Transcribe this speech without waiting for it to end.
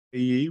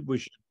We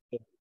should,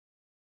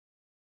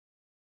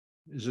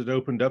 is it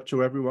opened up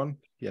to everyone?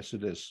 Yes,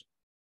 it is.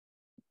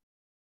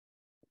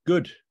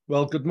 Good.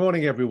 Well, good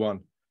morning,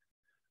 everyone.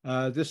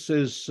 This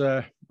is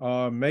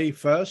our May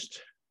 1st,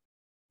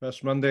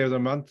 first Monday of the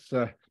month,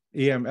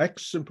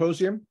 EM-X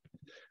symposium,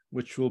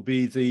 which will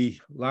be the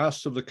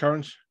last of the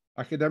current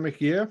academic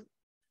year.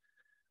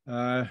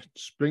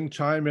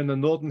 Springtime in the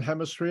Northern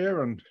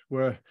Hemisphere, and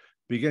we're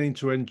beginning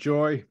to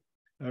enjoy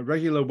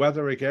regular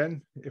weather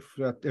again,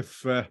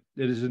 if it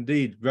is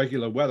indeed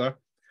regular weather.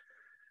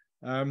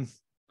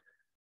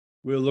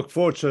 We'll look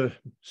forward to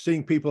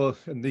seeing people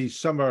in these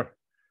summer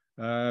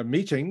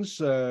meetings.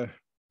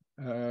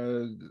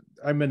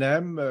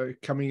 M&M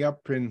coming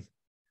up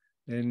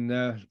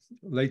in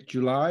late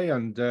July,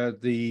 and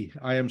the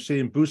IMC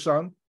in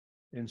Busan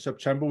in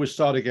September. We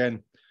start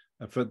again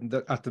at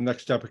the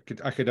next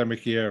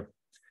academic year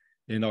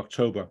in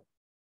October.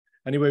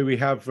 Anyway, we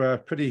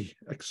have pretty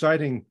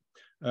exciting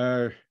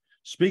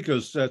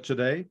speakers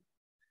today,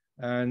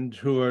 and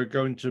who are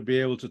going to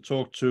be able to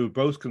talk to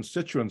both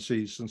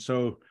constituencies. And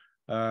so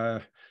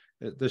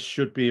this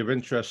should be of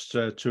interest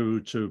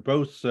to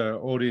both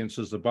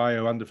audiences, the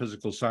bio and the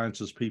physical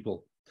sciences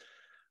people.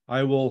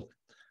 I will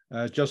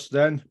just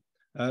then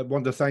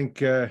want to thank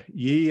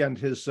Yi and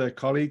his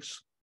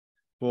colleagues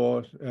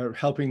for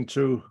helping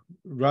to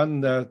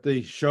run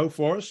the show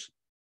for us.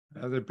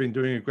 They've been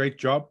doing a great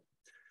job.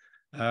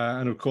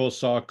 And of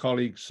course, our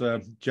colleagues,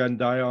 Jen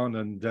Dion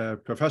and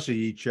Professor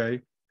Yi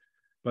Che.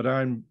 But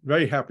I'm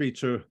very happy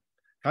to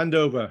hand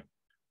over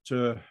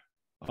to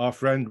our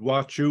friend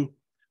Hua Chu,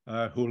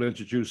 who will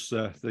introduce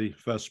the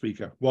first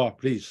speaker. Hua,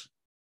 please.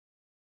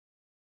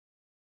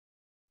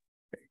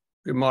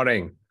 Good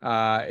morning.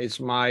 It's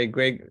my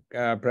great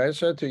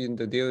pleasure to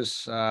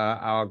introduce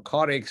our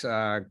colleagues,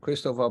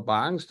 Christopher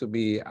Barnes, to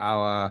be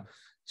our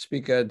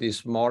speaker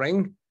this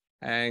morning.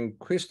 And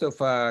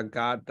Christopher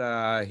got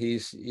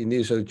his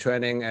initial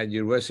training at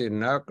University of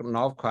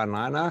North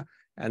Carolina,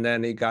 and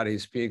then he got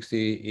his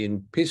PhD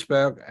in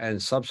Pittsburgh, and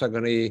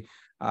subsequently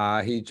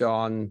he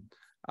joined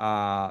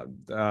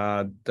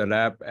the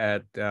lab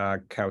at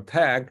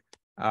Caltech,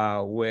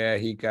 where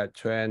he got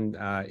trained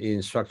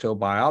in structural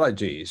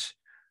biologies.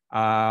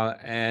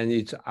 And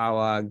it's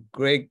our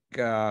great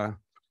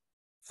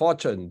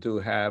fortune to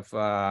have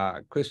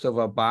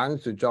Christopher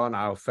Barnes to join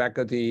our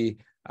faculty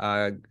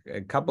a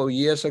couple of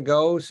years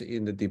ago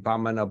in the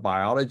Department of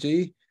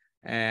Biology.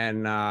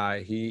 And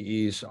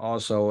he is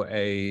also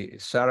a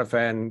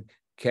Sarafan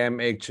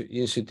CAMH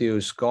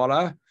Institute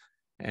scholar.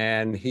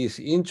 And his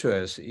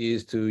interest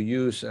is to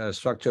use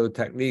structural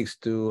techniques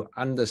to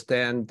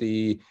understand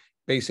the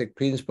basic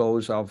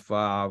principles of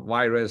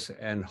virus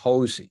and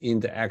host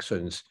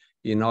interactions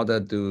in order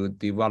to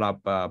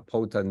develop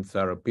potent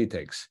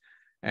therapeutics.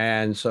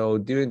 And so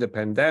during the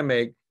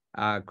pandemic,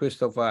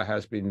 Christopher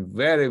has been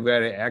very,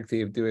 very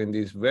active during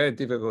this very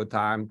difficult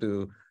time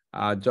to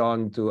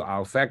join to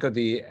our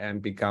faculty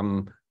and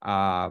become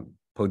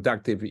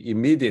productive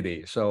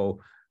immediately. So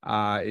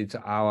it's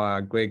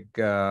our great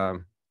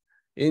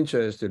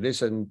interest to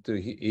listen to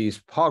his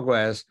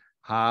progress,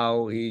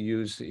 how he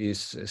used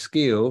his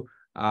skill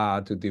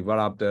to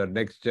develop the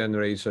next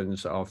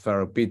generations of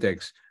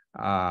therapeutics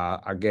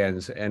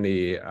against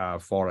any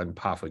foreign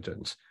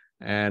pathogens.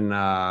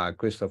 And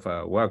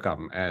Christopher,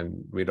 welcome,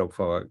 and we look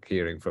forward to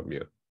hearing from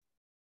you.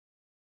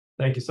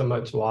 Thank you so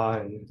much, Hua,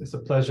 and it's a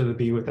pleasure to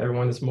be with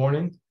everyone this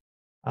morning.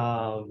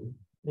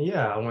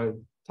 Yeah, I want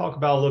to talk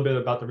about a little bit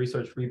about the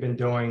research we've been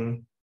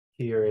doing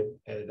here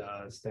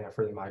at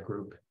Stanford in my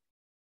group.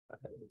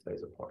 It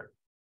plays a part.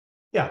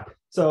 Yeah,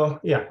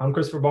 so yeah, I'm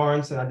Christopher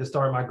Barnes, and I just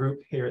started my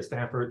group here at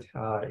Stanford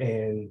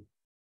in,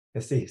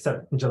 let's see,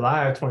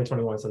 July of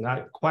 2021, so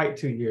not quite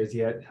 2 years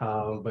yet,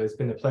 but it's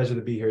been a pleasure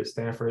to be here at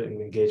Stanford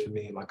and engage with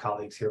me and my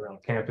colleagues here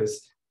around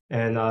campus,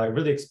 and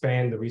really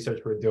expand the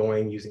research we're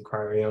doing using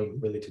cryo-EM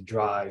really to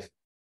drive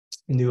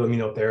new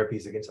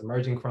immunotherapies against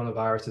emerging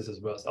coronaviruses, as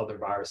well as other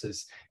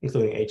viruses,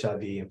 including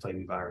HIV and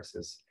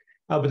flaviviruses.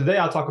 But today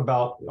I'll talk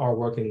about our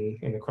work in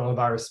the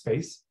coronavirus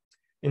space.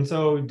 And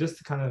so just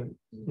to kind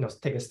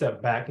of take a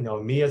step back,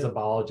 me as a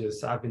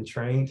biologist, I've been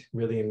trained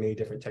really in many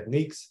different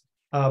techniques.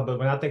 But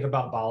when I think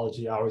about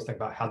biology, I always think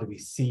about how do we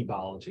see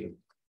biology.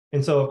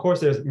 And so, of course,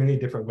 there's many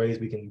different ways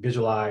we can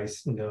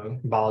visualize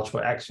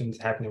biological actions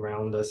happening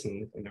around us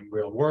in the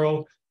real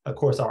world. Of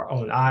course, our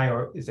own eye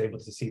is able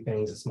to see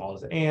things as small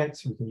as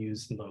ants. We can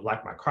use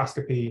light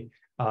microscopy,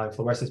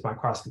 fluorescence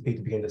microscopy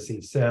to begin to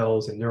see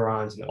cells and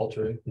neurons and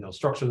alter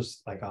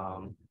structures like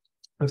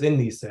within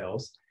these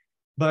cells.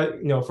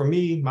 But for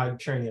me, my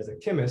training as a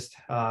chemist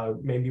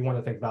made me want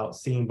to think about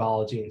seeing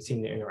biology and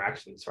seeing the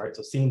interactions, right?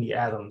 So seeing the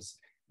atoms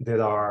that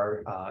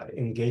are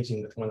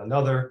engaging with one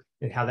another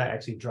and how that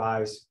actually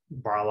drives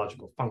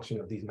biological function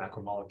of these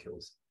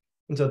macromolecules.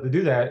 And so to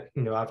do that,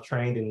 I've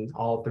trained in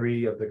all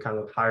three of the kind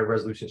of high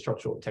resolution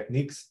structural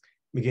techniques,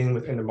 beginning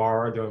with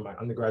NMR during my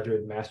undergraduate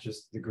and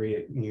master's degree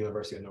at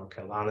University of North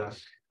Carolina,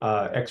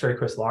 X-ray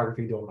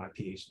crystallography during my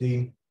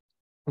PhD,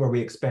 where we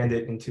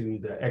expanded into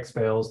the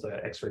XFELs,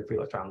 the X-ray free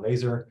electron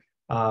laser,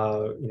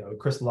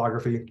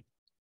 crystallography,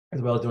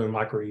 as well as doing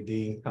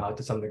micro-ED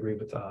to some degree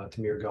with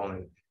Tamir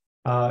Golan.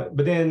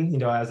 But then,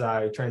 as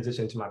I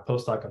transitioned to my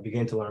postdoc, I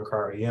began to learn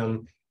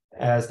cryo-EM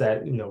as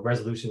that,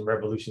 resolution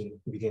revolution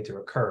began to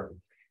occur.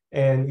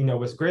 And,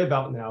 what's great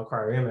about now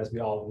cryo-EM, as we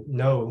all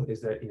know,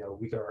 is that,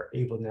 we are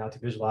able now to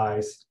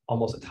visualize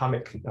almost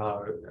atomic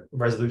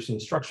resolution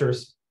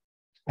structures,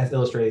 as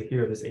illustrated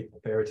here, this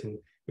apoferritin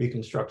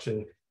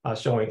reconstruction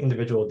showing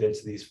individual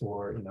densities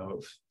for,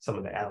 some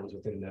of the atoms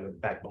within the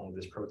backbone of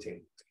this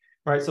protein.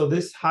 All right, so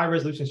this high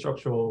resolution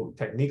structural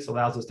techniques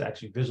allows us to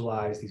actually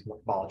visualize these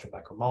volatile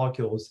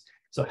macromolecules.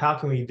 So how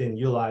can we then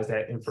utilize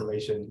that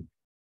information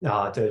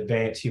to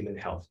advance human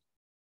health?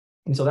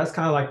 And so that's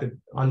kind of like the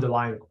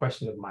underlying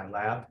question of my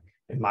lab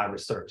and my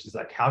research is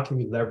like, how can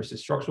we leverage the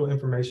structural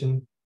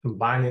information,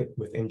 combine it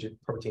with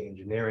protein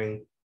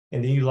engineering,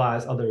 and then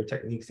utilize other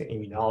techniques in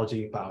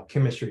immunology,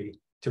 biochemistry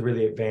to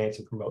really advance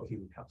and promote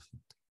human health?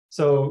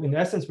 So in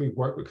essence, we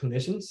work with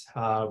clinicians.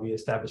 We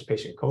establish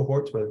patient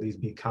cohorts, whether these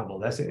be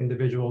convalescent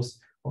individuals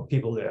or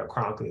people that are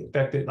chronically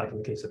infected, like in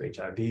the case of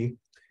HIV.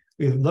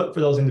 We look for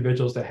those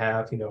individuals that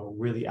have,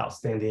 really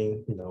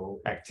outstanding,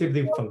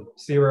 activity from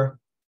sera.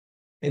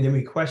 And then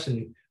we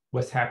question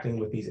what's happening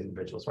with these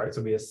individuals, right?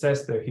 So we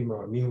assess their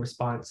humoral immune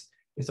response.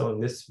 And so in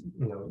this,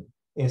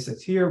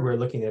 instance here, we're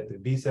looking at the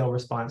B cell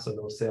response, so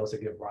those cells that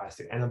give rise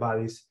to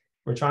antibodies.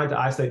 We're trying to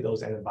isolate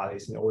those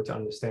antibodies in order to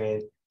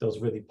understand those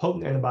really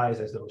potent antibodies,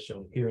 as those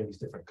shown here in these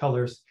different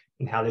colors,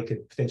 and how they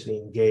could potentially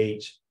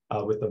engage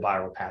with the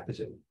viral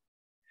pathogen.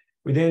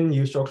 We then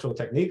use structural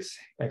techniques,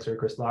 X-ray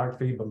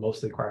crystallography, but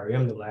mostly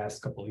cryo-EM the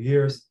last couple of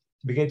years,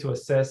 to begin to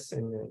assess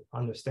and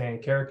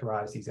understand,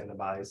 characterize these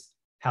antibodies,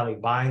 how they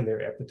bind their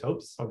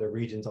epitopes or their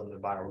regions on the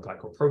viral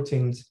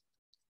glycoproteins,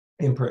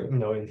 and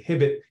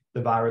inhibit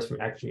the virus from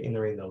actually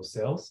entering those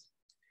cells.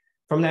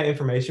 From that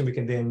information, we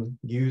can then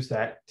use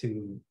that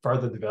to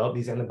further develop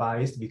these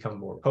antibodies to become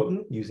more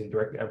potent using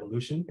direct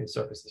evolution and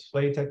surface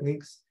display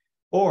techniques.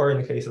 Or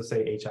in the case of,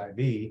 say, HIV,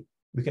 we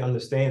can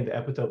understand the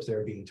epitopes that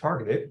are being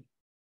targeted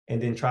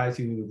and then try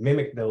to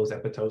mimic those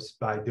epitopes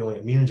by doing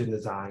immunogen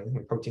design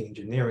and protein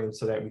engineering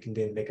so that we can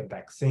then make a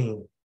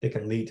vaccine that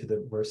can lead to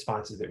the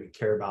responses that we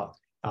care about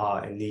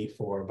and need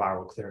for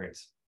viral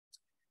clearance.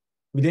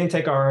 We then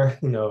take our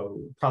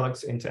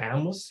products into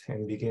animals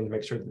and begin to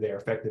make sure that they're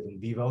effective in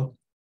vivo.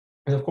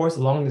 And of course,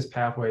 along this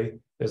pathway,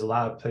 there's a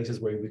lot of places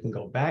where we can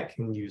go back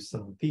and use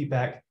some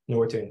feedback in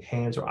order to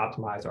enhance or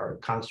optimize our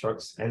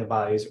constructs,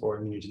 antibodies,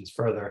 or immunogens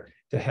further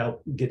to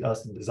help get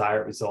us the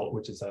desired result,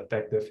 which is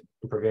effective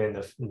in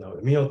preventing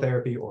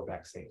immunotherapy or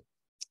vaccine.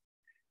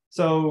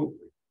 So,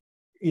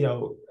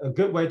 a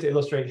good way to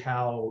illustrate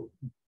how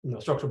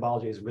structural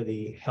biology has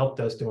really helped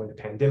us during the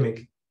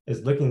pandemic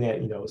is looking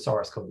at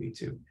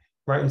SARS-CoV-2.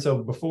 Right. And so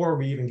before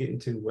we even get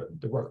into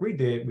the work we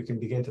did, we can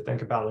begin to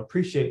think about and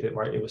appreciate that,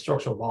 right? It was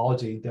structural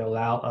biology that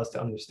allowed us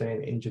to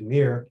understand and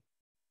engineer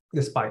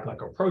the spike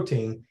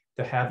glycoprotein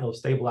to have those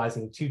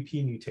stabilizing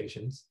 2P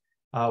mutations,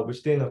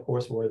 which then, of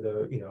course, were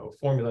the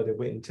formula that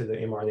went into the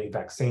mRNA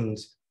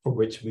vaccines for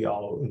which we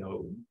all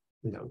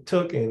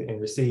took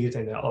and received,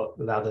 and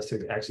allowed us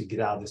to actually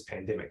get out of this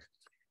pandemic.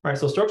 Right.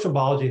 So structural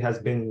biology has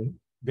been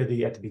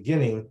really at the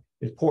beginning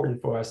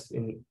important for us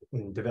in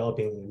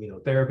developing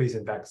immunotherapies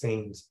and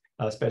vaccines,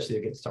 especially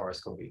against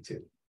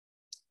SARS-CoV-2.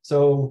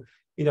 So,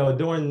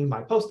 during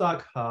my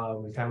postdoc,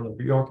 Pamela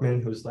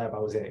Bjorkman, whose lab I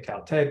was in at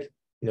Caltech,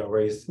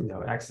 raised,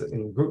 access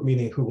in group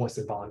meeting, who wants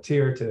to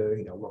volunteer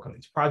to, work on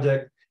this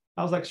project.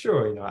 I was like,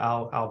 sure,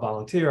 I'll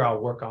volunteer. I'll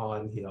work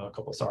on, a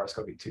couple of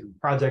SARS-CoV-2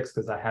 projects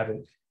because I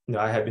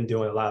had been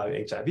doing a lot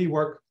of HIV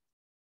work.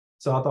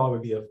 So I thought it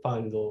would be a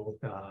fun little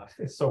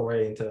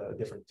foray into a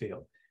different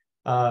field.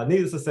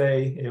 Needless to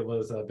say, it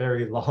was a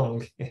very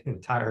long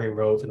and tiring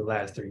road for the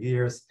last 3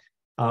 years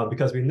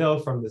because we know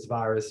from this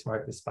virus,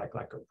 right, the spike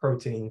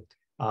glycoprotein,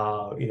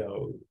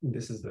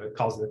 this is the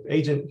causative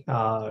agent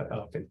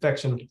of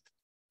infection.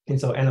 And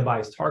so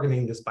antibodies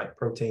targeting the spike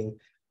protein,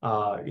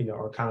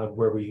 are kind of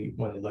where we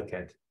want to look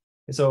at.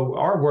 And so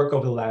our work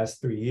over the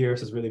last 3 years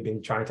has really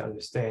been trying to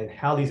understand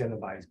how these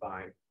antibodies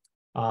bind.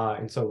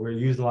 And so we're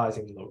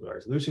utilizing low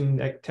resolution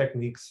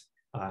techniques,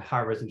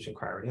 high resolution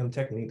cryo-EM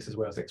techniques, as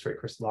well as X-ray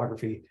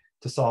crystallography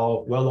to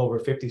solve well over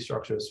 50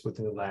 structures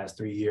within the last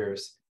 3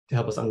 years to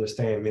help us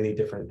understand many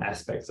different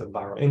aspects of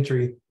viral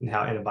entry and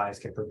how antibodies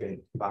can prevent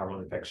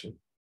viral infection.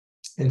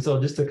 And so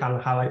just to kind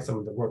of highlight some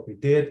of the work we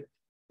did,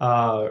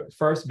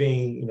 first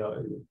being,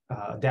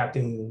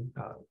 adapting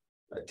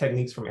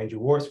techniques from Andrew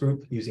Ward's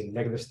group using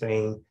negative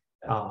stain,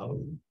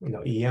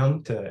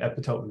 EM to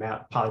epitope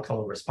map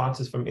polyclonal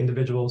responses from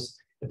individuals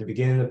at the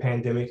beginning of the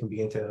pandemic and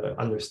begin to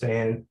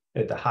understand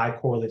that the high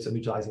correlates of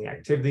neutralizing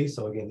activity.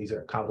 So again, these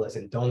are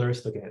convalescent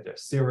donors looking at their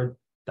sera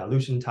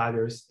dilution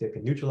titers that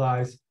can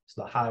neutralize.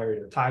 So the higher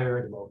the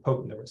titer, the more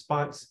potent the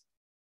response.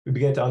 We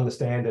began to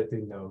understand that the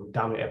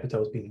dominant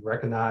epitopes being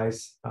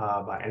recognized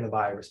by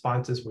antibody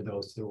responses were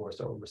those towards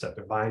the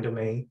receptor binding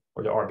domain,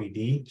 or the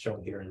RBD,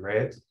 shown here in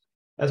red,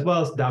 as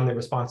well as dominant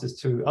responses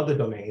to other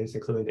domains,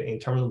 including the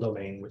internal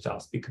domain, which I'll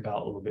speak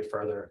about a little bit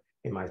further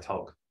in my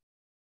talk.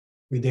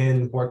 We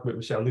then worked with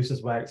Michelle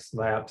Nussenswack's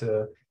lab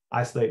to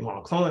isolate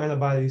monoclonal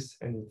antibodies,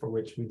 and for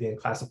which we then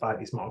classified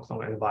these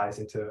monoclonal antibodies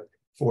into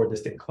 4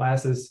 distinct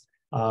classes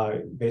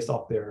based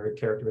off their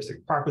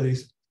characteristic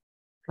properties,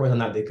 whether or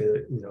not they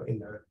could,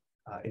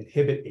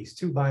 inhibit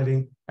ACE2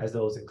 binding as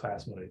those in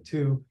class 1 and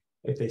 2,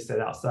 if they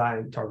set outside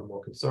and target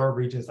more conserved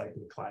regions like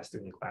in class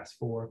 3 and class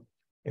 4,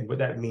 and what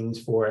that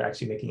means for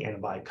actually making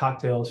antibody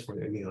cocktails for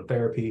the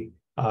immunotherapy,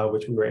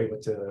 which we were able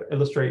to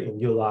illustrate and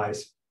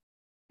utilize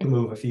and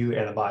move a few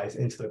antibodies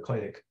into the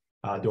clinic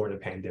during the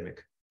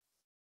pandemic.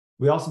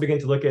 We also began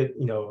to look at,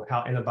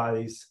 how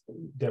antibodies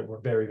that were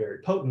very,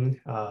 very potent,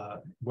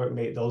 what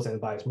made those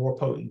antibodies more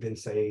potent than,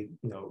 say,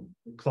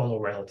 clonal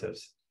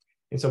relatives.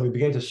 And so we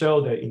began to show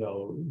that,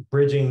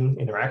 bridging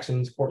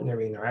interactions,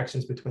 quaternary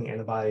interactions between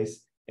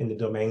antibodies in the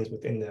domains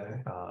within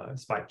the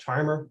spike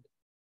trimer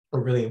are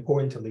really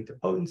important to lead to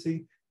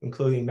potency,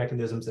 including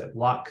mechanisms that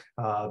lock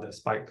the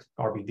spike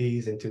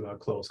RBDs into a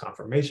closed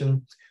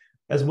conformation,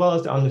 as well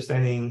as the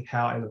understanding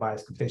how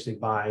antibodies could potentially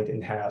bind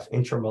and have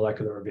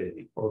intramolecular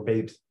avidity, or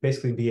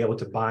basically be able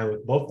to bind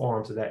with both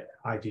arms of that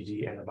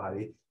IgG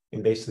antibody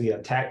and basically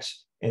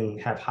attach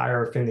and have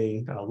higher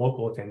affinity,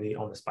 local affinity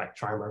on the spike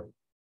trimer.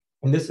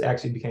 And this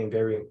actually became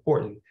very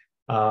important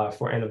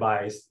for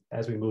antibodies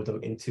as we moved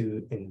them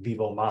into in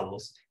vivo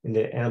models, and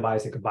the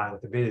antibodies that combine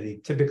with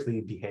avidity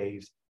typically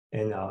behaved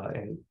and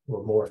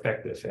were more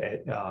effective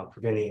at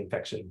preventing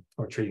infection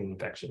or treating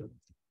infection.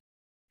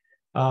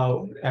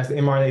 As the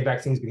mRNA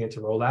vaccines began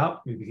to roll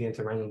out, we began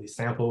to randomly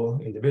sample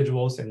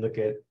individuals and look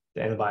at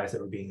the antibodies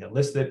that were being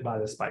elicited by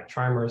the spike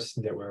trimers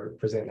that were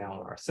present now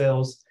in our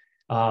cells,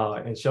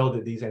 and showed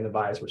that these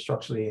antibodies were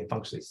structurally and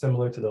functionally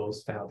similar to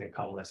those found in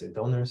convalescent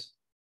donors.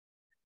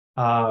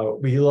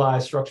 We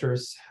utilized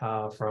structures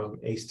from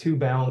ACE2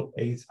 bound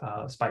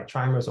spike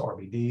trimers or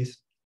RBDs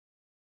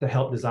to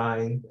help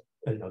design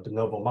de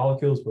novo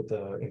molecules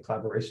in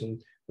collaboration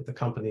with the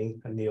company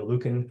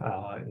Neolukin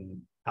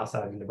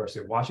outside of the University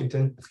of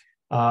Washington,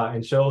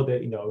 and showed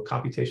that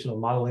computational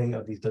modeling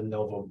of these de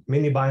novo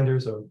mini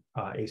binders or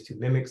ACE2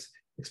 mimics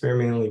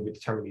experimentally we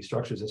determined these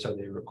structures and showed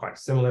they were quite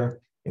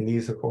similar. And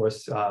these, of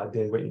course,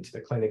 then went into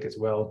the clinic as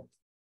well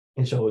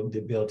and showed the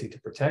ability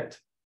to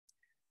protect.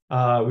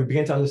 We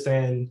began to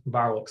understand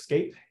viral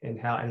escape and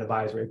how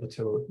antibodies were able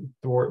to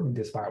thwart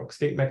this viral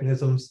escape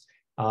mechanisms,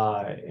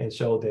 and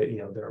showed that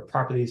there are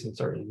properties in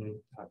certain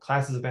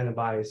classes of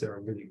antibodies that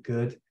are really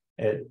good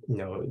at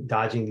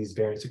dodging these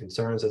variants of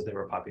concerns as they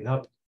were popping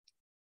up.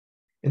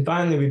 And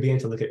finally, we began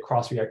to look at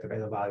cross-reactive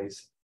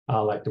antibodies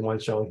like the one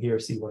shown here,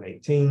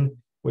 C118,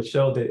 which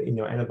showed that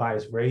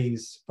antibodies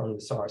raised from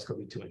the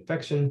SARS-CoV-2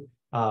 infection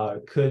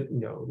could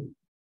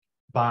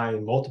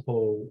bind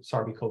multiple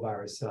SARS-CoV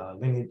virus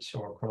lineage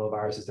or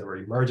coronaviruses that were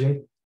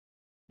emerging,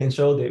 and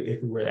showed that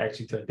if we were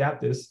actually to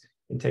adapt this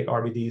and take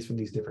RBDs from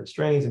these different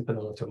strains and put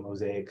them into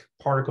mosaic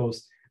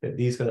particles, that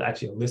these could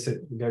actually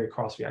elicit very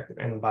cross-reactive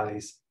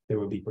antibodies that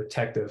would be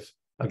protective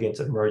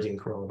against emerging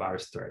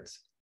coronavirus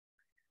threats.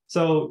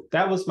 So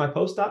that was my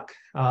postdoc.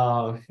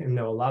 And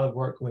a lot of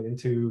work went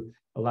into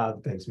a lot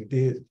of the things we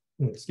did,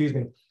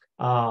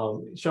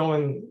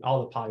 showing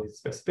all the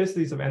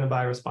polyspecificities of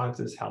antibody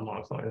responses, how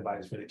monoclonal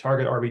antibodies really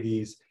target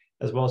RBDs,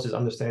 as well as just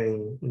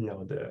understanding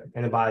the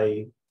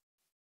antibody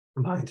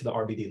combined to the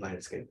RBD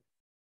landscape.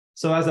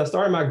 So as I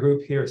started my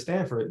group here at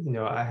Stanford,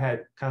 I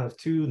had kind of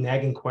 2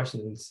 nagging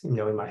questions,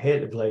 in my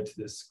head related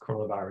to this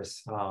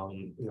coronavirus,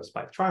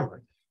 spike trimer.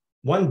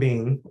 One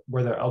being,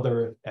 were there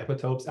other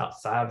epitopes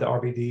outside of the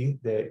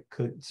RBD that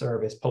could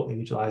serve as potent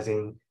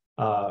neutralizing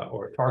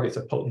or targets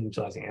of potent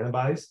neutralizing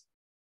antibodies?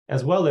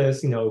 As well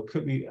as,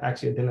 could we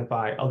actually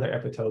identify other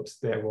epitopes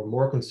that were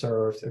more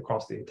conserved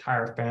across the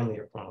entire family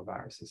of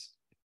coronaviruses?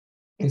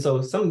 And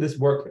so some of this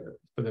work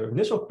for the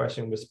initial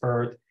question was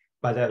spurred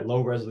by that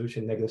low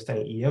resolution negative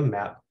stain EM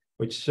map,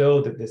 which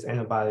showed that this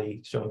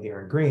antibody shown here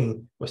in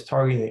green was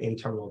targeting the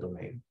internal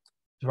domain,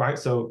 right?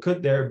 So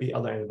could there be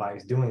other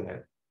antibodies doing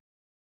that?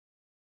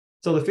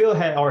 So the field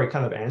had already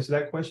kind of answered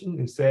that question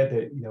and said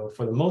that,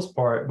 for the most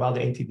part, while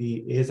the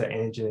NTD is an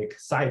antigenic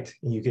site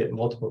and you get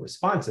multiple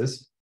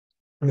responses,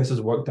 and this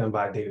is work done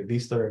by David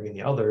Wiesler and many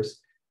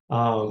others,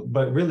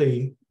 but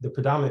really the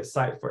predominant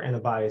site for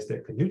antibodies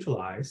that could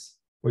neutralize,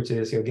 which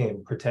is,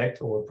 again,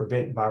 protect or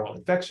prevent viral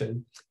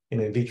infection in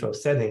an in vitro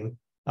setting,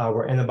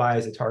 were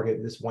antibodies that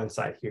target this one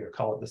site here,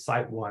 called the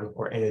site 1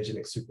 or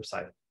antigenic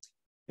supersite.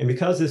 And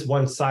because this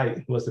one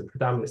site was the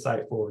predominant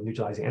site for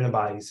neutralizing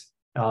antibodies,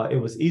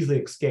 it was easily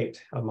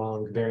escaped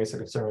among variants of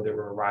concern that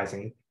were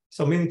arising.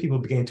 So many people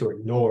began to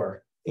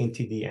ignore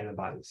NTD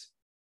antibodies.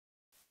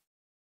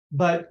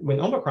 But when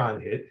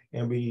Omicron hit,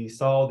 and we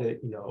saw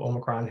that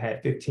Omicron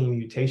had 15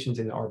 mutations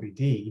in the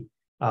RBD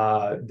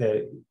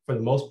that, for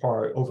the most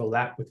part,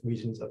 overlapped with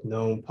regions of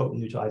known potent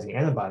neutralizing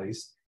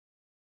antibodies.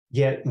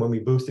 Yet, when we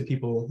boosted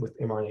people with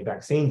mRNA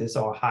vaccines and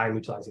saw high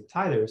neutralizing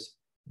titers,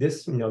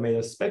 this made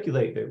us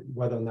speculate that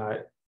whether or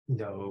not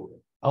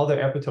other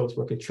epitopes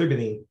were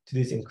contributing to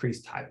these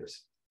increased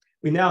titers.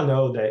 We now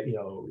know that,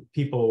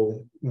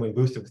 people when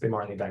boosted with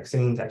mRNA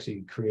vaccines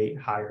actually create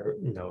higher,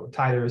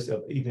 titers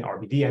of even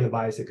RBD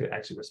antibodies that could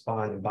actually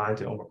respond and bind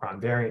to Omicron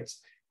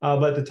variants.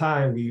 But at the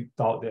time, we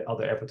thought that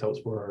other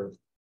epitopes were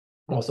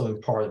also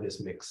in part of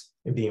this mix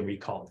and being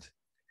recalled.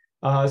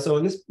 So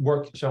in this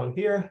work shown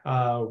here,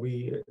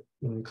 we,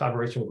 in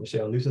collaboration with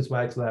Michelle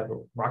Newsenswag's lab at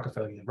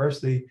Rockefeller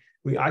University,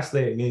 we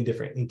isolated many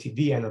different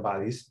NTD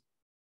antibodies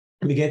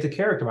and began to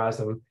characterize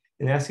them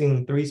in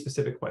asking 3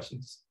 specific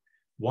questions.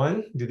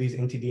 1, do these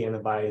NTD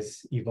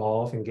antibodies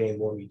evolve and gain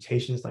more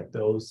mutations like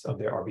those of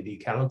their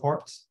RBD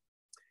counterparts?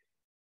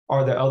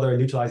 Are there other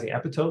neutralizing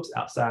epitopes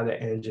outside the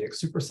antigenic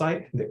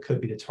supersite that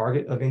could be the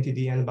target of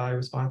NTD antibody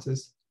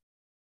responses?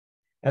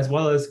 As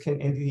well as, can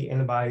NTD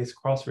antibodies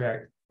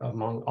cross-react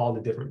among all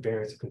the different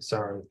variants of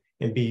concern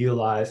and be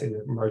utilized in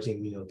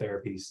emerging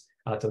immunotherapies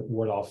to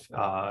ward off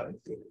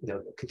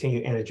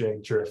continued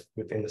antigenic drift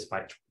within the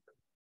spike.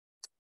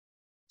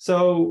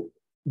 So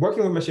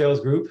working with Michelle's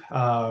group,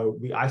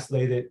 we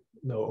isolated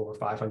over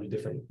 500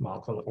 different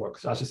monoclonal, or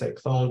I should say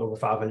cloned over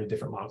 500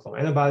 different monoclonal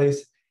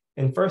antibodies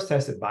and first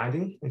tested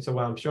binding. And so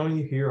what I'm showing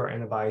you here are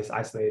antibodies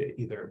isolated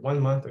either 1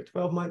 month or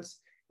 12 months.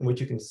 And what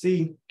you can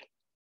see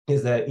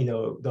is that,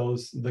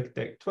 those looked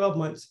at 12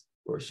 months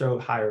or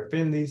showed higher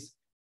affinities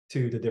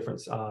to the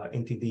different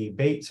NTD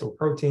baits or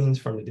proteins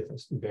from the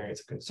different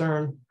variants of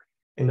concern.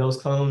 And those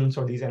clones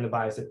or these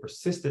antibodies that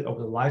persisted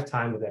over the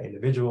lifetime of that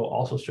individual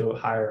also showed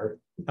higher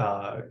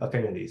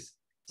affinities.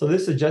 So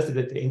this suggested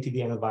that the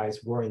NTD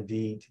antibodies were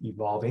indeed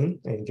evolving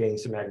and gaining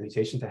somatic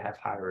mutation to have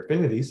higher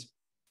affinities,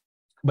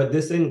 but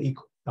this didn't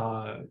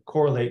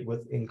correlate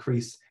with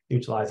increased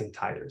neutralizing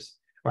titers,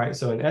 right?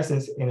 So in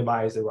essence,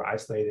 antibodies that were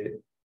isolated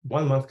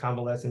 1 month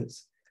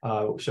convalescence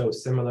showed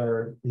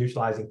similar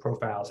neutralizing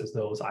profiles as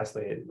those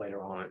isolated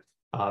later on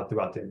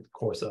throughout the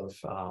course of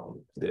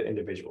the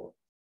individual.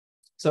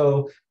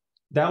 So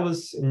that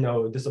was,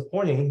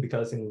 disappointing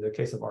because in the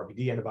case of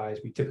RBD antibodies,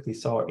 we typically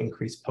saw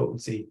increased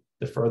potency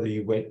the further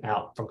you went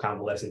out from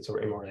convalescence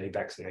or mRNA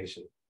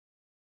vaccination.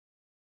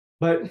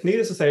 But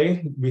needless to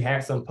say, we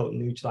had some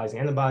potent neutralizing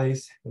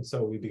antibodies, and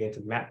so we began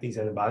to map these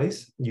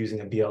antibodies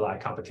using a BLI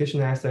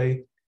competition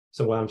assay.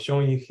 So what I'm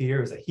showing you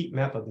here is a heat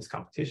map of this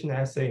competition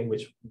assay in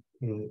which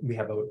we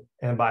have an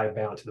antibody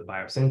bound to the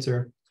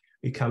biosensor.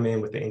 We come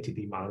in with the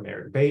NTD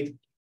monomeric bait,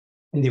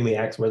 and then we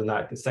ask whether or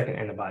not the second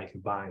antibody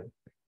can bind.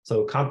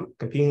 So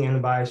competing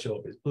antibodies show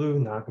up as blue,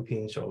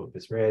 non-competing show up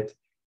as red.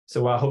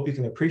 So what I hope you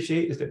can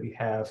appreciate is that we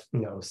have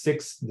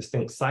 6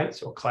 distinct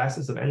sites or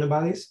classes of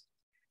antibodies.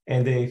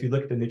 And then if you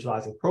look at the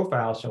neutralizing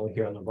profile shown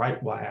here on the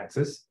right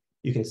y-axis,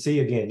 you can see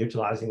again,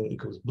 neutralizing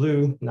equals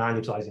blue,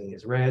 non-neutralizing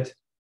is red,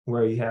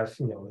 where you have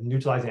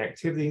neutralizing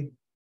activity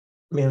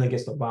mainly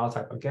against the wild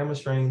type of gamma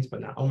strains, but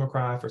not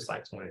Omicron for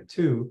sites 1 and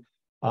 2.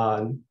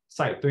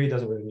 Site 3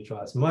 doesn't really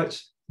neutralize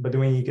much, but then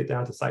when you get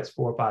down to sites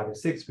 4, 5, and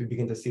 6, we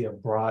begin to see a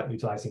broad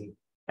neutralizing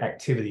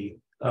activity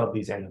of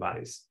these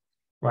antibodies,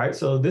 right?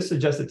 So this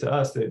suggested to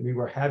us that we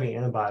were having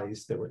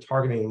antibodies that were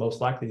targeting most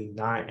likely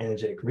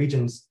non-antigenic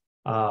regions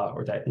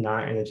or that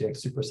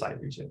non-antigenic supersite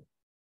region.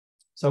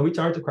 So we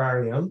turned to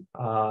cryo-EM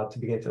to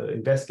begin to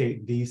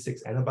investigate these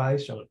 6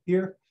 antibodies shown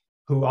here,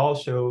 who all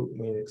show,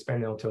 when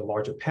expanded onto a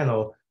larger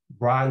panel,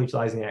 broad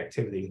neutralizing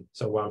activity.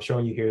 So what I'm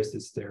showing you here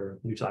is their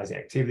neutralizing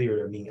activity or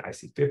their mean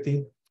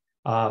IC50.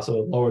 So the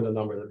lower the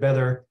number, the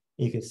better.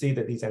 And you can see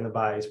that these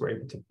antibodies were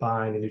able to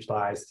bind and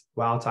neutralize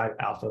wild type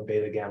alpha,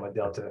 beta, gamma,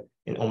 delta,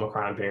 and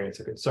Omicron variants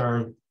of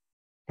concern,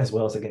 as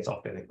well as against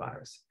authentic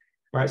virus,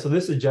 right? So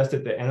this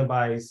suggested that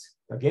antibodies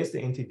against the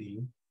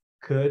NTD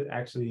could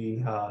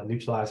actually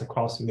neutralize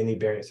across many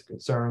variants of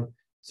concern.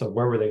 So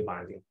where were they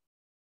binding?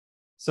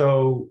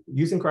 So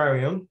using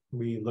cryo-EM,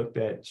 we looked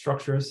at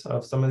structures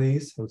of some of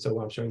these. And so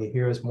what I'm showing you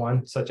here is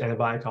one such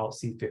antibody called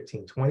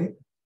C1520.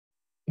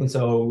 And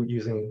so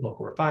using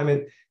local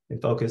refinement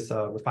and focused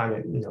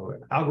refinement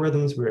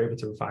algorithms, we were able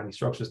to refine these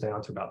structures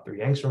down to about 3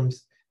 angstroms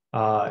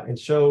and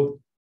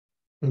show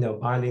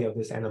binding of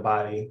this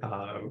antibody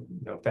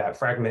Fab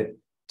fragment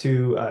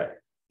to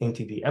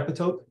NTD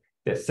epitope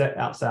that's set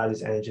outside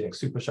this antigenic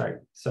supersite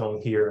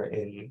shown here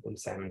in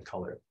salmon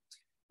color.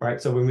 Right,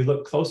 so when we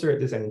look closer at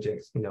this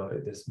antigenic,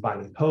 this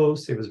binding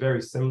pose, it was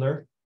very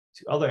similar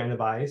to other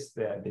antibodies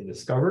that have been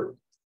discovered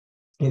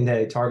in that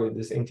it targeted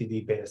this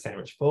NTD beta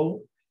sandwich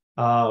fold,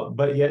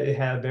 but yet it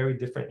had a very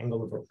different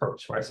angle of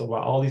approach, right? So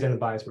while all these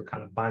antibodies were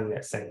kind of binding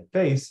that same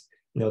face,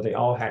 they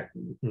all had,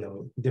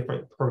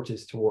 different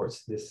approaches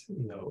towards this,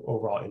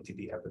 overall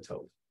NTD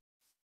epitope.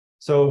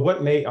 So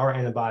what made our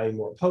antibody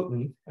more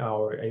potent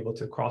or able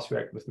to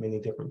cross-react with many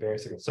different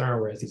variants of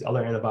concern, whereas these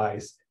other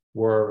antibodies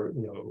were,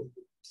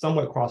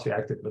 somewhat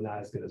cross-reactive, but not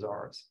as good as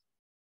ours.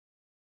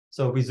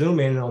 So if we zoom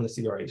in on the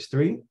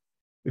CRH3,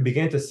 we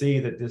begin to see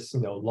that this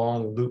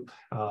long loop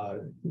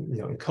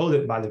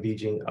encoded by the V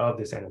gene of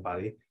this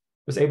antibody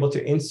was able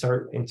to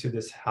insert into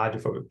this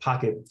hydrophobic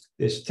pocket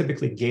that's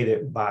typically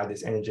gated by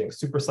this antigenic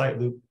supersite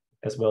loop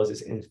as well as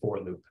this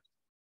N4 loop,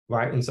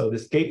 right? And so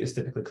this gate is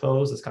typically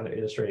closed. It's kind of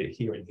illustrated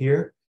here and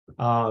here.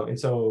 And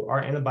so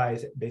our antibody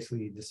is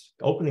basically just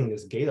opening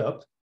this gate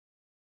up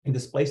and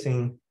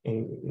displacing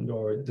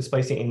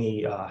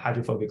any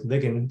hydrophobic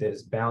ligand that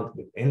is bound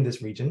within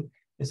this region.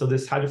 And so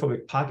this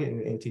hydrophobic pocket in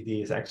the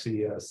NTD is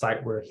actually a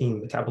site where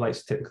heme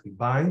metabolites typically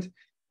bind.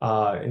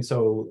 And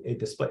so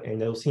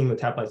and those heme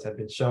metabolites have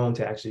been shown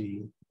to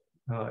actually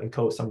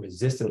encode some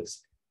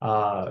resistance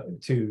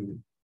to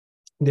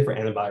different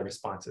antibody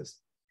responses.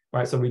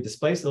 Right, so we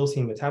displace those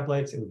heme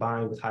metabolites and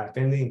bind with high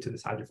affinity into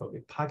this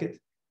hydrophobic pocket,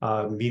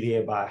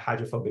 mediated by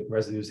hydrophobic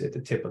residues at the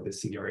tip of the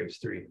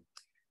CDRH3.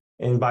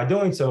 And by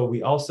doing so,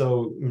 we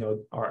also,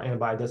 our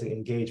antibody doesn't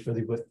engage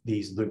really with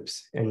these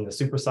loops in the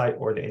supersite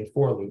or the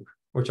N4 loop,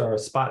 which are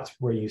spots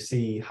where you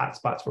see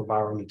hotspots for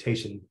viral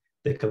mutation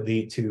that could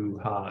lead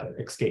to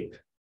escape.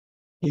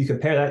 You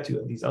compare that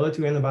to these other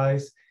two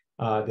antibodies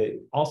that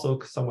also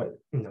somewhat,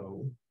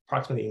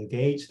 approximately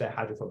engage that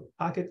hydrophobic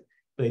pocket,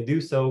 but they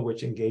do so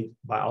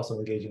by also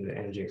engaging the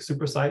antigenic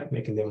supersite,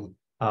 making them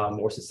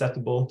more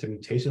susceptible to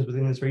mutations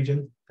within this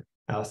region.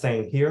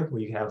 Same here,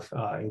 where you have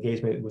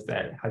engagement with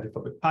that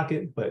hydrophobic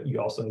pocket, but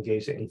you also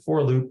engage the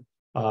N4 loop,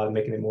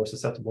 making it more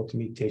susceptible to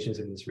mutations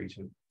in this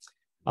region.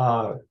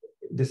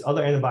 This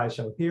other antibody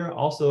shown here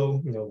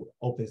also,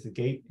 opens the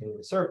gate and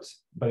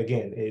inserts, but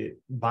again, it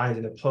binds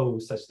and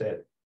opposes such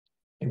that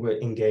it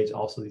would engage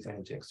also these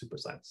antigenic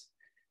supersites.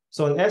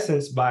 So in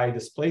essence, by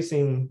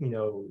displacing,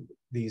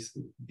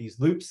 these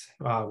loops,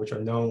 which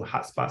are known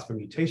hotspots for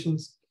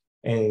mutations,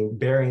 and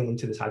burying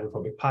into this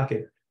hydrophobic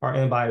pocket, our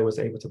antibody was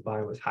able to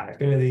bind with high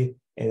affinity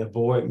and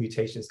avoid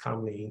mutations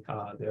commonly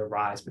that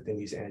arise within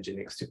these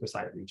antigenic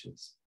supersite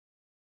regions.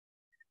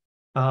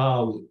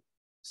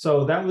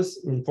 So that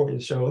was important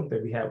to show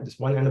that we have this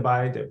one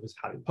antibody that was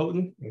highly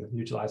potent and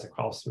neutralized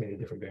across many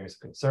different variants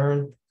of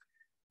concern.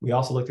 We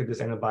also looked at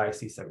this antibody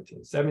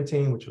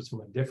C1717, which was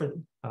from a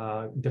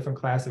different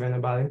class of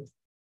antibody.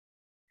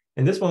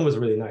 And this one was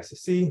really nice to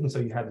see. And so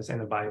you have this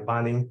antibody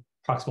binding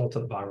proximal to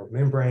the viral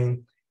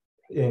membrane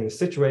and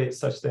situated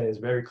such that it's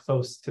very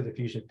close to the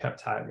fusion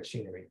peptide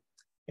machinery.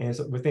 And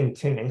so within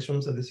 10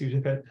 angstroms of this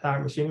fusion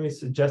peptide machinery,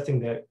 suggesting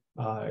that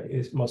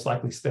it's most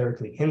likely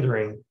sterically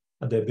hindering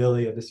the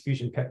ability of this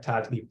fusion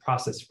peptide to be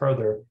processed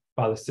further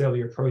by the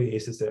cellular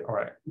proteases that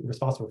are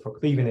responsible for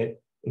cleaving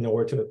it in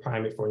order to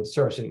prime it for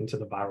insertion into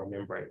the viral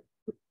membrane.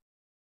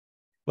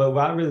 But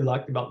what I really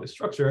liked about this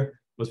structure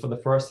was for the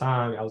first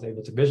time, I was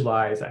able to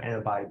visualize an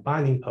antibody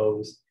binding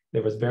pose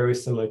that was very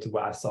similar to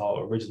what I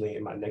saw originally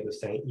in my negative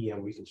stain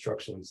EM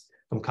reconstructions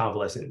from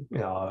convalescent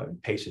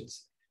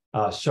patients,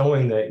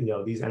 showing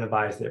that these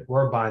antibodies that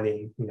were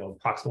binding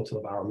proximal to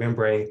the viral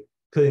membrane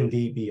could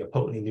indeed be a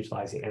potently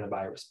neutralizing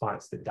antibody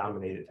response that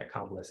dominated that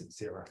convalescent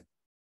sera.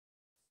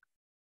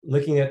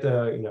 Looking at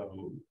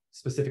the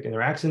specific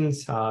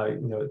interactions,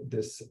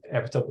 this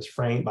epitope was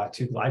framed by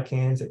two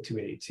glycans at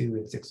 282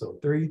 and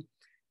 603.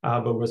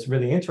 But what's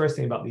really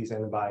interesting about these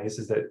antibodies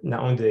is that not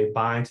only do they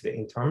bind to the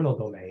N-terminal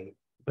domain,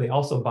 but they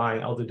also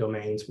bind other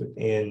domains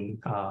within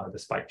the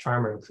spike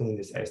trimer, including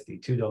this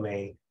SD2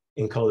 domain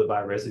encoded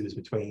by residues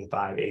between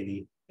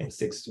 580 and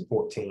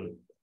 614.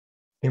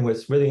 And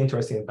what's really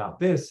interesting about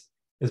this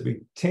is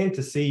we tend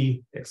to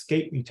see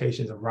escape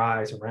mutations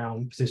arise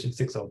around position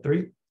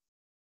 603.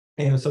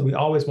 And so we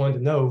always wanted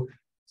to know,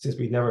 since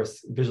we never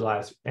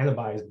visualized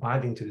antibodies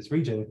binding to this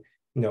region,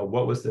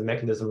 what was the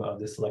mechanism of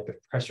this selective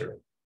pressure?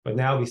 But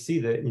now we see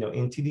that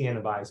NTD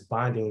antibodies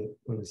binding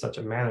in such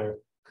a manner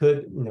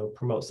could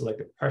promote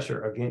selective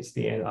pressure against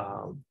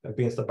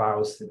the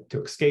virus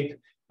to escape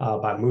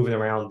by moving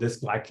around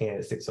this glycan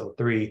at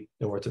 603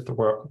 in order to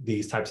thwart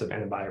these types of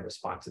antibody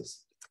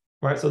responses.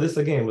 Right, so this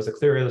again was a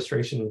clear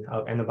illustration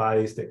of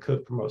antibodies that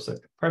could promote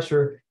selective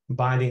pressure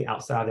binding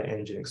outside the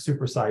antigenic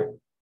supersite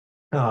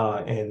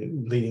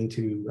and leading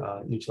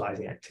to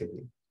neutralizing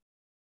activity.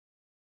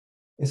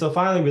 And so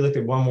finally, we looked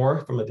at one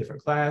more from a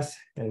different class,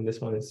 and this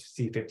one is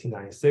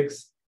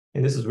C1596.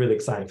 And this is really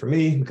exciting for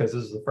me because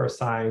this is the first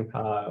time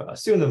a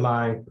student of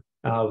mine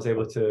was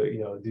able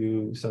to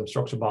do some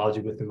structural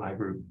biology within my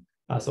group.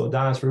 So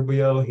Adonis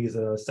Rubio, he's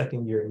a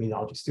second-year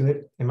immunology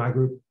student in my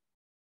group.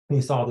 And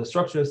he saw the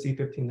structure of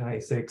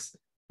C1596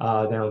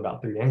 down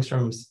about 3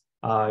 angstroms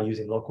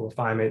using local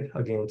refinement,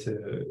 again,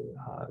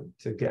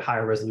 to get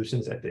higher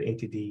resolutions at the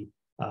NTD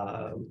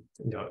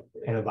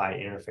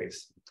antibody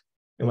interface.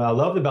 And what I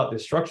loved about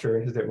this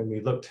structure is that when we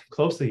looked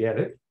closely at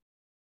it,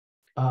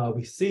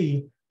 we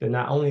see that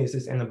not only is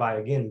this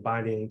antibody, again,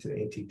 binding to the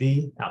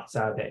NTD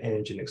outside that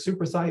antigenic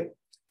supersite,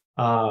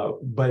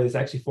 but it's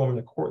actually forming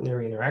a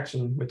quaternary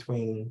interaction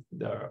between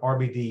the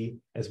RBD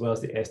as well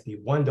as the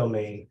SD1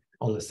 domain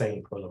on the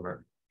same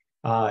promoter.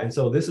 And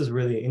so this is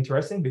really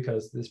interesting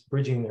because this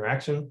bridging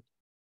interaction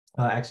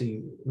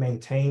actually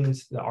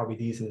maintains the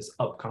RBDs in this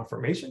up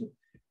conformation.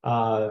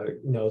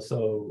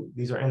 So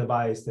these are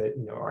antibodies that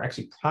are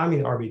actually priming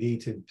the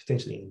RBD to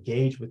potentially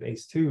engage with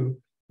ACE2,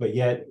 but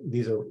yet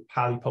these are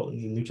highly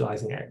potently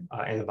neutralizing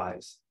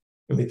antibodies.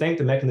 And we think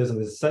the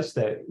mechanism is such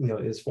that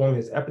it's forming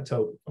this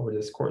epitope or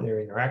this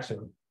quaternary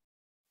interaction,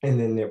 and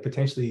then there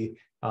potentially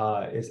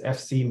is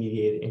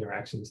FC-mediated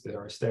interactions that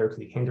are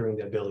sterically hindering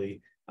the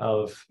ability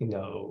of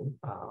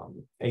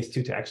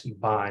ACE2 to actually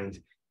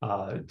bind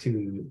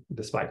to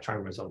the spike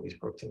trimers on these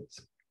proteins.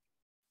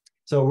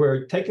 So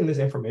we're taking this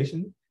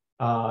information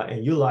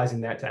and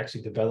utilizing that to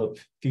actually develop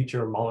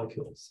future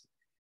molecules.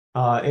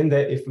 In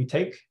that if we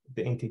take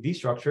the NTD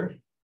structure,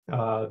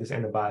 this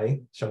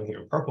antibody shown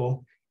here in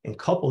purple, and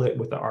couple it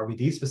with the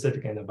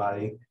RBD-specific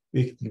antibody,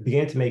 we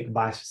begin to make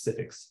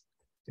bispecifics.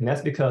 And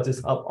that's because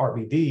this up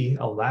RBD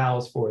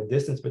allows for a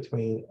distance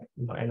between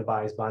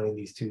antibodies binding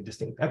these two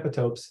distinct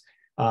epitopes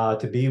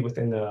to be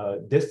within a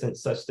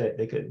distance such that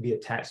they could be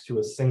attached to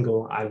a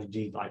single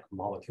IgG-like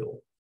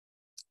molecule.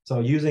 So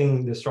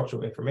using this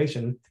structural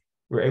information,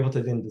 we're able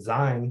to then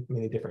design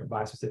many different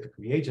bispecific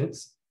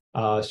reagents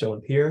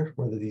shown here,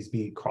 whether these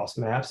be cross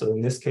maps. So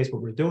in this case,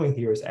 what we're doing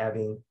here is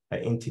adding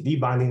an NTD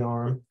binding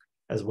arm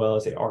as well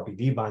as a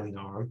RBD binding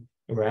arm.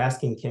 And we're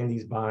asking, can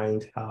these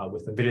bind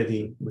with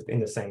avidity within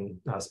the same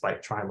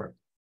spike trimer?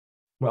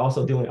 We're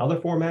also doing other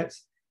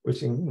formats,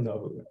 which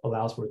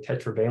allows for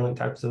tetravalent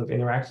types of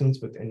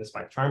interactions within the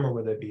spike trimer,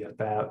 whether it be a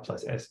Fab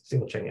plus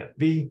single chain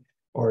FB,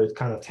 or it's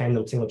kind of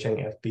tandem single chain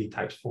FB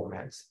types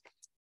formats.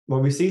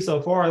 What we see so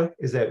far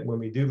is that when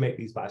we do make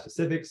these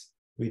bispecifics,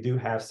 we do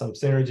have some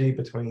synergy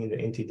between the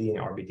NTD and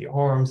RBD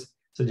arms,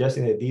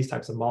 suggesting that these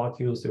types of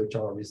molecules, which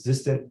are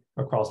resistant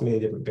across many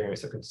different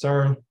variants of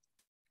concern,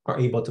 are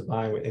able to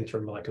bind with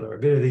intermolecular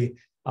avidity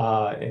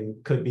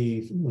and could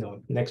be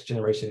next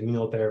generation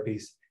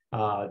immunotherapies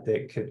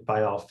that could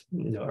fight off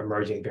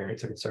emerging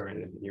variants of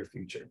concern in the near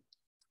future.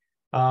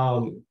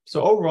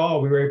 So overall,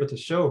 we were able to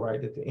show,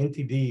 right, that the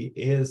NTD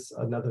is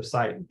another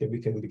site that we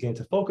can begin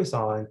to focus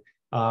on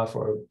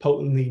for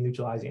potently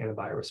neutralizing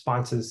antibody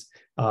responses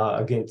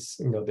against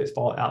that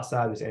fall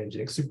outside this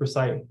antigenic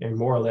supersite and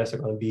more or less are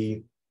going to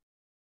be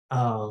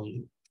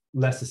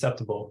less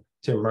susceptible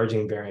to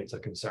emerging variants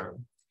of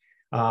concern.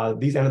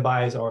 These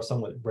antibodies are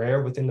somewhat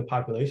rare within the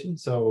population,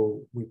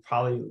 so we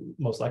probably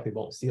most likely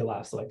won't see a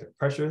lot of selective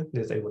pressure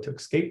that's able to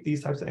escape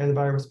these types of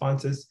antibody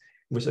responses,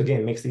 which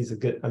again makes these a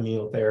good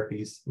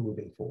immunotherapies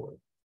moving forward.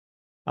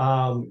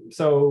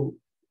 So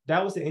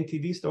that was the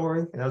NTD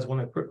story, and I just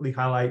want to quickly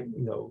highlight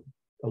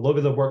a little bit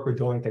of the work we're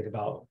doing, think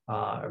about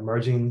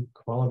emerging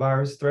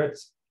coronavirus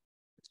threats.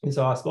 And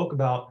so I spoke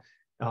about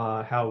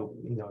how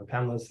in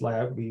Pamela's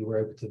lab, we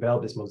were able to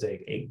develop this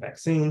mosaic 8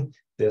 vaccine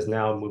that's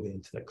now moving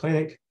into the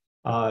clinic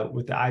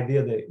with the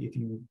idea that if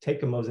you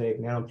take a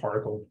mosaic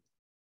nanoparticle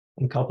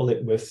and couple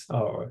it with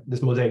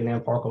this mosaic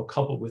nanoparticle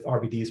coupled with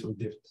RBDs from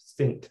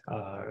distinct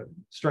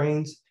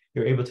strains,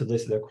 you're able to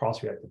elicit a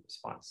cross-reactive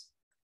response.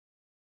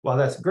 While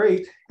that's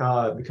great,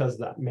 because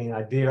the main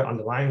idea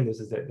underlying this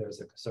is that there's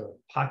a conserved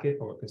pocket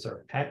or a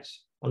conserved patch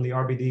on the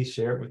RBD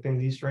shared within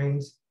these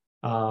strains,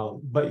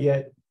 but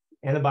yet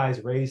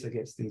antibodies raised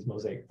against these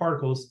mosaic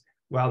particles,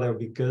 while they'll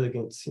be good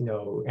against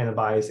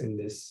antibodies in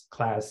this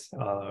class,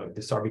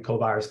 this SARS-CoV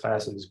virus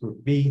class or this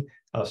group B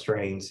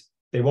strains,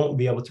 they won't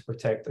be able to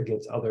protect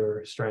against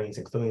other strains,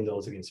 including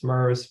those against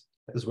MERS,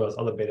 as well as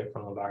other beta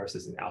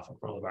coronaviruses and alpha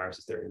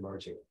coronaviruses that are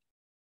emerging.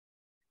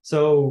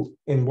 So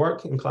in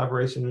work in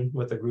collaboration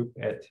with a group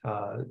at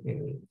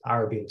in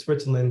IRB in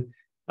Switzerland,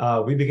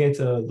 we began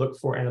to look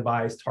for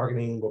antibodies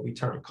targeting what we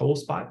term cold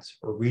spots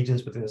or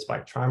regions within the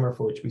spike trimer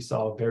for which we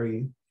saw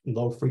very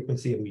low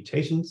frequency of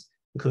mutations,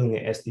 including the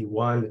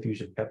SD1, the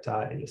fusion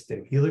peptide, and the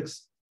stem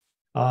helix.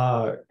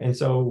 And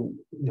so,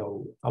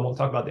 I won't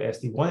talk about the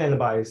SD1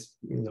 antibodies,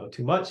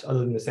 too much,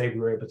 other than to say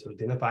we were able to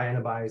identify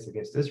antibodies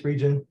against this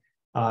region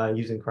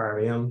using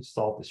cryo-EM to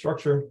solve the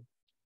structure.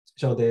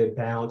 So they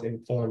bound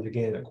and formed,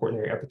 again, a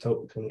quaternary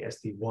epitope between the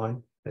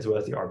SD1 as well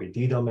as the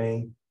RBD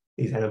domain.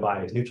 These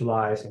antibodies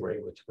neutralized and were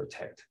able to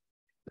protect.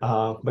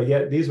 But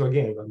yet these were,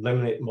 again,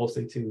 limited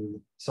mostly to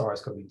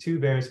SARS-CoV-2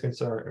 variants of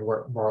concern and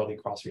were broadly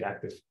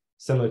cross-reactive,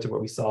 similar to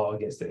what we saw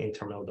against the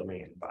N-terminal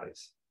domain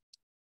antibodies.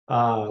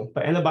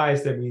 But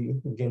antibodies that we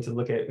begin to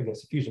look at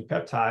against the fusion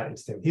peptide and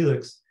stem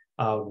helix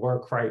were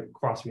quite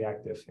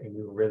cross-reactive, and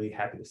we were really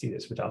happy to see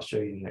this, which I'll show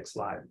you in the next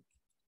slide.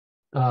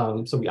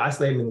 So we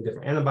isolated many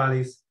different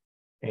antibodies,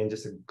 and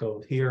just to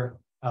go here,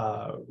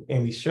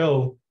 and we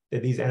show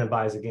that these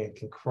antibodies, again,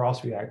 can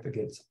cross-react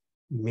against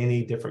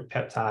many different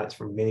peptides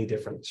from many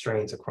different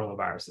strains of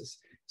coronaviruses.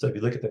 So if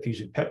you look at the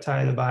fusion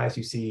peptide antibodies,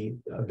 you see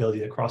the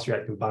ability to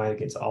cross-react and bind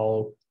against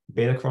all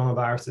beta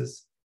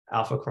coronaviruses,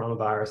 alpha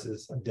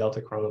coronaviruses, a delta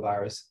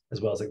coronavirus,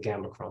 as well as a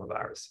gamma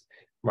coronavirus,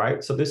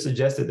 right? So this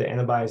suggested that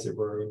antibodies that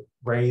were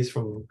raised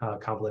from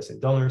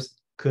convalescent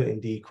donors could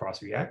indeed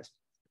cross-react.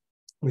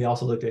 We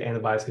also looked at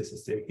antibodies against the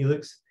stem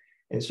helix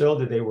and showed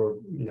that they were,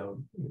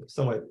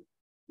 somewhat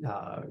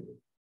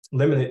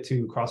limited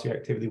to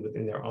cross-reactivity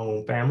within their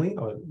own family,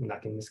 or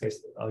not in this case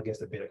against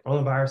the beta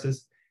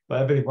coronaviruses.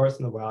 But every once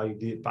in a while, you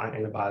did find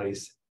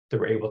antibodies that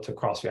were able to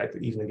cross-react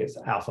even against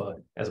alpha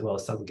as well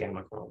as some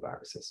gamma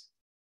coronaviruses.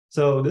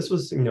 So this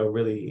was,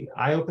 really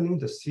eye-opening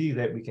to see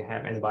that we can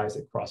have antibodies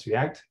that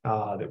cross-react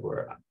that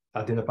were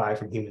identified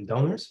from human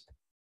donors.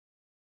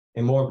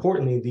 And more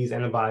importantly, these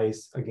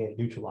antibodies, again,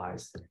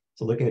 neutralized.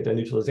 So looking at the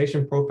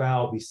neutralization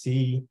profile, we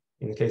see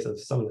in the case of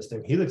some of the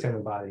stem helix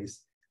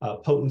antibodies,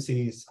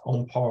 potencies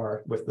on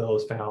par with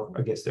those found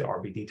against the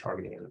RBD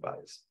targeting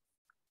antibodies.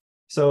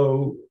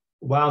 So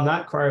while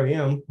not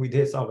cryo-EM, we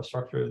did solve a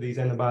structure of these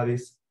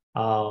antibodies.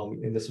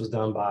 And this was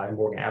done by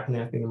Morgan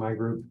Abernathy in my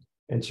group,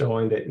 and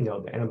showing that,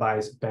 the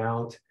antibodies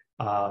bound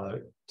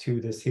to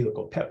this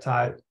helical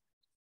peptide,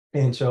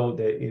 and showed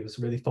that it was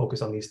really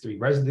focused on these 3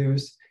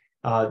 residues.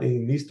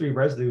 These 3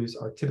 residues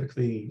are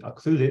typically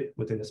occluded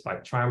within the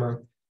spike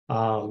trimer.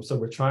 So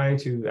we're trying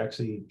to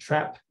actually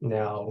trap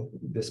now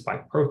the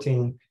spike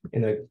protein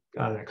in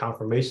a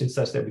conformation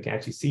such that we can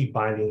actually see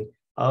binding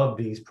of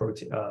these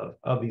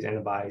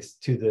antibodies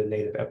to the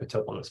native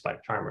epitope on the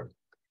spike trimer.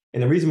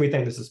 And the reason we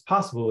think this is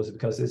possible is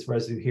because this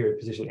residue here at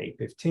position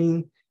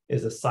 815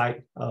 is a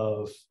site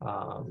of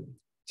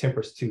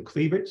TMPRSS2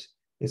 cleavage.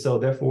 And so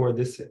therefore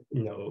this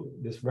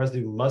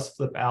residue must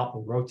flip out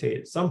and rotate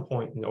at some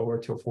point in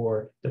order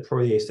for the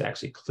protease to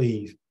actually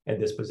cleave at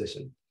this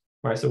position.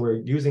 Right, so we're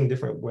using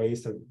different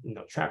ways to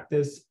trap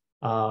this,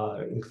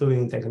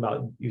 including thinking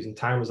about using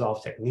time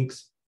resolve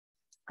techniques,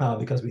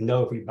 because we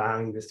know if we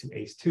bind this to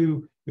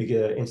ACE2, we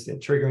get an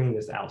instant triggering,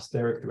 this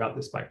allosteric throughout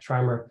the spike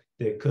trimer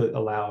that could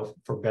allow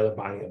for better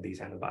binding of these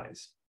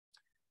antibodies.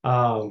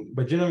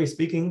 But generally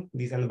speaking,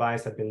 these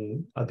antibodies have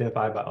been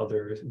identified by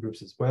other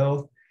groups as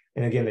well.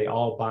 And again, they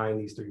all bind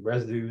these 3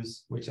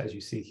 residues, which, as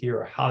you see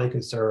here, are highly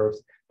conserved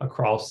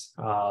across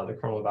the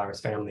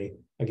coronavirus family,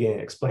 again,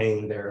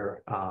 explaining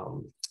their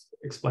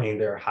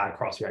high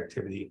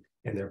cross-reactivity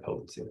and their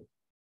potency.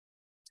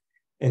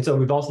 And so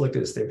we've also looked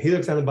at the stem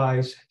helix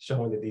antibodies,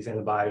 showing that these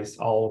antibodies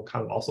all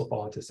kind of also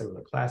fall into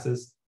similar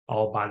classes,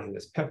 all binding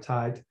this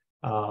peptide,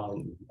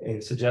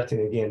 and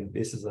suggesting, again,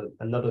 this is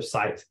another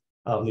site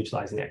of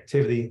neutralizing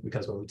activity,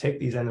 because when we take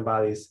these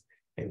antibodies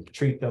and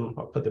treat them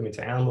or put them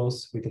into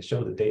animals, we can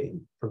show that they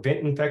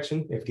prevent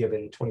infection if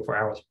given 24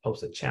 hours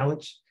post a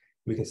challenge.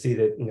 We can see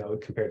that,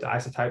 compared to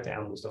isotype, the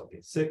animals don't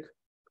get sick.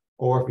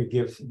 Or if we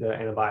give the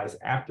antibodies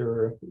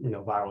after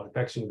viral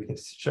infection, we can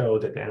show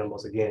that the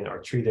animals, again, are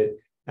treated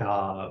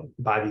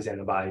by these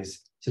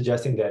antibodies,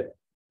 suggesting that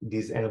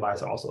these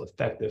antibodies are also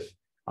effective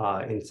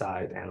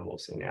inside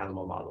animals, in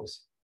animal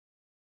models.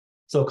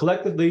 So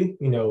collectively,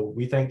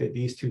 we think that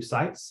these 2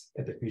 sites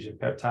at the fusion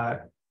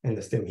peptide and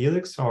the stem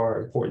helix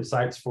are important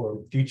sites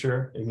for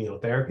future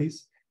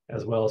immunotherapies,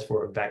 as well as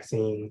for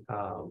vaccine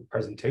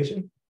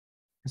presentation.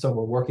 So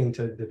we're working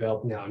to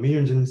develop now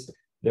immunogens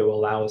that will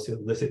allow us to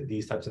elicit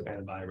these types of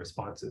antibody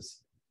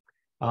responses.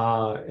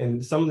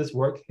 And some of this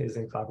work is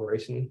in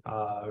collaboration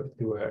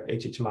through a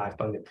HHMI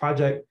funded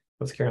project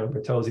with Carolyn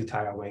Bertozzi,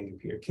 Tyler Wang, and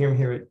Peter Kim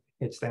here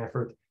at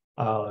Stanford,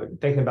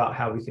 thinking about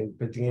how we can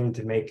begin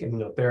to make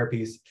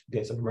immunotherapies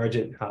against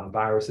emergent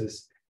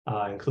viruses,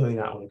 including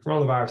not only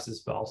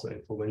coronaviruses, but also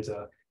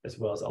influenza, as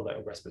well as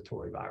other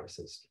respiratory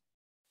viruses.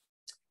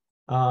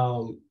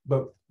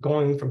 But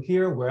going from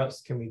here, where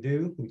else can we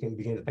do? We can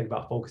begin to think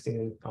about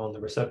focusing on the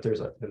receptors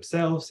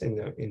themselves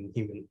in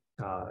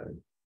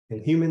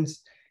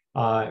humans,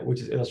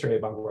 which is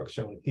illustrated by work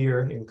shown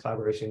here in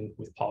collaboration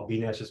with Paul B.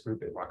 Nash's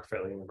group at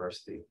Rockefeller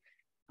University.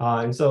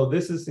 And so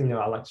this is,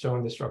 I like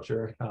showing the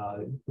structure,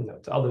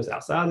 to others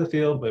outside of the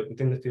field, but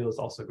within the field, it's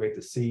also great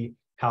to see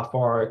how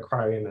far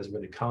cryo-EM has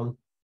really come.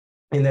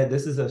 And that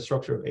this is a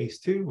structure of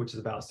ACE2, which is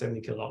about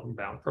 70 kilodalton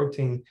bound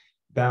protein,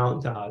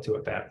 bound to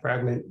a fat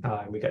fragment.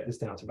 And we got this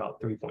down to about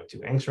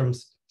 3.2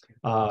 angstroms,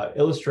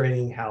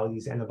 illustrating how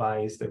these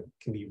antibodies that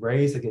can be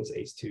raised against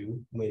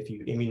ACE2, if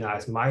you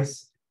immunize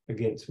mice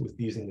with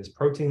using this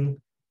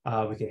protein,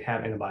 we can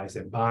have antibodies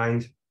that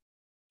bind,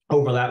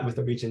 overlap with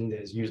the region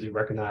that is usually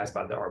recognized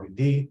by the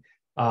RBD,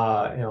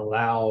 and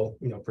allow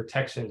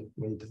protection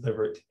when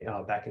delivered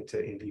back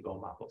into in vivo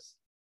models.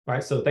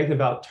 Right, so thinking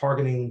about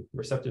targeting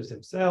receptors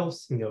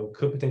themselves,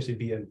 could potentially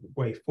be a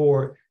way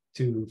forward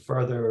to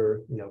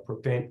further,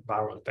 prevent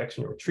viral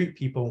infection or treat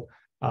people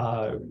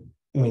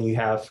when you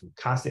have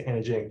constant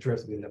antigenic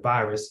drift within the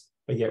virus,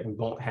 but yet we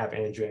won't have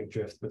antigenic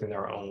drift within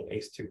our own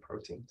ACE2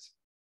 proteins.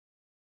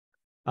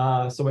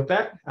 So with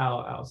that,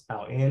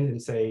 I'll end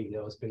and say,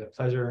 it's been a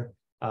pleasure,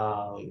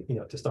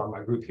 to start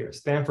my group here at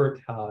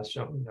Stanford.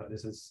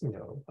 This is,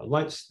 a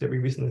lunch that we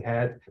recently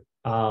had,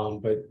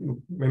 but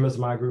members of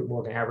my group,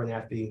 Morgan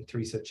Abernathy,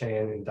 Teresa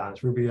Chan, and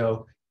Donis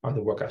Rubio, are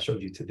the work I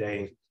showed you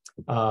today.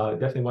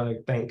 Definitely want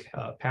to thank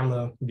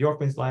Pamela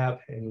Bjorkman's lab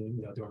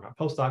and during my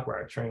postdoc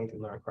where I trained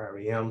and learned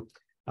cryo-EM.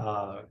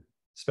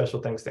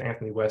 Special thanks to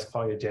Anthony West,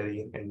 Claudia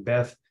Jetty, and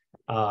Beth,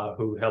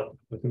 who helped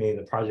with me in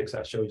the projects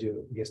I showed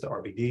you against the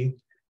RBD.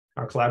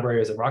 Our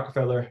collaborators at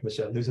Rockefeller,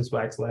 Michelle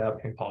Nusenswag's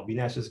lab, and Paul B.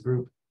 Nash's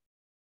group.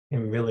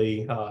 And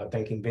really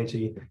thanking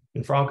Vinci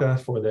and Franca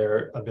for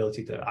their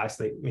ability to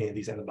isolate many of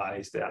these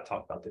antibodies that I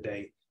talked about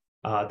today.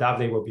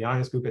 Davide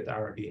Robiani's group at the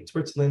IRB in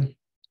Switzerland,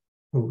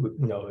 who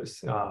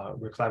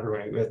we're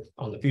collaborating with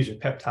on the fusion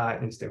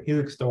peptide and stem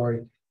helix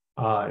story,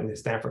 and the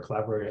Stanford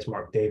collaborators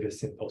Mark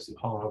Davis and Posu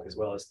Hong, as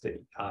well as the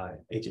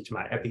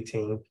HHMI EPI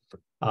team,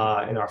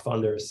 and our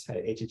funders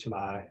at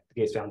HHMI, the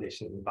Gates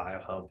Foundation, and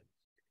BioHub.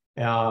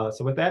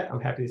 So with that,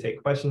 I'm happy to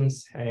take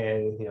questions.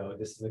 And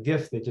this is a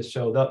gift that just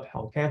showed up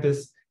on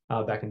campus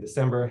back in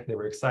December. They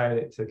were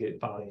excited to get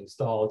finally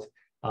installed.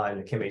 in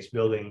the ChemH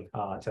building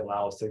to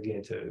allow us to,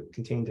 again, to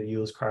continue to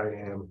use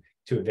cryo-EM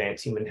to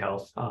advance human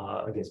health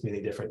against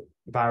many different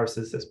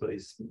viruses, as well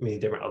as many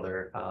different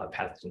other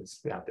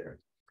pathogens out there.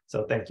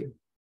 So thank you.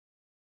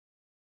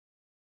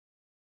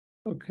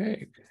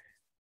 Okay.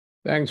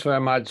 Thanks very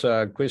much,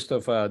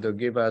 Christopher, to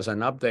give us an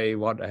update.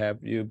 What have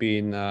you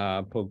been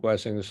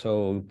progressing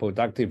so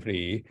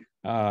productively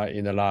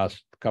in the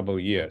last couple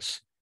of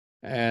years?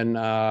 And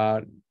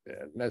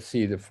let's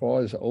see, the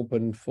floor is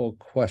open for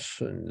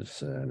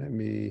questions. Let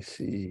me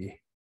see.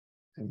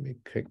 Let me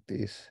click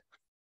this.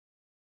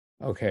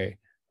 Okay.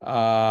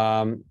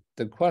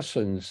 The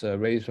questions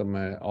raised from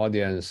my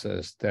audience,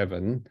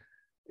 Stephen,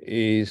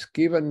 is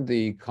given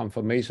the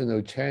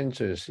conformational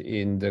changes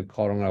in the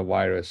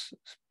coronavirus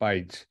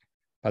spike,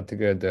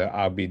 particularly the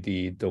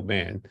RBD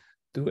domain,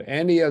 do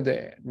any of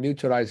the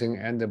neutralizing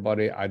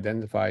antibody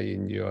identified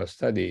in your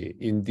study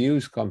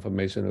induce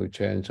conformational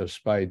change of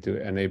spike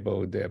to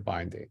enable their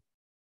binding?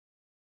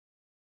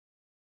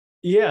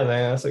 Yeah,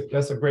 man,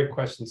 that's a great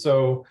question.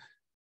 So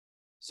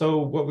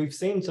what we've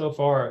seen so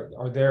far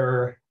are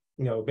there,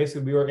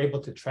 basically we were able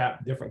to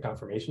trap different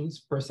conformations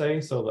per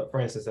se. So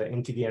for instance, the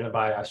NTD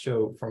antibody I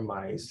showed from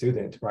my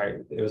student, right?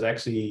 It was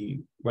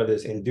actually, whether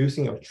it's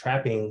inducing or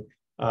trapping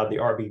the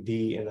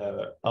RBD in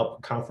a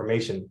up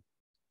conformation.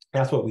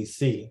 That's what we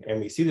see.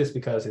 And we see this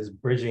because it's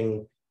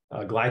bridging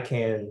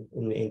glycan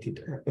in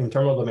the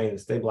terminal domain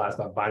is stabilized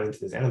by binding to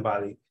this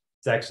antibody.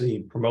 It's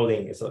actually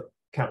promoting, it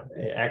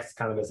acts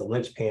kind of as a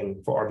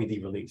linchpin for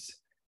RBD release,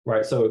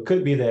 right? So it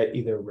could be that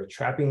either we're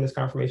trapping this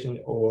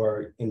conformation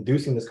or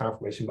inducing this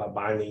conformation by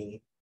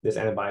binding this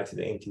antibody to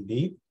the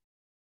NTD.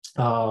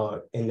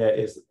 And that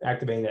is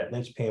activating that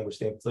linchpin, which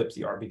then flips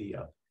the RBD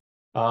up.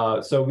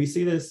 So we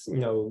see this,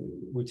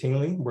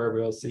 routinely, where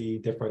we'll see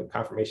different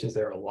conformations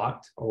that are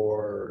locked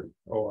or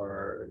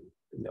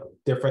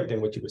different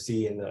than what you would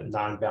see in the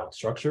non-bound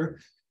structure.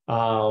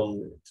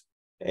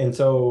 And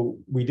so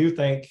we do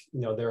think,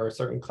 there are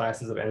certain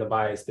classes of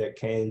antibodies that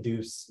can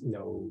induce,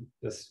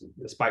 the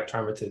spike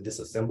trimer to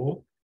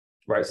disassemble,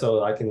 right? So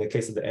like in the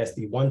case of the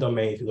SD1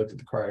 domain, if you look at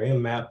the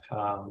cryo-EM map,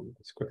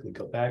 let's quickly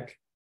go back.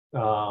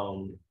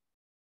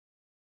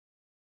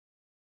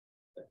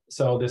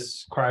 So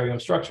this cryo-EM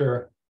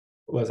structure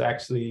was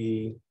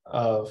actually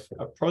of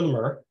a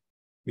protomer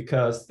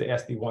because the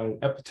SD1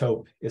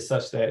 epitope is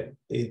such that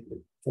it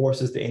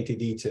forces the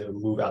NTD to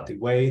move out the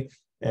way.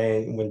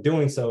 And when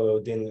doing so,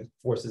 then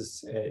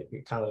forces,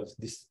 it kind of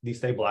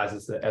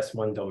destabilizes the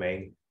S1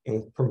 domain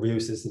and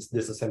produces this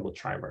disassembled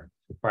trimer,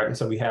 right? And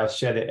so we have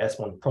shedded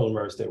S1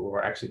 polymers that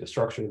were actually the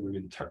structure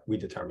we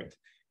determined,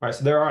 right?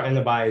 So there are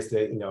antibodies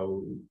that,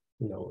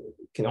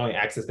 can only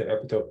access the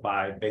epitope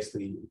by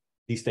basically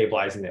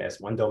destabilizing the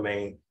S1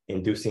 domain,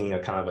 inducing a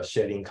kind of a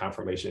shedding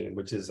conformation,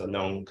 which is a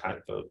known kind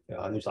of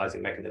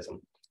neutralizing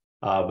mechanism.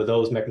 But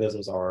those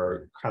mechanisms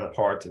are kind of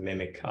hard to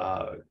mimic,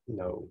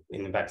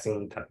 in the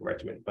vaccine type of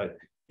regimen. But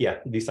yeah,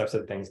 these types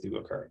of things do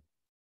occur.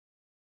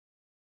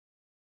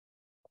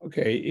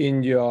 Okay,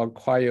 in your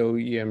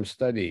cryo-EM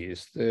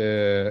studies,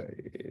 the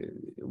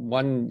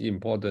one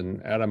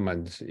important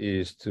element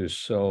is to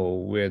show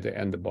where the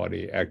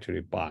antibody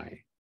actually bind.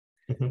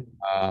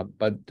 Mm-hmm.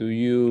 But do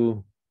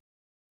you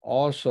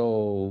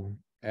also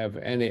have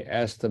any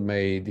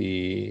estimate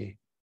the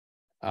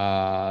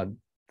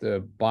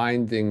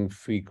binding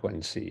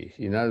frequency?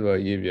 In other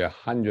words, if you have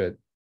 100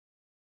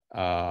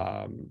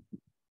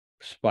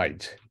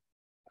 spikes,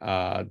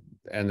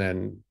 and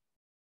then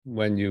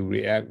when you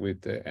react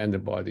with the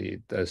antibody,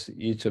 does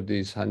each of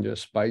these 100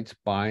 spikes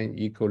bind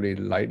equally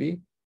lightly,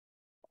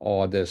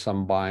 or there's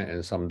some bind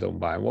and some don't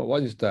bind?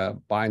 What is the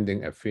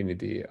binding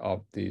affinity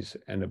of this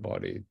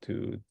antibody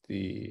to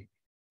the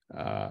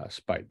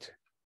spike?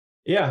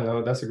 Yeah,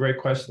 no, that's a great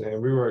question.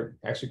 And we were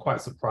actually quite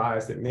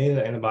surprised that many of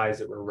the antibodies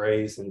that were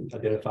raised and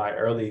identified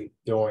early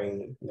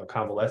during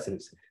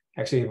convalescence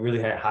actually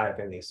really had high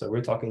affinity. So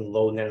we're talking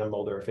low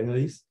nanomolar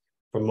affinities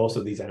for most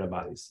of these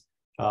antibodies.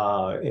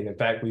 And in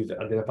fact, we've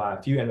identified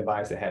a few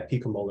antibodies that had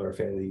picomolar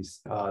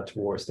affinities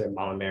towards their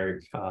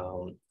monomeric,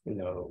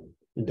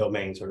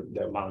 domains or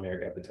their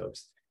monomeric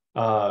epitopes.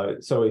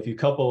 So if you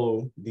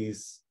couple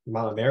these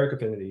monomeric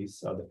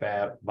affinities of the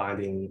Fab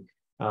binding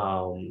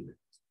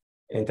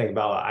and think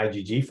about an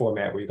IgG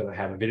format where you're going to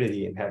have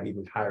avidity and have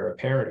even higher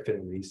apparent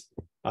affinities,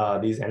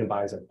 these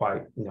antibodies are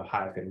quite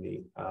high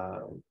affinity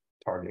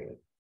targeting.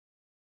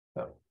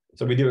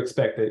 So we do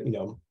expect that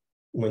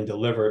when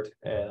delivered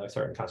at a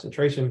certain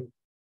concentration,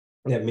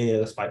 that many of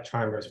the spike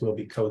trimers will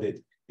be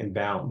coated and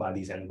bound by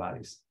these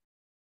antibodies.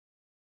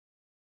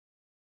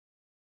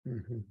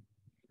 Mm-hmm.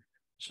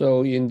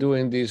 So in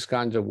doing these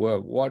kinds of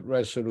work, what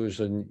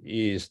resolution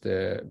is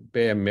the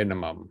bare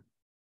minimum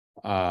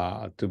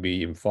to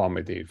be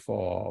informative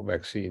for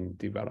vaccine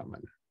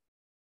development?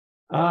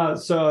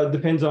 So it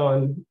depends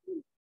on,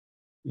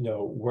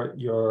 what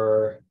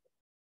your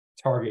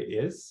target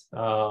is.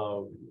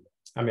 I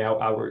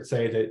would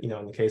say that, in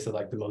the case of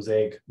like the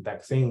Mosaic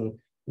vaccine,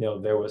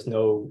 there was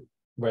no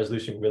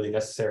resolution really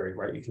necessary,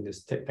 right? You can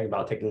just think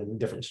about taking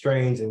different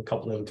strains and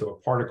coupling them to a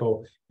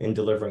particle and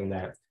delivering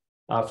that.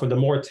 For the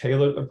more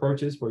tailored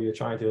approaches where you're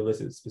trying to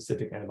elicit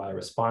specific antibody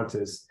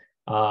responses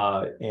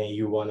and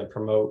you want to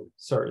promote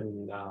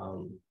certain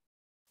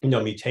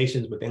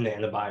mutations within the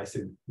antibodies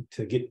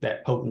to get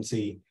that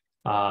potency,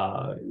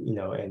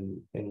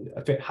 and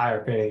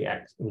higher affinity,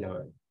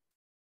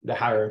 the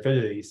higher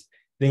affinities,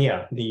 then you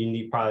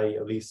need probably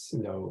at least,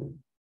 at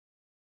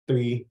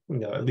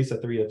least a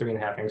 3 to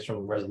 3.5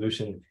 angstrom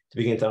resolution to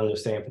begin to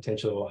understand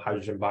potential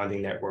hydrogen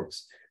bonding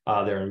networks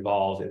that are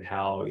involved and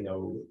how,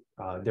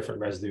 different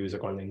residues are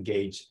going to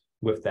engage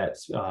with that,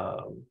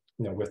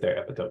 with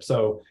their epitope.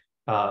 So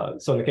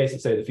in the case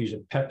of, say, the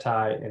fusion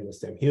peptide and the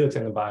stem helix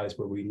antibodies,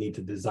 where we need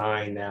to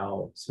design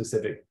now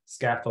specific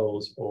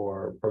scaffolds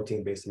or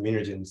protein-based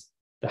immunogens,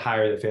 the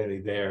higher the affinity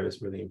there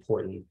is really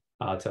important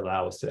to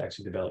allow us to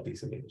actually develop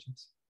these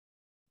immunogens.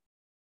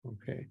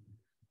 Okay,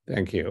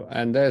 thank you.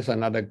 And there's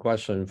another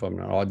question from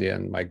an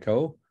audience,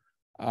 Michael.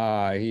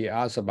 He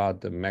asked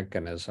about the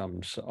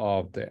mechanisms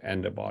of the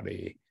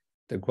antibody.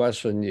 The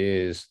question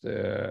is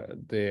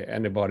the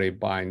antibody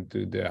bind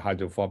to the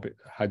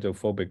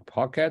hydrophobic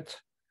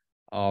pocket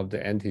of the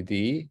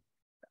NTD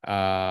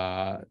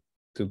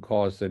to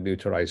cause the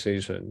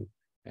neutralization.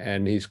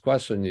 And his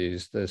question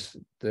is, does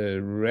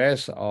the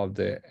rest of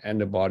the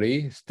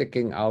antibody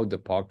sticking out the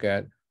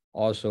pocket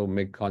also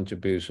make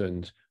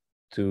contributions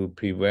to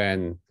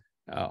prevent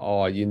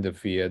or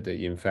interfere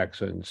the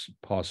infections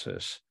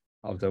process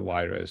of the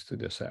virus to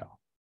the cell?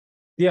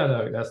 Yeah,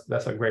 no,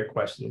 that's a great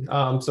question.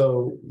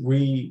 So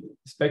we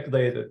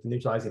speculated that the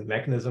neutralizing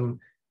mechanism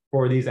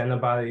for these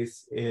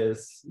antibodies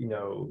is,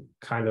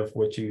 kind of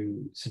what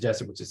you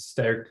suggested, which is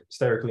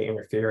sterically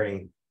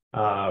interfering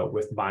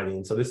with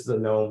binding. So this is a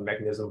known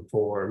mechanism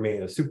for many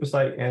of the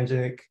supersite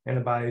antigenic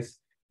antibodies,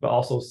 but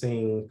also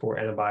seen for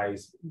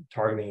antibodies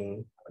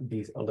targeting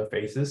these other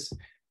phases.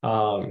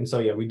 And so,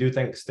 yeah, we do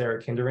think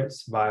steric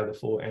hindrance by the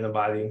full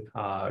antibody.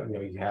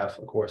 You have,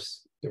 of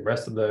course, the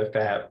rest of the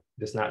Fab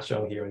that's not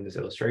shown here in this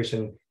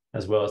illustration,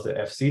 as well as the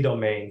FC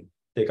domain.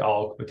 They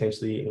all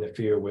potentially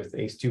interfere with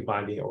ACE2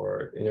 binding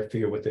or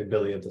interfere with the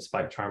ability of the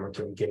spike trimer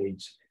to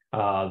engage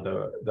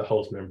the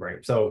host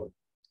membrane. So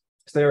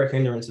steric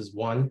hindrance is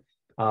one,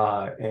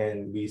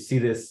 and we see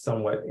this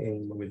somewhat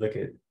when we look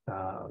at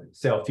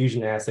cell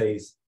fusion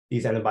assays.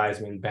 These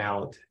antibodies, when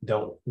bound,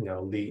 don't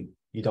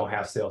you don't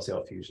have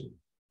cell-cell fusion.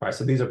 Right,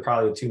 so these are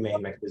probably the two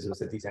main mechanisms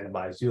that these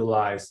antibodies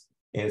utilize,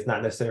 and it's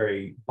not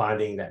necessarily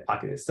binding that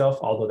pocket itself,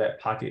 although that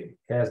pocket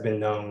has been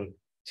known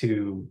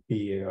to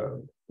be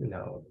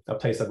a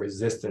place of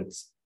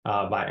resistance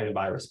by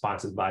antibody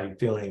responses by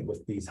filling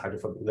with these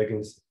hydrophobic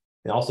ligands.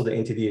 And also the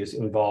NTD is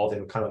involved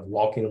in kind of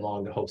walking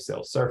along the host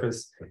cell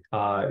surface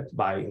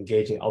by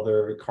engaging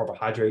other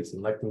carbohydrates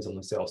and lectins on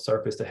the cell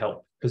surface to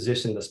help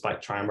position the spike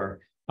trimer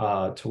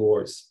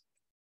towards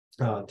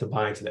to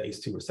bind to the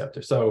ACE2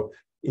 receptor. So,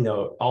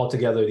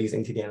 altogether, these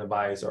NTD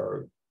antibodies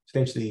are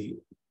potentially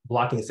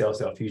blocking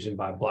cell-cell fusion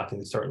by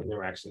blocking certain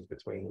interactions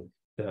between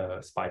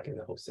the spike and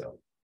the host cell.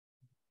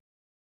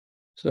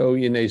 So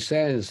in a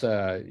sense,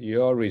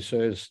 your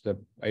research,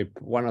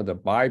 one of the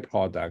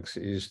byproducts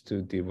is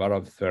to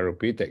develop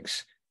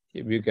therapeutics.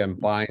 If you can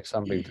bind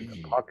something to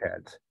the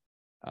pocket,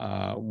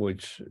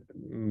 which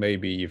may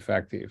be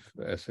effective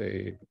as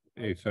a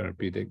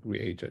therapeutic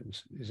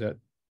reagent.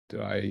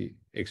 Do I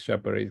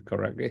extrapolate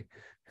correctly?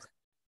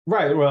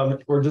 Right. Well,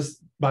 we're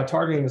just by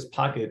targeting this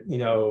pocket,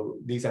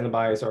 these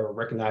antibodies are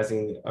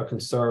recognizing a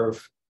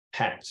conserved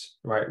patch,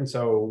 right? And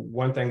so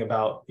one thing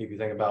about, if you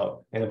think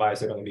about antibodies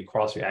that are going to be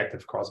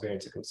cross-reactive,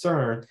 cross-variant of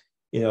concern,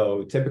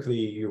 typically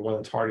you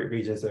want to target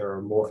regions that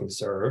are more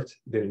conserved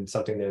than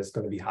something that's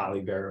going to be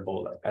highly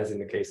variable, as in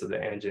the case of the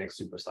antigenic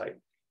supersite,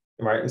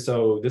 right? And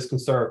so this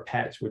conserved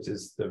patch, which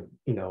is the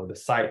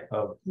site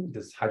of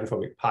this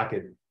hydrophobic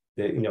pocket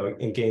that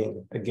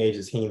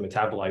engages heme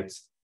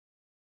metabolites,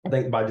 I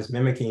think by just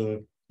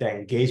mimicking the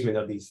engagement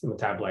of these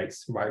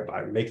metabolites, right,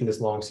 by making this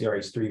long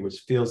CRH3, which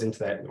fills into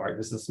that, right,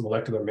 this is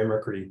molecular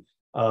mimicry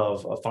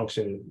of a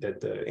function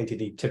that the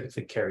NTD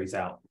typically carries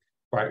out,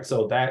 right?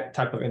 So that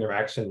type of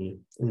interaction,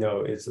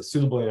 is a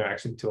suitable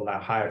interaction to allow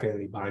high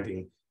affinity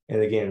binding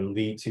and again,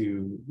 lead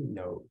to,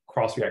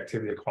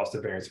 cross-reactivity across the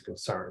variants of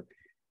concern.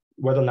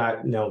 Whether or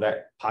not,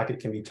 that pocket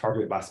can be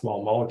targeted by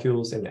small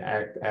molecules and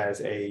act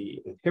as a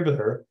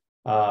inhibitor,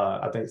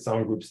 I think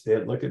some groups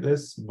did look at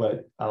this,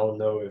 but I don't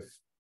know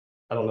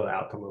the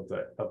outcome of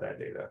that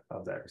data,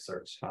 of that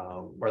research,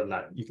 whether or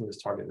not you can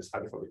just target this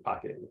hydrophobic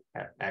pocket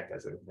and act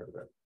as an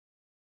inhibitor.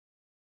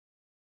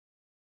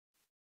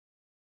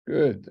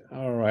 Good.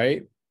 All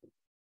right.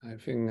 I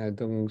think I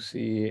don't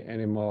see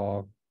any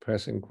more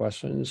pressing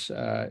questions.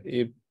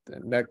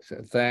 Let's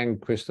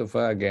thank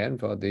Christopher again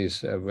for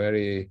this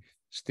very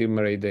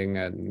stimulating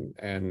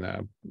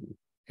and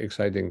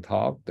exciting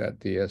talk that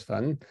he has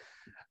done.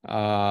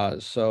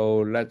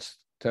 So let's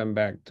turn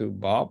back to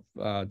Bob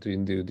to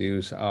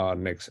introduce our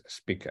next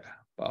speaker.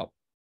 Bob.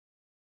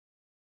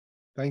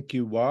 Thank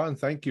you, Wa, and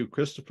thank you,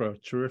 Christopher.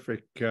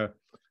 Terrific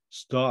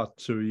start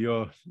to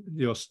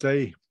your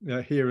stay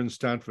here in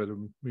Stanford.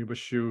 And we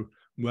wish you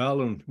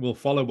well, and we'll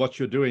follow what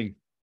you're doing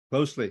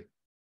closely.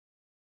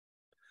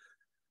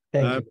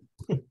 Thank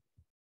you.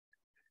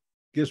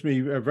 Gives me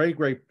a very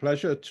great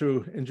pleasure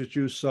to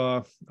introduce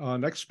our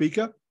next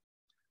speaker,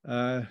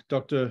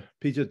 Dr.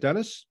 Peter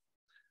Dennis,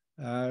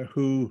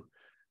 who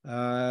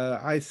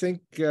I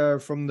think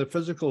from the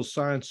physical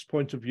science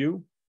point of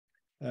view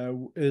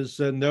is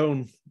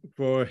known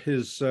for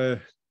his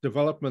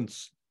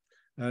developments,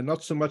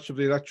 not so much of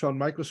the electron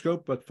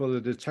microscope, but for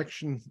the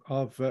detection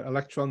of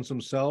electrons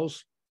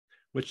themselves,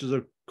 which has,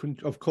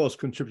 of course,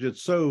 contributed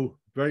so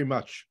very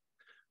much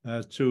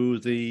to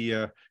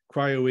the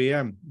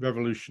cryo-EM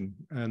revolution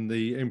and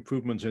the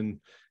improvement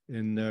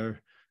in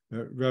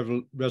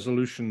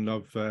resolution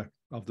of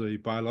the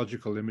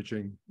biological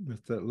imaging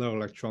with the low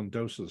electron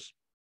doses.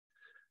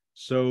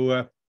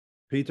 So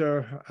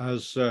Peter,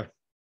 as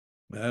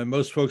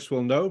most folks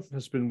will know,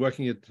 has been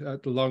working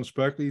at the Lawrence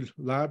Berkeley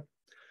lab,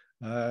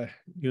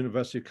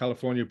 University of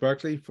California,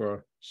 Berkeley,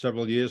 for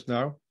several years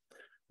now.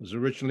 Was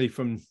originally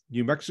from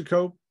New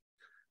Mexico,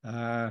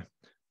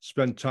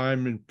 spent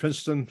time in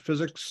Princeton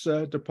physics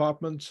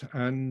department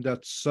and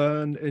at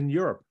CERN in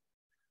Europe.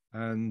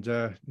 And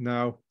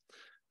now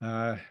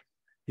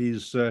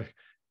he's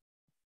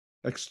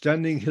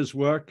extending his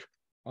work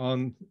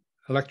on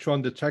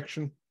electron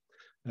detection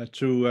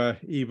to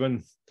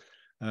even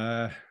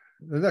the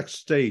next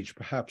stage,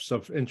 perhaps,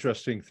 of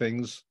interesting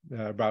things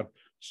about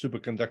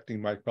superconducting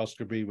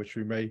microscopy, which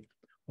we may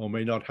or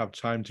may not have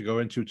time to go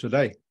into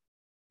today.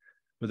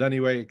 But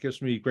anyway, it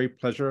gives me great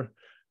pleasure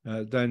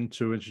then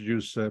to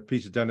introduce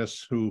Peter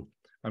Dennis, who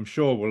I'm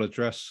sure will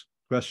address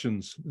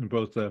questions in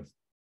both the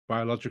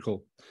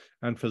biological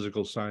and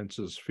physical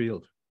sciences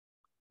field.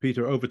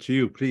 Peter, over to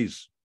you,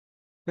 please.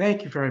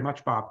 Thank you very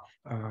much, Bob.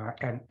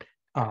 And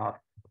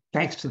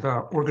thanks to the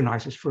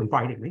organizers for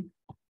inviting me.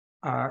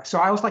 So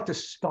I always like to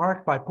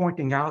start by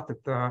pointing out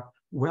that the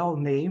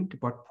well-named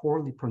but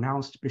poorly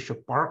pronounced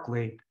Bishop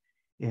Berkeley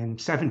in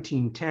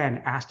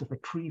 1710 asked if a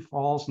tree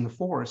falls in the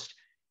forest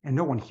and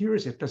no one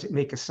hears it, does it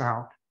make a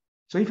sound?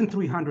 So even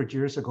 300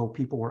 years ago,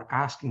 people were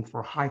asking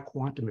for high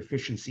quantum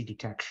efficiency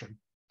detection.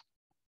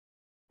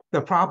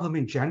 The problem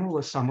in general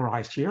is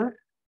summarized here.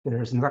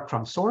 There's an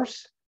electron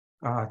source,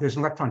 there's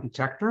an electron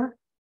detector,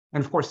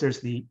 and of course,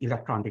 there's the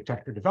electron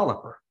detector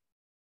developer.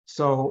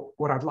 So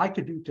what I'd like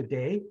to do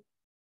today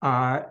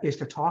is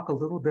to talk a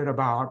little bit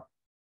about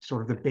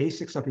sort of the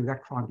basics of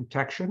electron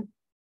detection,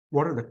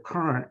 what are the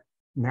current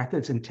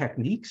methods and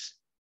techniques,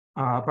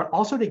 but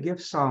also to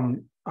give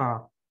some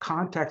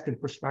context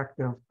and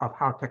perspective of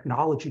how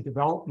technology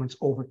developments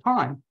over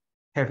time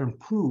have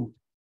improved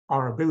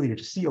our ability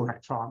to see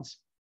electrons.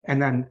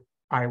 And then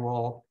I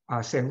will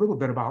say a little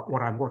bit about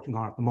what I'm working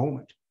on at the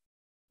moment.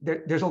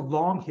 There's a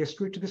long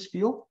history to this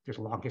field. There's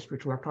a long history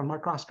to electron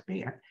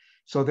microscopy. And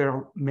so there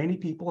are many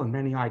people and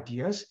many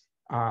ideas.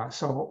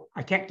 So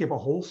I can't give a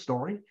whole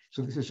story.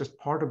 So this is just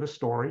part of the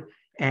story.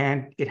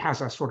 And it has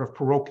a sort of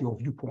parochial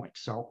viewpoint.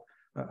 So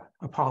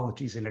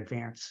apologies in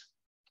advance.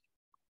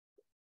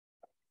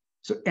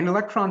 So an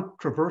electron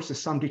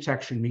traverses some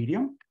detection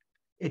medium.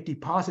 It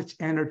deposits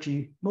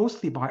energy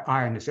mostly by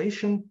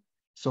ionization.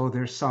 So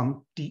there's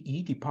some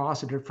dE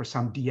deposited for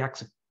some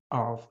dx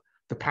of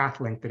the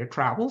path length that it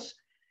travels.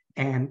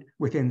 And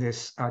within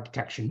this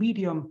detection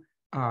medium,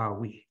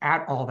 we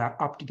add all that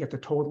up to get the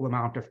total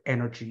amount of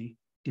energy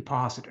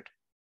deposited.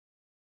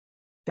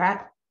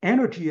 That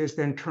energy is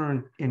then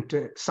turned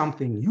into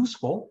something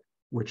useful,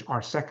 which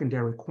are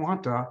secondary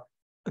quanta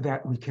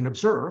that we can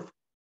observe.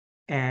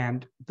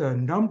 And the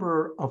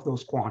number of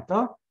those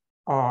quanta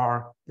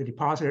are the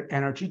deposited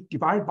energy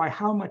divided by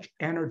how much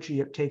energy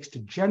it takes to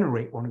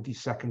generate one of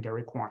these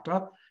secondary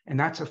quanta. And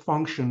that's a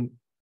function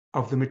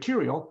of the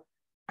material.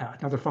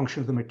 Another function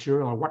of the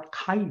material are what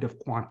kind of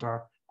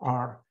quanta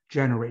are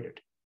generated.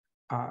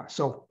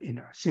 So in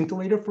a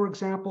scintillator, for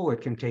example,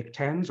 it can take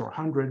tens or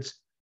hundreds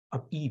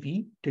of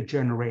EV to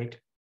generate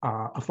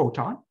a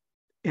photon.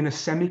 In a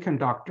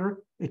semiconductor,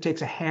 it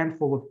takes a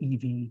handful of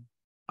EV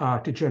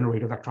to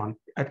generate an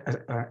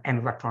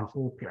electron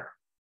hole pair.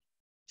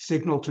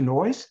 Signal to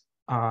noise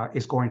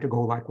is going to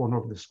go like 1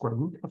 over the square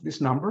root of this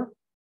number.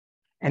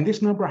 And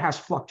this number has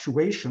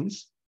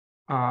fluctuations,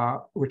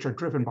 which are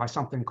driven by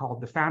something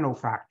called the Fano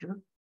factor,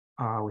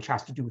 which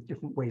has to do with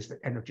different ways that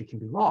energy can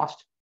be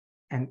lost.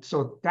 And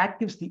so that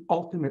gives the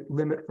ultimate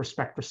limit for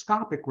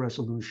spectroscopic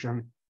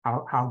resolution,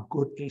 how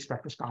good a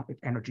spectroscopic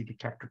energy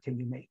detector can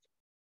you make.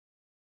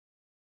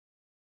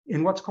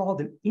 In what's called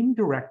an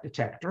indirect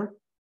detector,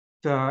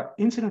 the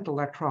incident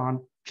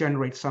electron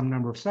generates some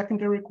number of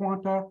secondary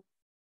quanta,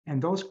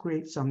 and those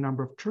create some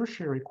number of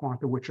tertiary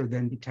quanta, which are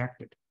then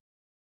detected.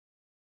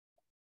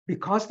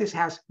 Because this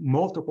has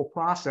multiple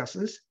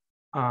processes,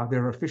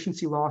 there are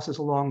efficiency losses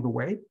along the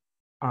way,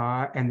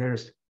 and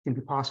there's can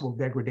be possible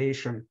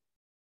degradation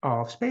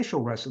of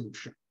spatial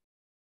resolution.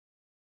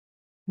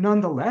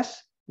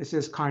 Nonetheless, this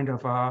is kind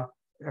of an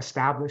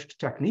established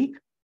technique.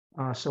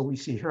 So we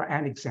see here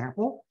an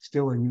example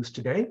still in use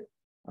today.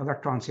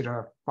 Electrons hit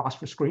a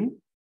phosphor screen.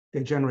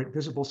 They generate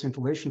visible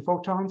scintillation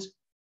photons.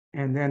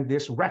 And then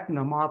this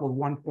retina model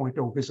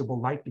 1.0 visible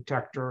light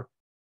detector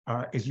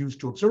is used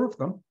to observe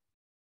them.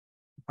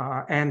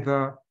 And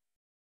the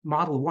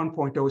model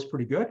 1.0 is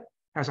pretty good,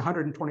 has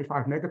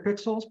 125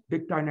 megapixels,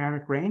 big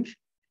dynamic range,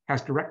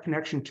 has direct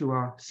connection to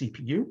a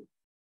CPU.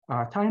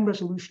 Time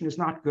resolution is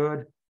not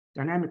good.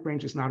 Dynamic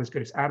range is not as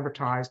good as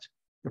advertised.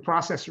 The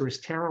processor is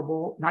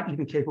terrible, not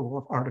even capable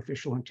of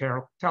artificial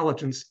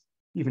intelligence,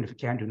 even if it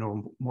can do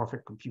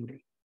neuromorphic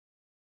computing.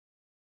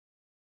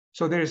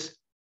 So there's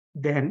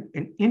then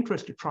an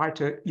interest to try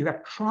to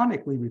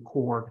electronically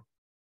record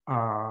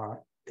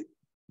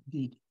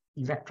the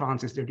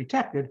electrons as they're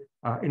detected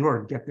in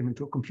order to get them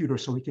into a computer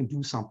so we can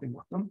do something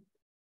with them.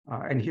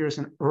 And here's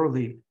an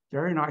early,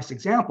 very nice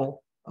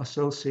example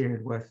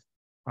associated with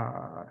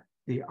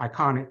the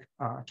iconic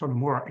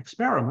Tonomura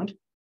experiment,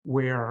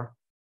 where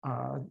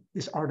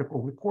this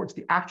article records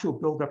the actual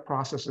buildup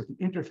process of the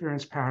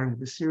interference pattern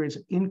with a series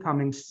of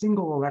incoming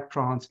single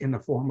electrons in the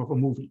form of a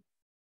movie.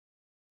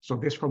 So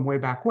this from way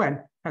back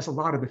when has a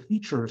lot of the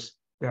features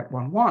that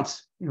one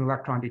wants in an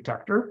electron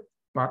detector,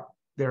 but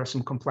there are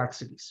some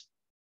complexities.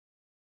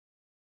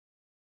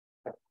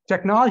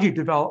 Technology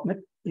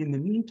development in the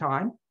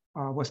meantime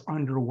was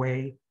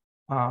underway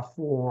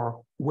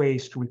for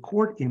ways to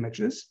record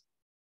images,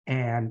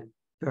 and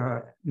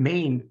the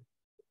main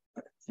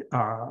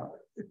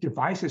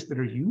devices that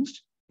are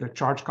used, the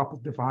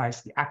charge-coupled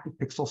device, the active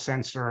pixel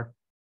sensor,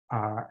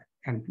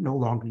 and no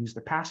longer use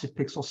the passive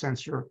pixel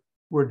sensor,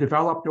 were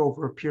developed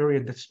over a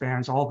period that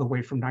spans all the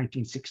way from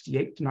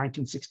 1968 to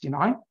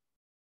 1969.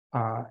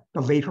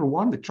 The later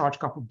one, the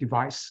charge-coupled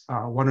device,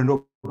 won a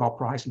Nobel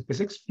Prize in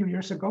physics a few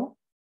years ago.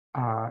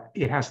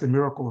 It has the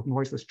miracle of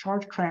noiseless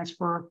charge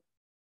transfer,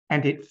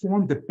 and it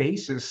formed the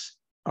basis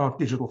of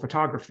digital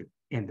photography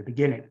in the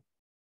beginning.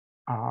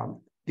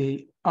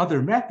 The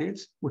other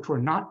methods, which were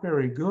not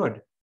very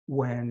good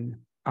when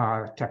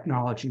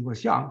technology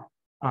was young,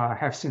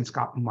 have since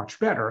gotten much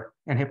better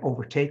and have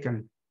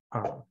overtaken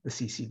the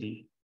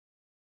CCD.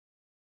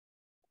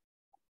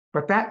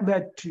 But that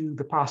led to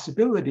the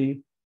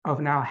possibility of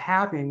now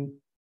having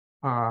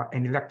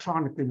an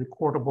electronically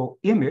recordable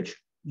image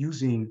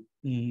using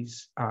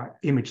these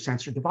image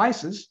sensor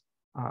devices,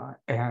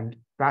 and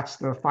that's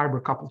the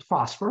fiber-coupled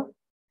phosphor.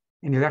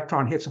 An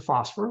electron hits a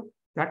phosphor,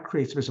 that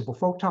creates visible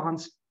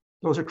photons.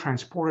 Those are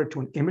transported to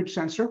an image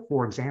sensor,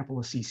 for example,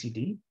 a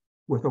CCD,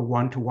 with a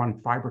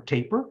 1-to-1 fiber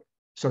taper.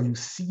 So you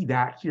see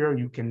that here,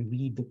 you can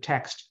read the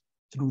text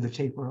through the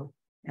taper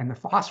and the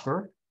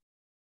phosphor.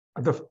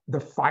 The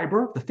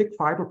fiber, the thick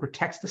fiber,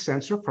 protects the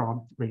sensor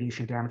from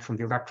radiation damage from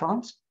the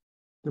electrons.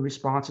 The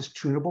response is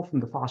tunable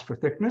from the phosphor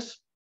thickness.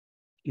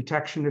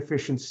 Detection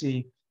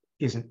efficiency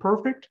isn't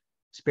perfect.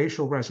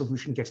 Spatial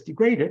resolution gets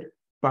degraded,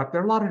 but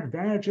there are a lot of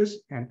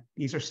advantages, and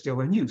these are still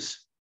in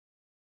use.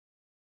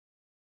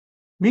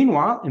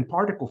 Meanwhile, in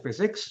particle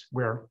physics,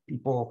 where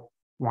people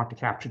want to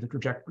capture the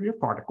trajectory of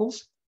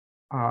particles,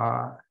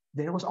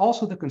 there was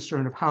also the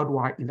concern of how do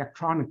I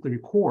electronically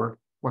record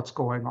what's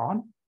going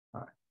on.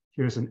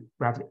 Here's a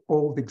rather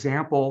old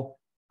example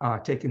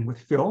taken with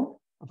film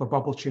of a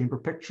bubble chamber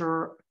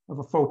picture of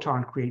a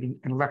photon creating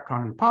an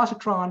electron and a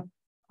positron.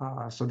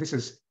 So this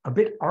is a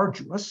bit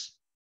arduous.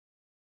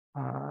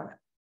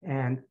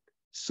 And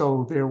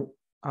so there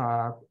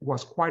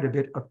was quite a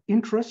bit of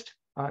interest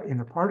in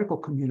the particle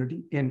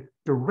community in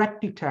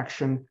direct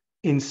detection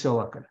in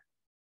silicon.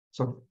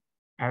 So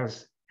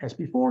as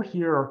before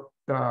here,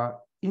 the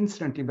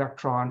incident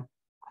electron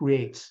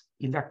creates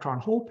electron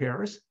hole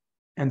pairs,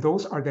 and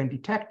those are then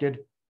detected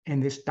in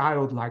this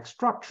diode-like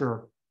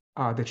structure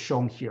that's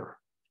shown here.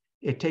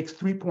 It takes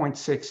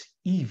 3.6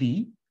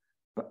 eV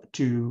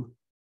to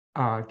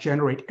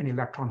generate an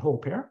electron hole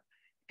pair,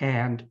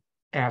 and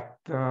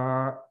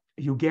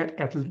you get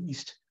at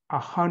least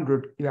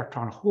 100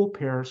 electron hole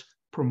pairs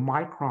per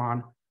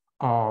micron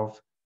of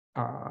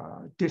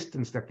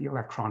distance that the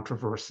electron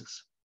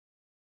traverses.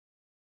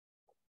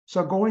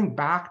 So going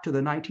back to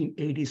the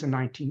 1980s and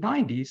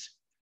 1990s,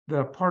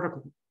 the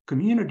particle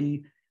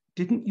community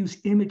didn't use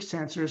image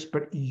sensors,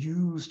 but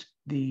used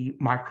the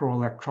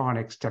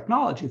microelectronics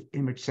technology of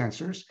image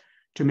sensors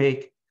to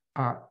make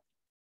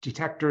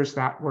detectors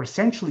that were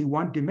essentially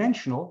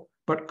one-dimensional,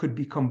 but could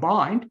be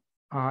combined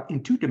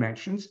in 2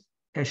 dimensions,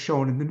 as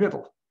shown in the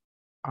middle.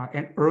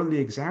 An early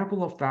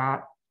example of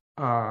that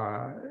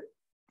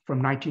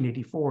from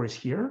 1984 is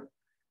here.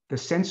 The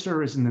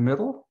sensor is in the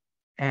middle,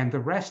 and the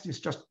rest is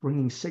just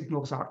bringing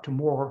signals out to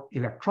more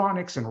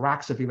electronics and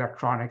racks of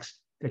electronics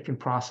that can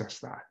process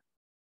that.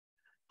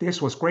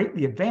 This was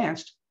greatly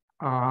advanced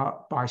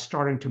by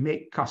starting to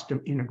make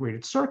custom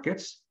integrated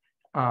circuits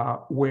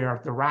where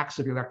the racks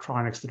of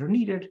electronics that are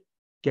needed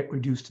get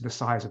reduced to the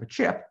size of a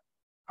chip.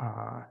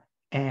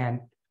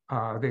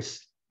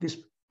 This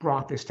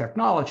brought this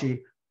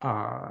technology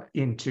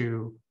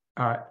into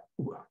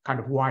kind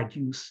of wide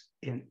use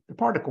in the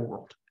particle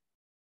world.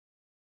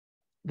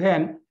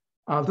 Then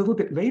a little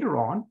bit later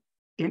on,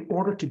 in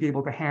order to be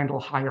able to handle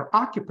higher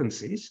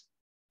occupancies,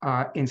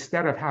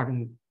 instead of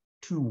having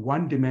 2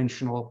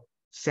 one-dimensional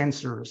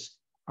sensors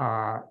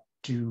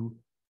to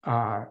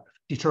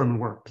determine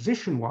where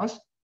position was,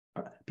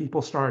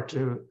 people started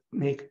to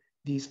make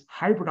these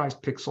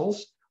hybridized pixels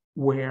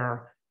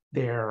where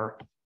their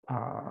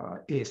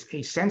is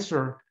a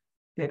sensor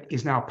that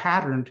is now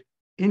patterned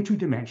in 2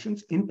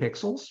 dimensions, in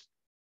pixels.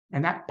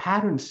 And that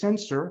patterned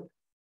sensor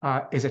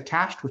is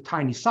attached with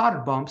tiny solder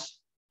bumps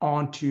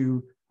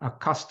onto a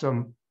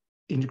custom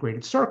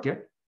integrated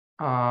circuit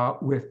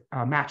with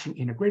a matching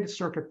integrated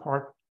circuit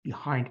part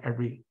behind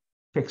every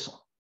pixel.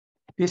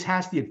 This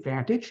has the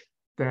advantage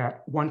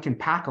that one can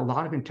pack a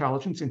lot of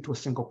intelligence into a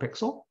single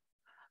pixel.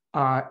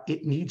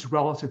 It needs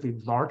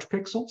relatively large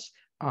pixels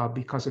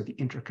because of the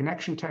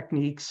interconnection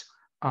techniques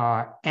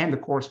and the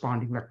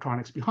corresponding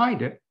electronics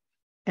behind it.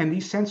 And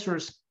these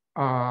sensors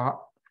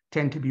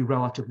tend to be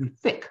relatively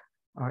thick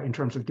in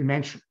terms of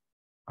dimension.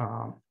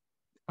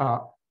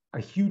 A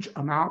huge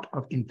amount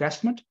of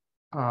investment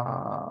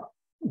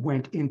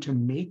went into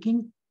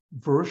making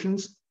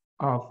versions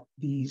of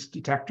these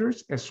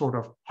detectors as sort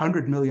of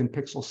 100 million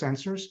pixel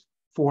sensors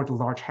for the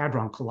Large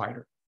Hadron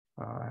Collider.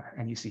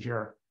 And you see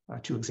here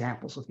 2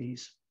 examples of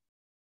these.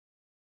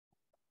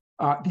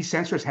 These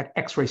sensors had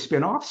X-ray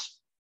spin-offs,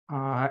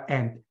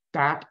 and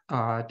that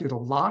did a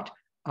lot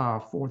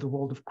for the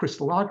world of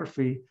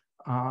crystallography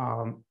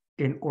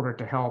in order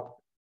to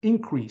help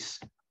increase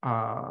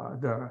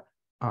the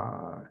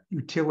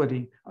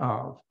utility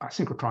of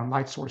synchrotron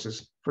light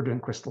sources for doing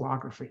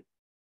crystallography.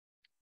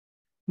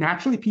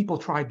 Naturally, people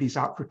tried these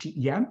out for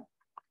TEM.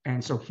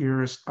 And so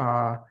here's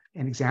an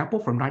example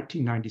from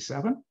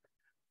 1997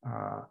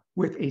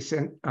 with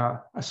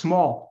a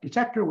small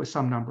detector with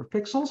some number of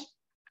pixels.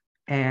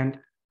 And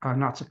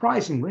not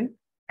surprisingly,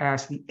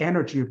 as the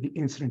energy of the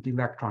incident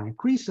electron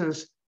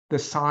increases, the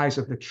size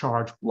of the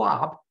charged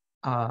blob,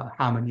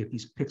 how many of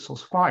these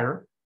pixels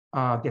fire,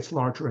 gets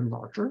larger and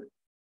larger.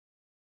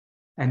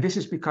 And this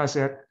is because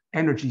at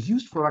energies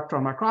used for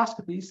electron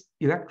microscopies,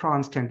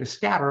 electrons tend to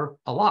scatter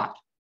a lot.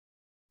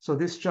 So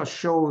this just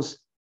shows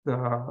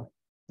the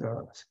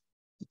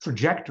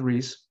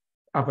trajectories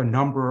of a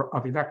number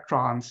of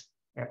electrons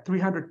at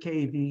 300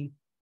 keV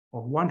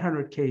or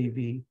 100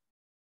 keV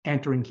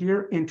entering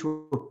here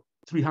into a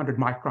 300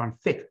 micron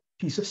thick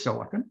piece of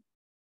silicon.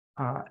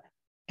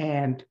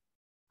 And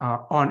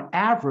on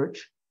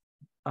average,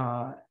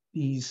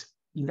 these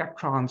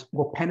electrons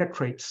will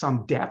penetrate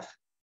some depth,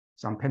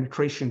 some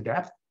penetration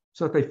depth,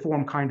 so that they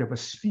form kind of a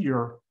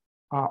sphere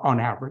on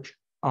average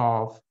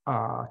of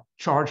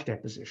charge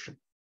deposition.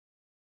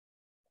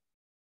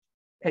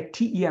 At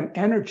TEM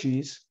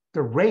energies,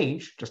 the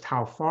range, just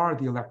how far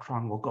the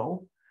electron will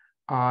go,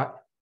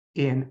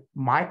 in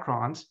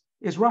microns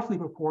is roughly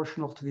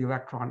proportional to the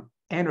electron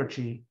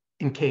energy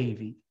in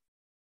keV.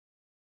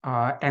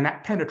 And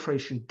that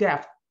penetration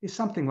depth is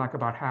something like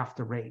about half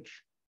the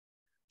range.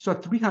 So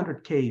at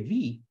 300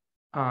 keV,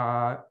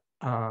 a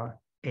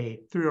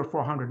 300 or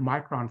 400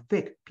 micron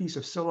thick piece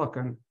of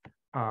silicon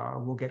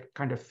will get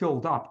kind of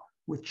filled up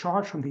with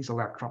charge from these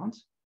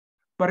electrons.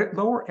 But at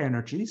lower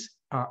energies,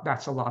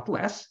 that's a lot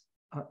less.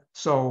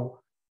 So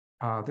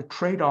the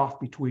trade-off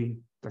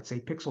between, let's say,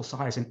 pixel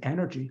size and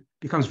energy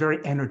becomes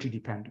very energy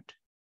dependent.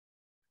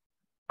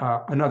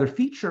 Another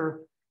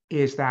feature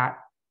is that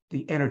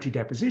the energy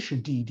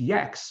deposition,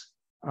 DDX,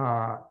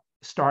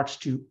 starts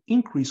to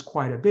increase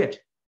quite a bit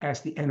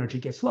as the energy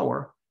gets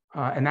lower.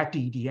 And that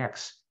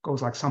DDX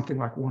goes like something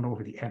like 1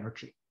 over the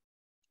energy.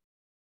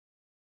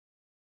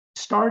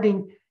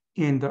 Starting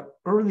in the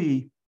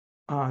early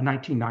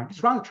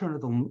 1990s, around the turn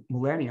of the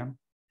millennium,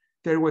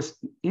 there was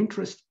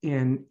interest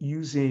in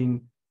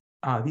using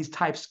these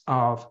types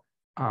of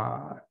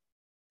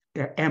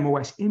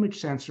MOS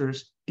image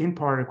sensors in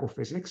particle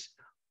physics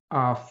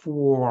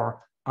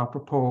for a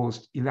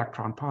proposed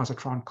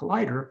electron-positron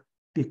collider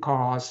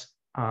because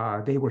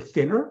they were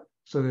thinner,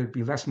 so there'd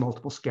be less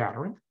multiple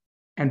scattering.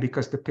 And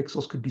because the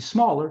pixels could be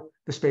smaller,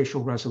 the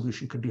spatial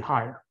resolution could be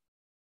higher.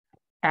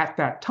 At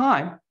that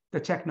time, the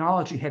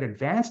technology had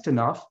advanced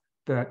enough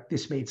that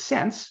this made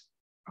sense.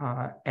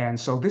 And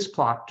so this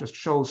plot just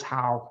shows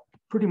how,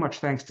 pretty much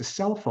thanks to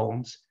cell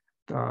phones,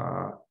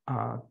 the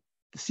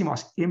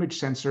CMOS image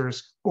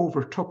sensors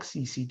overtook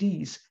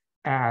CCDs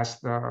as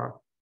the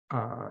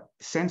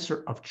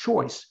sensor of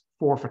choice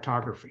for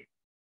photography.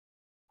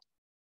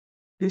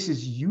 This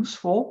is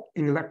useful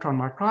in electron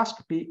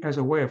microscopy as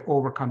a way of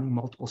overcoming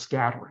multiple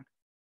scattering.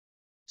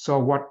 So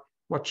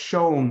what's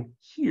shown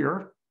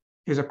here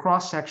is a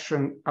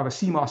cross-section of a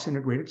CMOS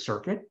integrated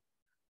circuit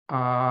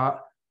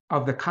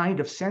of the kind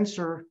of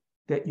sensor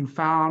that you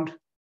found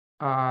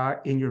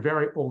in your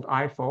very old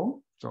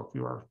iPhone. So if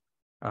you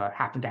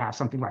happen to have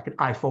something like an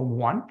iPhone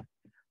 1,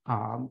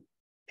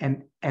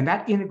 and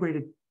that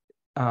integrated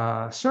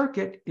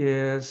circuit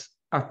is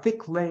a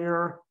thick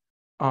layer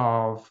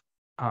of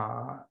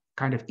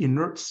kind of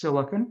inert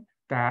silicon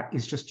that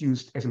is just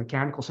used as a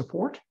mechanical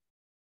support,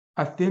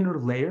 a thinner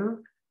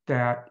layer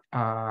that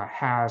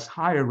has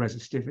higher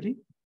resistivity,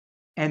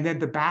 and then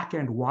the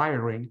back-end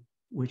wiring,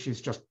 which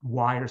is just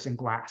wires and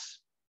glass.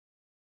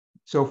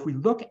 So if we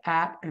look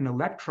at an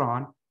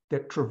electron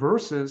that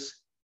traverses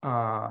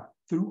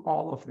through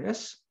all of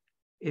this,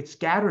 it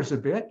scatters a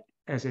bit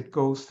as it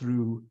goes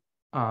through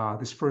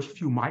this first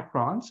few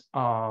microns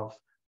of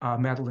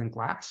metal and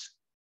glass.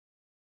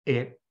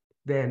 It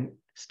then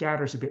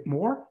scatters a bit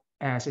more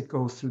as it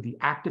goes through the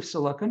active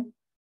silicon,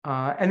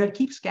 and then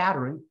keeps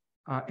scattering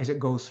as it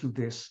goes through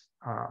this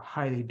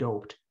highly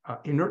doped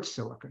inert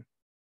silicon.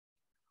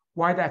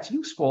 Why that's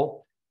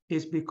useful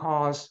is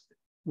because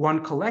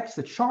one collects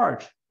the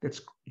charge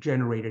that's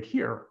generated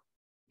here,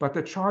 but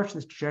the charge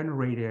that's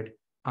generated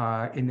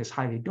in this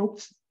highly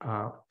doped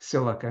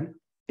silicon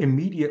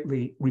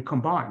immediately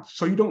recombines,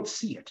 so you don't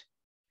see it.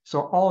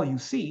 So all you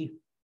see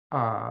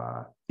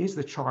is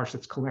the charge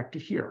that's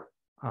collected here.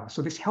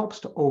 So this helps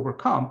to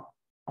overcome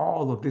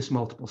all of this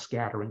multiple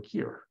scattering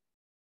here.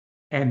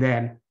 And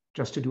then,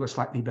 just to do a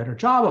slightly better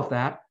job of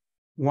that,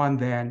 one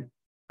then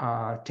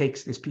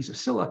takes this piece of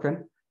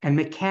silicon and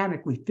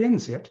mechanically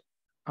thins it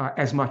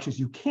as much as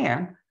you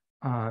can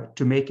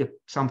to make it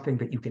something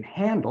that you can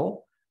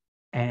handle,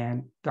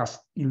 and thus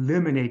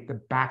eliminate the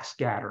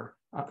backscatter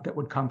that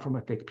would come from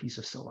a thick piece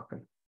of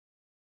silicon.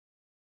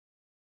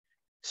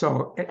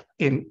 So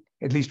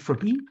at least for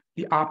me,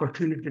 the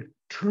opportunity to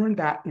turn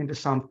that into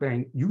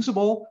something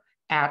usable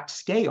at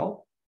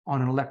scale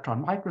on an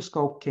electron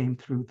microscope came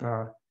through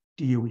the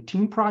DOE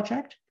team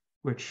project,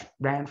 which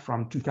ran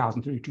from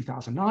 2003 to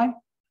 2009.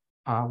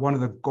 One of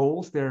the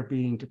goals there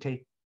being to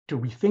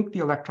rethink the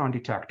electron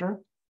detector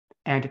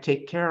and to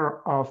take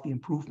care of the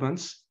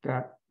improvements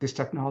that this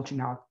technology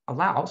now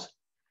allows.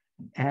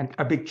 And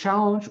a big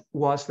challenge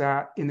was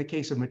that in the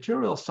case of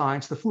material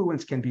science, the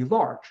fluence can be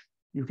large.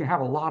 You can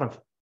have a lot of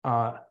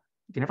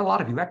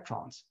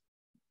electrons,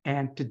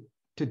 and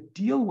to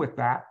deal with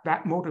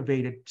that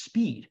motivated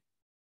speed,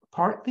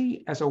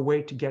 partly as a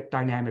way to get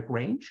dynamic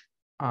range,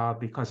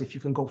 because if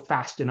you can go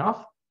fast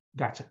enough,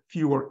 that's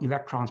fewer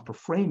electrons per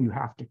frame you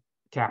have to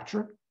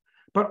capture,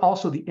 but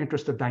also the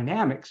interest of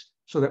dynamics,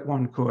 so that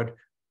one could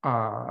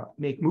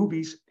make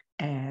movies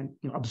and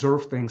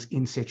observe things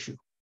in situ.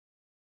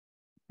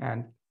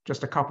 And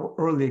just a couple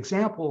early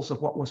examples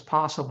of what was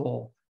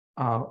possible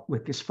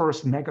with this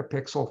first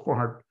megapixel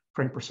 400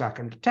 frame per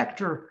second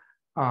detector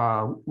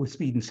with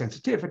speed and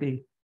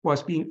sensitivity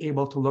was being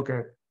able to look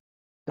at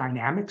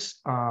dynamics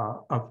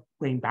of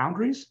grain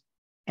boundaries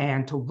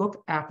and to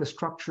look at the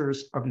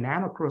structures of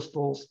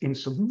nanocrystals in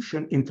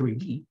solution in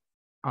 3D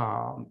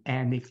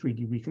and make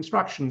 3D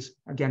reconstructions,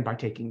 again, by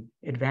taking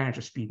advantage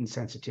of speed and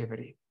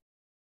sensitivity.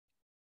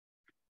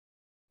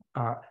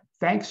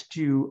 Thanks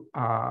to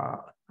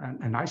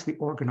a nicely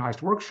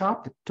organized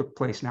workshop that took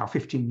place now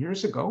 15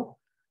 years ago,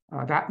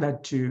 that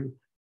led to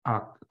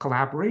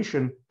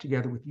collaboration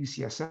together with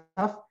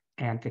UCSF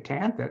and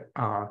Catan that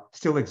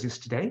still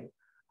exists today.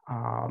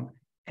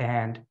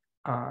 And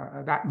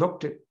that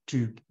looked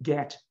to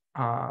get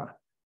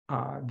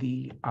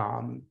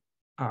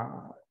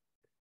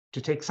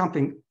to take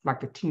something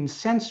like the team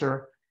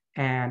sensor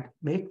and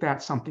make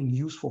that something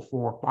useful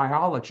for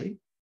biology.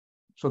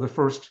 So the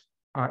first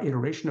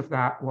iteration of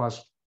that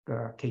was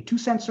the K2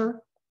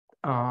 sensor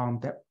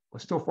that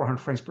was still 400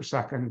 frames per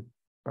second,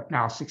 but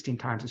now 16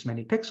 times as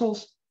many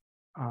pixels.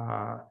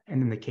 And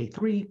then the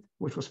K3,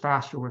 which was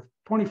faster with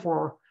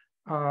 24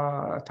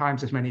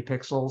 times as many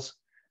pixels.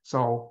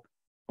 So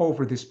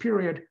over this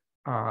period,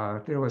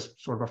 there was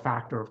sort of a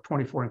factor of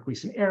 24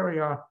 increase in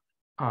area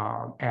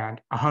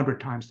and 100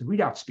 times the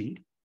readout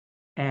speed.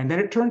 And then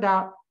it turned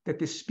out that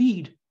this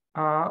speed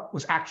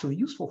was actually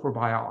useful for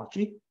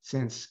biology,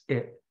 since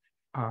it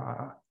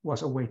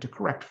was a way to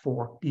correct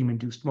for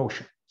beam-induced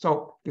motion.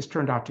 So this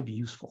turned out to be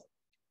useful.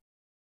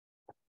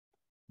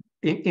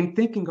 In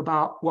thinking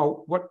about,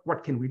 well,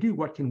 what can we do?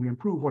 What can we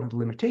improve? What are the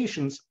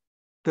limitations?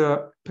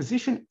 The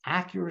position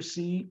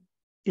accuracy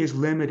is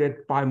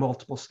limited by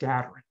multiple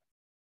scattering.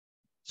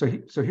 So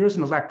here's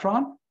an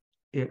electron.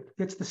 It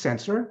hits the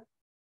sensor.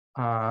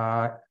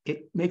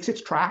 It makes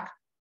its track.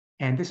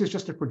 And this is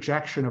just a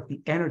projection of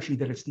the energy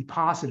that it's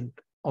deposited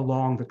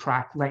along the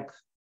track length.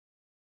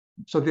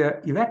 So the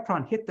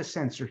electron hit the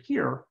sensor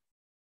here,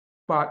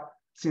 but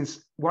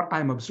since what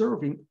I'm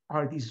observing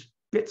are these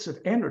bits of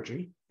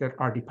energy that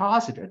are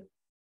deposited,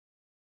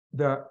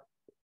 the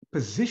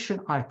position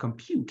I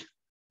compute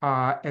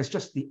as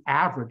just the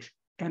average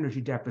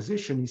energy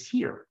deposition is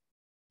here.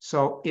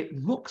 So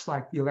it looks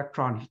like the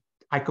electron,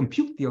 I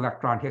compute the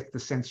electron hits the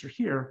sensor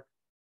here,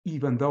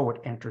 even though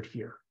it entered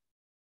here.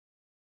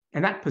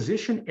 And that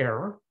position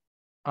error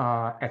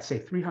at say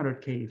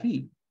 300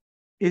 keV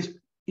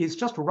is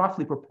just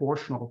roughly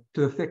proportional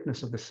to the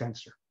thickness of the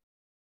sensor.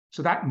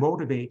 So that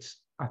motivates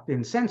a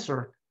thin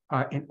sensor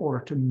in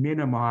order to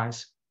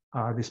minimize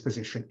this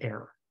position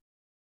error.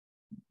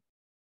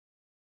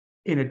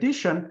 In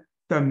addition,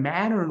 the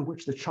manner in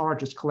which the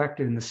charge is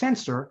collected in the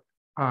sensor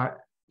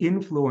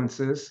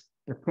influences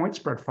the point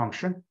spread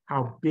function,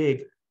 how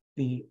big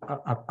the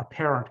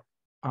apparent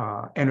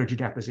energy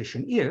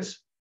deposition is.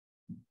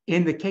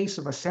 In the case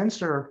of a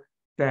sensor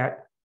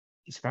that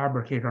is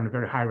fabricated on a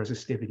very high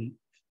resistivity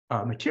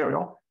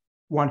material,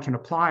 one can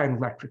apply an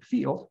electric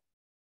field,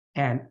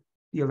 and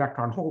the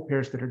electron hole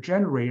pairs that are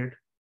generated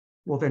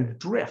will then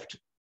drift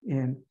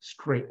in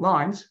straight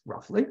lines,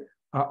 roughly,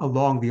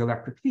 along the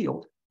electric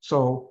field.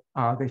 So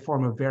they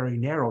form a very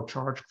narrow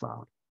charge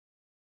cloud.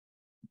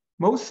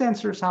 Most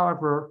sensors,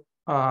 however,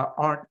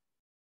 aren't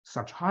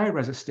such high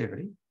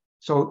resistivity,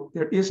 so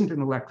there isn't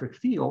an electric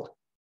field,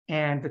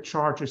 and the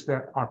charges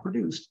that are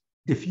produced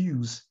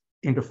diffuse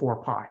into 4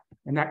 pi,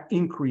 and that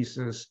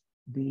increases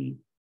the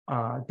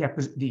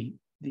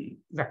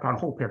electron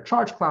hole pair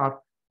charge cloud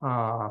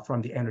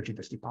from the energy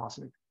that's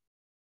deposited.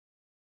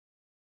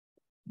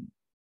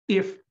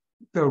 If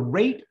the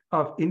rate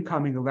of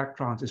incoming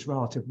electrons is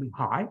relatively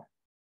high,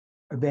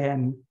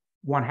 then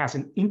one has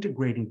an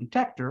integrating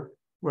detector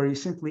where you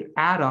simply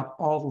add up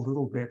all the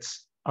little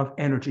bits of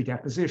energy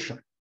deposition.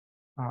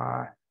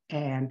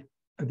 And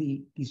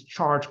these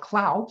charge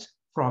clouds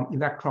from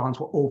electrons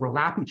will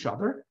overlap each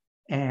other,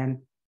 and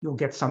you'll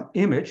get some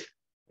image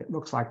that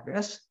looks like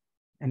this.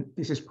 And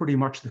this is pretty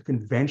much the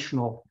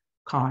conventional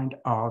kind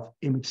of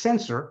image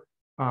sensor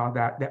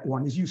that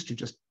one is used to,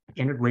 just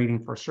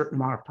integrating for a certain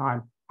amount of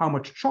time how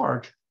much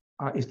charge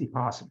is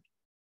deposited.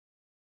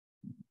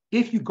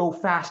 If you go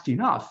fast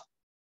enough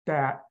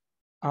that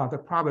the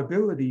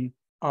probability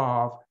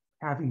of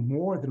having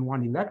more than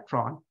one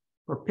electron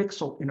per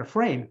pixel in a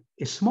frame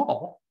is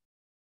small,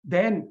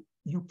 then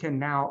you can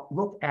now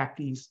look at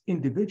these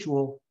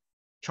individual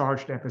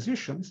charge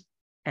depositions,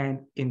 and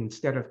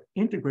instead of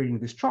integrating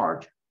this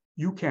charge,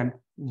 you can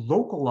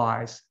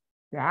localize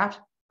that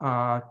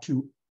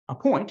to a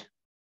point,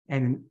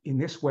 and in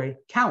this way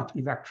count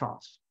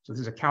electrons. So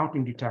this is a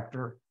counting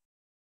detector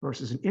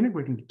versus an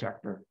integrating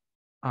detector,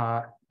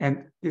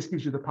 and this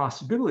gives you the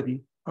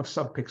possibility of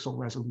subpixel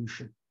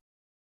resolution.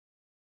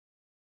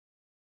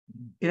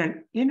 In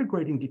an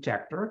integrating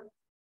detector,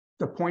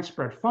 the point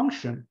spread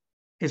function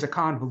is a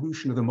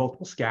convolution of the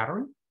multiple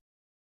scattering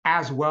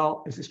as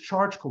well as this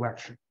charge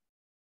collection.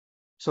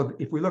 So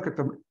if we look at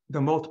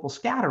the multiple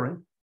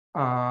scattering,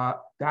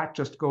 that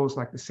just goes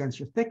like the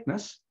sensor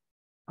thickness,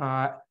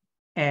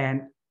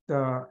 and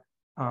the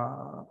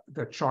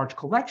charge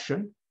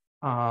collection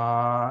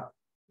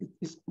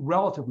is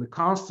relatively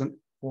constant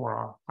for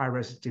a high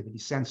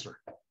resistivity sensor.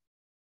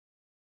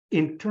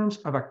 In terms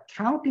of a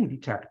counting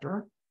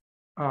detector,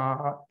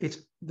 it's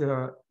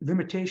the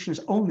limitation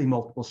is only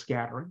multiple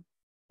scattering,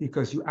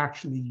 because you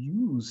actually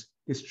use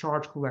this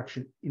charge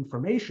collection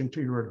information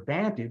to your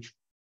advantage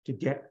to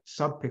get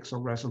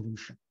subpixel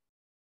resolution.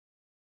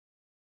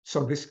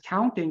 So this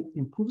counting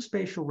improves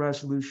spatial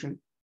resolution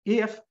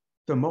if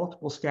the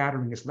multiple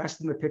scattering is less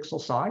than the pixel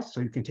size,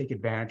 so you can take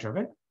advantage of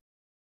it.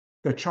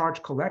 The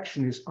charge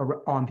collection is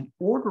on the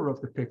order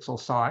of the pixel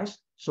size,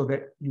 so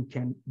that you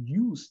can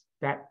use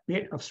that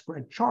bit of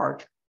spread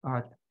charge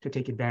to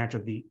take advantage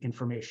of the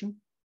information.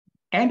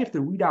 And if the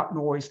readout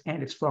noise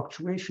and its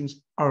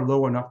fluctuations are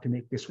low enough to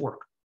make this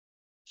work.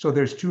 So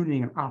there's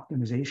tuning and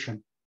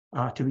optimization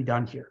to be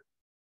done here.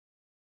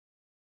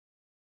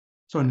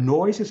 So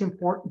noise is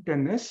important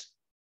in this.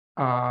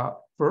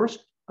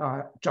 First,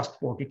 just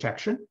for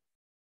detection.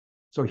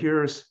 So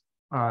here's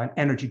an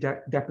energy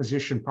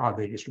deposition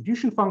probability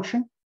distribution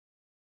function.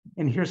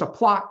 And here's a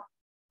plot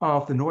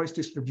of the noise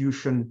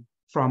distribution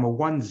from a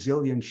 1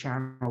 zillion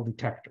channel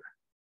detector.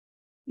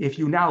 If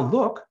you now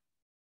look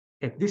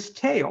at this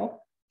tail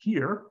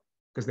here,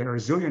 because there are a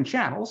zillion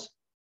channels,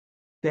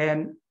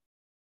 then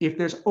if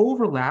there's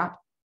overlap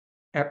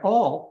at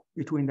all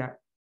between that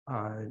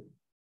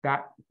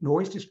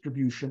noise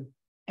distribution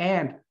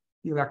and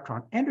the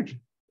electron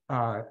energy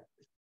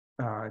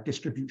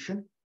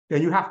distribution,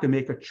 then you have to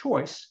make a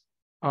choice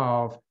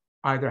of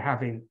either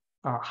having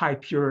high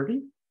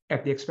purity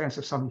at the expense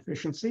of some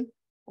efficiency,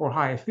 or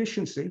high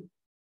efficiency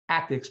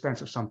at the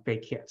expense of some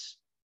fake hits.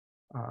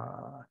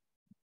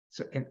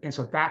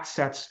 So that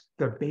sets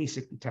the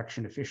basic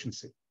detection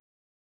efficiency.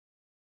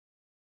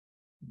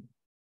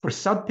 For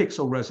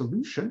subpixel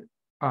resolution,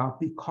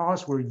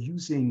 because we're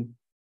using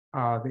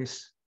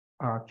this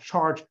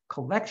charge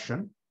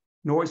collection,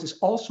 noise is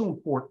also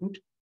important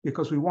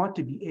because we want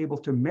to be able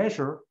to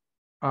measure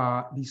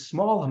these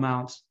small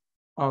amounts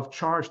of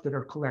charge that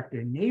are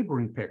collected in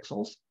neighboring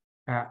pixels.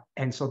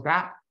 And so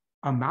that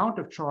amount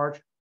of charge,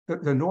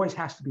 the noise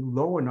has to be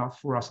low enough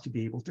for us to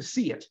be able to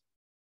see it.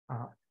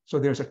 So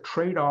there's a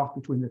trade-off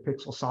between the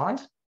pixel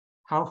size,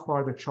 how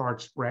far the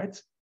charge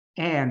spreads,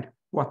 and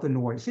what the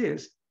noise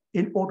is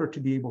in order to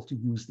be able to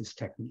use this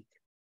technique.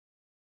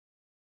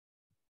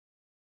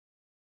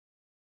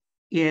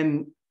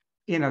 In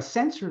a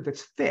sensor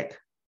that's thick,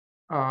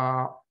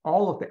 all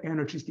of the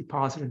energy is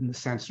deposited in the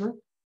sensor,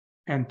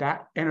 and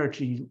that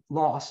energy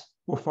loss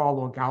will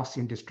follow a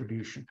Gaussian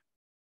distribution.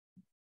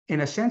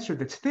 In a sensor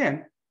that's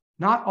thin,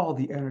 not all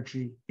the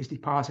energy is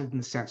deposited in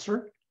the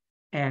sensor,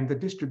 and the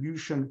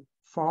distribution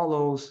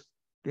follows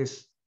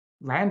this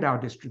Landau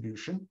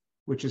distribution,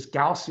 which is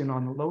Gaussian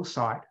on the low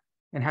side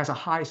and has a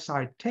high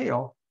side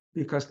tail,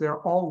 because there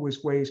are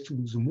always ways to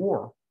lose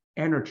more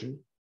energy,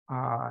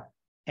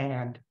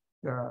 and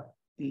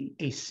the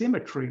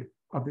asymmetry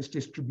of this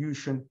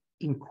distribution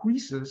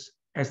increases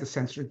as the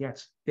sensor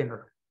gets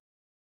thinner.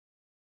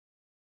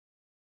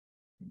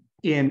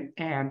 In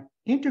an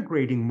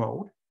integrating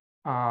mode,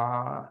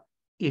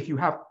 if you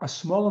have a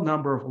small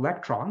number of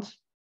electrons,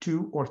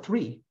 2 or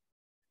 3,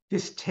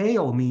 this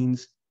tail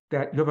means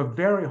that you have a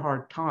very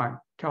hard time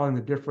telling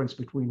the difference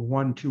between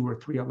 1, 2, or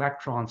 3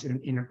 electrons in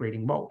an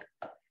integrating mode.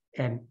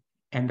 And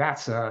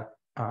that's an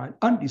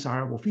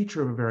undesirable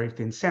feature of a very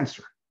thin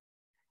sensor.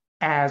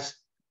 As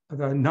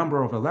the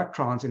number of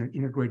electrons in an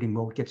integrating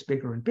mode gets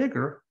bigger and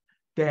bigger,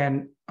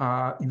 then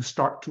you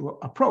start to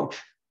approach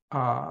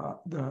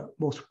the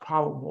most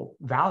probable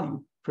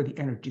value for the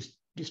energy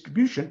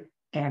distribution,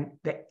 and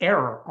the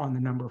error on the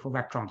number of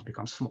electrons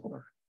becomes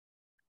smaller.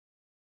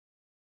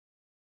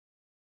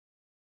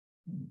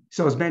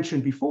 So as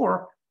mentioned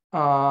before,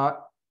 by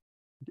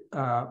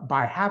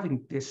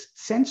having this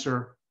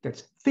sensor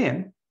that's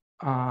thin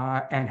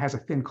and has a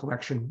thin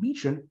collection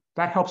region,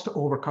 that helps to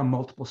overcome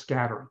multiple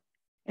scattering.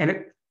 And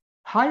at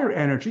higher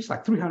energies,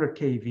 like 300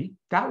 keV,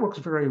 that works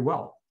very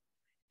well.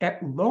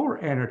 At lower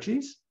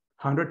energies,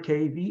 100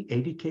 keV,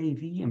 80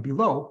 keV, and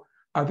below,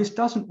 this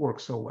doesn't work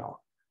so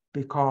well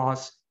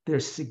because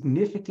there's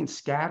significant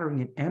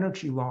scattering and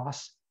energy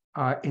loss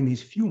in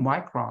these few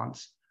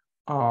microns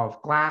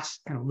of glass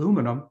and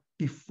aluminum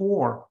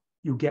before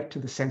you get to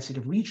the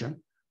sensitive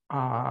region.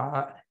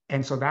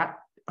 And so that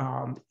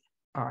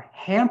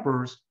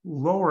hampers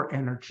lower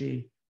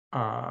energy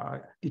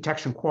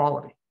detection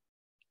quality.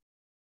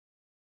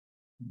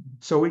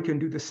 So we can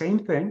do the same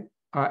thing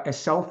as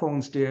cell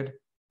phones did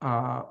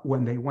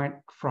when they went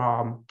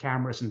from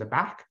cameras in the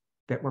back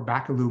that were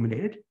back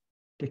illuminated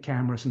to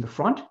cameras in the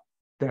front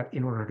that,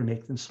 in order to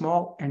make them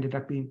small, ended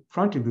up being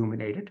front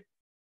illuminated.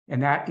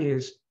 And that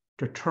is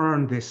to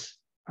turn this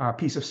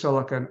piece of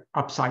silicon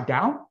upside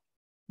down,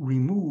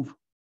 remove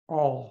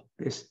all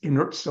this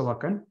inert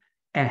silicon,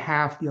 and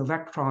have the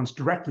electrons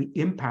directly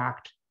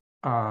impact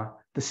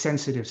the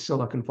sensitive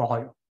silicon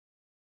volume.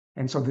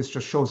 And so this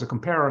just shows a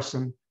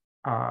comparison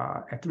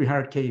at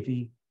 300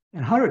 keV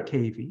and 100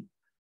 keV.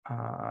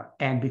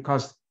 And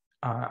because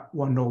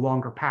one no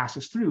longer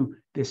passes through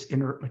this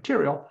inert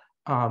material,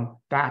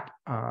 that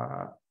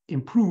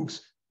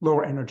improves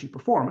lower energy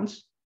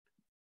performance,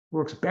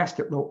 works best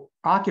at low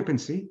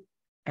occupancy,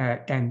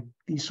 and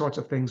these sorts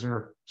of things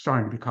are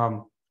starting to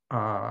become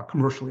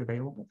commercially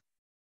available.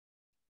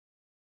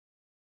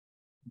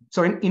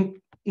 So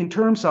in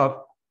terms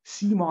of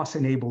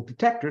CMOS-enabled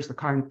detectors, the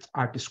kind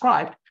I've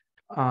described,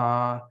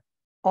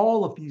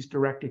 all of these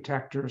direct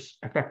detectors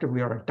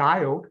effectively are a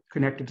diode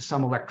connected to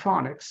some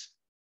electronics,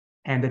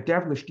 and the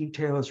devilish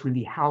detail is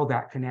really how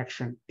that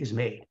connection is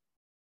made.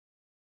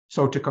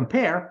 So to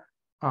compare,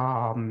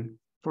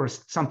 for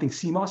something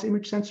CMOS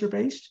image sensor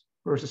based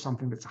versus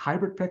something that's a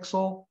hybrid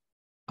pixel,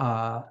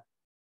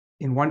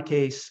 in one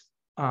case,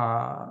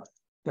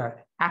 the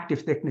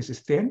active thickness is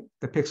thin,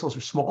 the pixels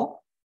are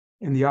small.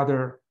 In the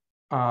other,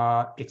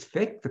 it's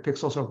thick, the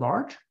pixels are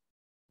large.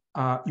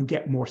 You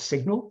get more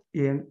signal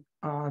in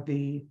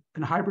the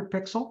hybrid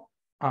pixel,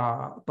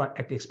 but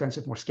at the expense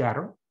of more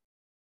scattering.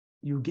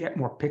 You get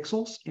more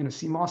pixels in a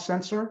CMOS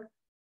sensor,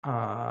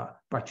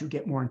 but you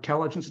get more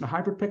intelligence in a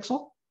hybrid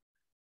pixel.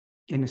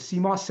 In a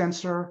CMOS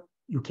sensor,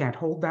 you can't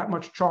hold that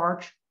much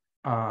charge.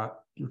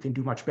 You can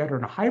do much better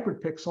in a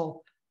hybrid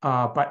pixel,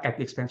 but at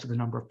the expense of the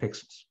number of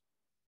pixels.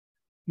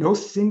 No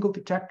single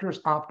detector is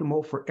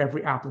optimal for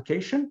every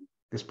application.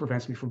 This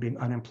prevents me from being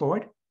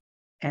unemployed.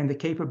 And the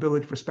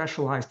capability for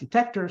specialized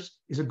detectors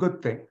is a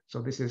good thing.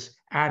 So this is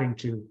adding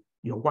to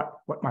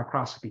what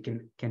microscopy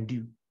can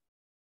do.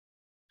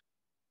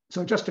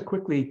 So just to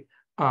quickly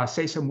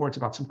say some words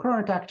about some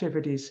current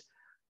activities,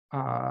 there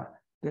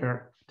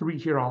are 3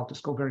 here I'll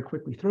just go very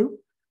quickly through.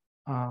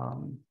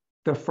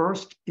 The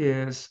first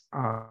is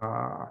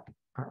a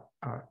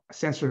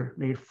sensor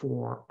made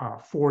for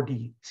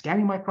 4D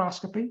scanning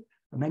microscopy.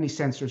 Many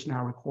sensors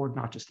now record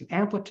not just the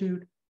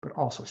amplitude, but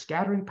also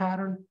scattering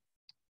pattern.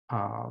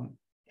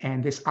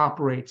 And this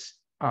operates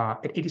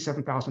at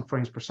 87,000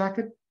 frames per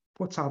second,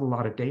 puts out a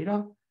lot of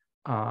data,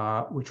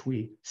 which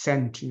we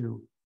send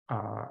to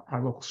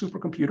our local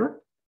supercomputer.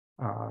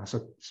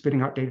 So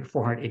spitting out data at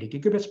 480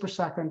 gigabits per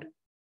second.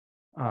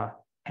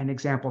 An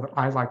example that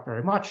I like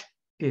very much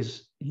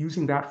is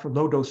using that for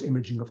low-dose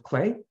imaging of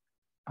clay.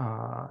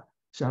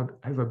 So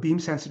I have a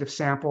beam-sensitive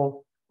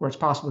sample where it's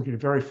possible to get a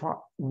very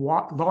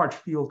large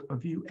field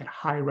of view at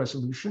high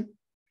resolution.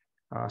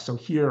 So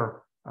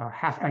here,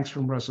 half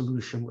angstrom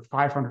resolution with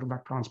 500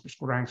 electrons per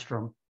square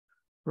angstrom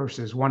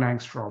versus 1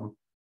 angstrom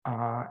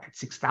at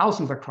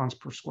 6,000 electrons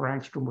per square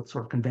angstrom with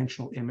sort of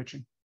conventional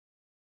imaging.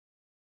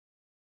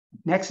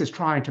 Next is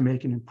trying to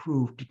make an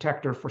improved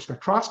detector for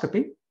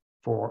spectroscopy,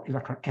 for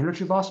electron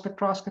energy loss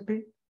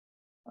spectroscopy.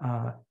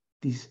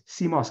 These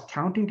CMOS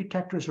counting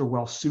detectors are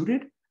well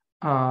suited,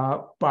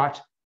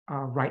 but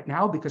right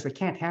now, because they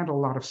can't handle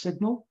a lot of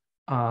signal,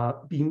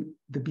 the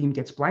beam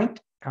gets blanked,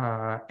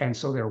 and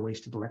so there are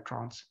wasted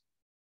electrons.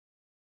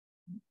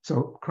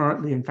 So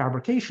currently in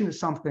fabrication is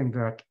something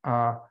that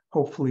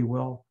hopefully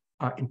will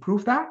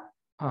improve that.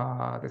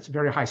 That's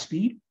very high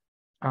speed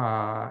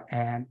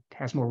and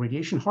has more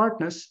radiation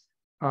hardness,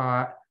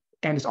 and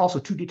it's also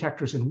 2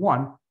 detectors in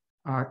one,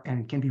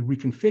 and can be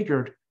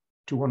reconfigured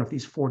to one of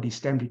these 4D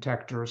STEM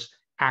detectors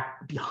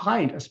act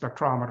behind a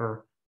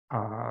spectrometer,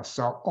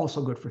 so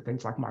also good for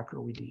things like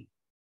micro-LED.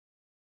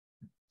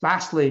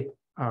 Lastly,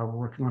 we're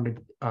working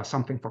on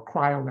something for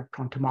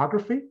cryo-electron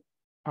tomography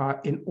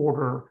in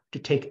order to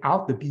take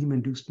out the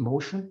beam-induced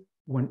motion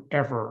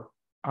whenever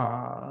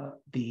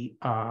the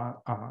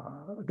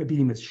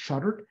beam is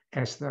shuttered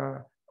as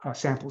the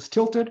sample is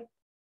tilted.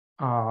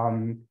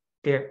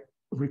 It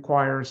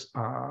requires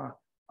a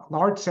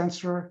large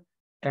sensor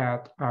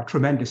at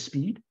tremendous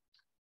speed.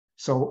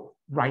 So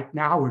right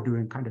now we're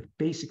doing kind of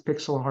basic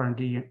pixel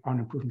R&D on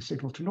improving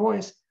signal to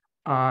noise,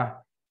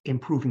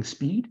 improving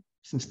speed,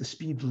 since the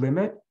speed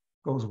limit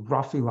goes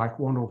roughly like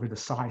 1 over the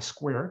psi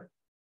squared.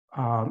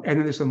 And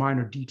then there's a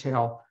minor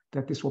detail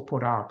that this will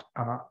put out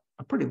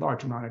a pretty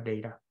large amount of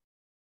data.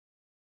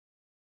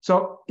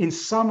 So in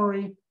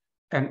summary,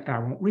 and I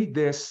won't read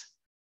this,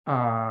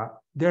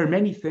 there are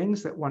many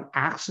things that one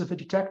asks of a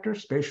detector: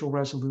 spatial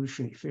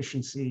resolution,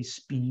 efficiency,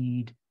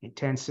 speed,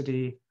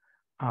 intensity.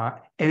 And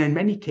in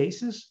many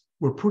cases,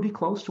 we're pretty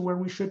close to where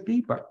we should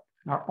be, but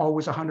not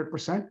always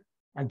 100%.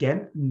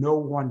 Again, no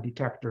one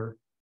detector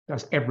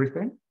does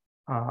everything,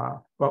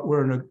 but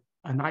we're in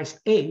a nice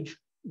age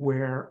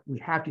where we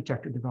have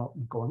detector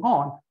development going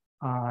on,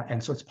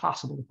 and so it's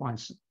possible to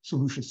find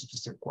solutions to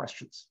specific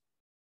questions.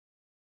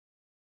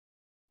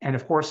 And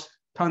of course,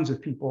 tons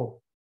of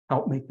people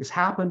help make this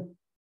happen,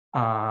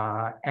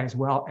 as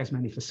well as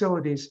many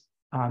facilities,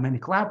 many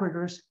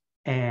collaborators,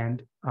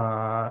 and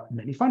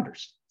many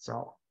funders.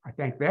 So I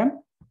thank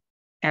them,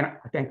 and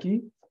I thank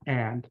you,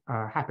 and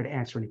happy to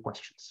answer any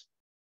questions.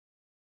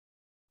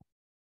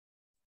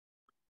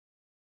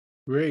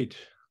 Great.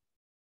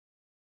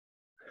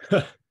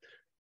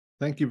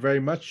 Thank you very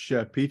much,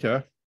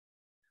 Peter.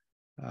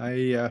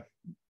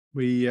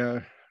 We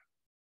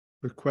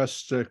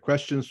request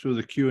questions through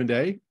the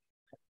Q&A,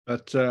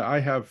 but I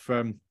have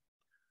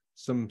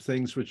some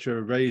things which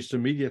are raised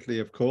immediately,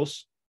 of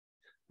course.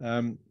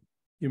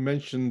 You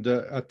mentioned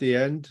at the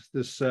end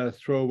this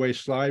throwaway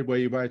slide where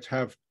you might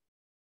have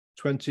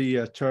 20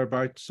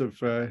 terabytes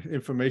of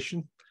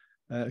information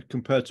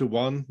compared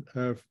to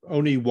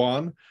only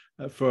one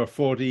for a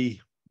 4D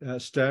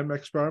STEM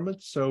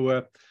experiment.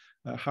 So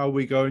how are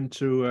we going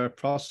to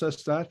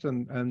process that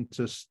and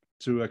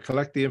to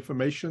collect the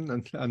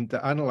information and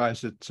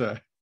analyze it?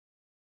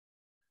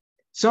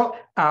 So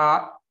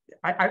I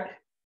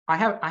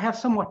have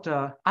somewhat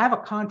I have a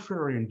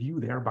contrarian view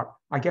there, but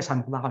I guess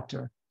I'm allowed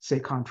to say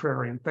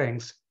contrarian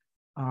things.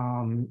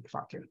 If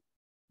I can,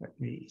 let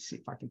me see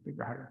if I can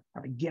figure out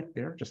how to get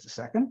there. Just a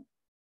second.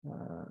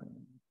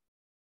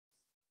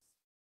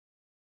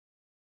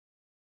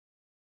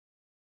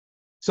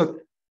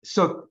 So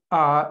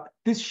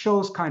this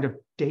shows kind of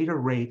data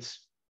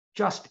rates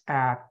just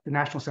at the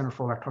National Center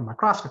for Electron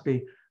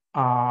Microscopy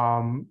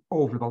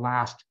over the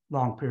last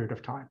long period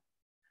of time.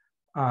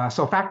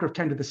 So a factor of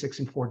 10 to the 6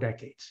 in 4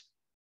 decades.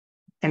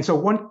 And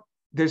so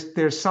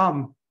there's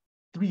some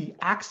 3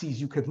 axes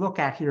you could look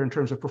at here in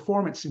terms of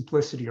performance,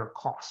 simplicity, or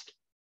cost.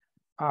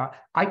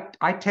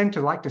 I tend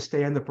to like to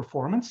stay in the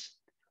performance,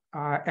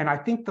 and I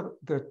think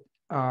the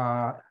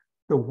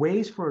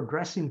ways for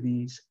addressing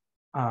these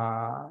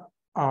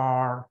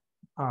are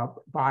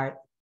by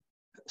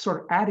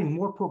sort of adding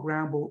more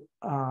programmable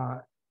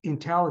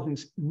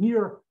intelligence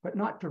near, but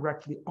not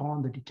directly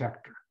on the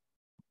detector.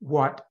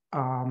 What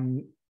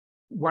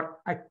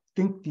I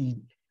think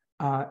the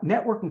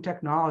networking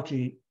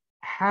technology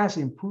has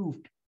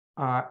improved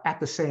at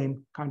the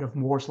same kind of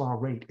Moore's law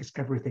rate as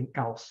everything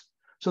else.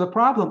 So the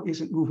problem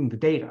isn't moving the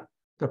data.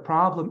 The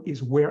problem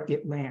is where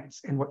it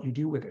lands and what you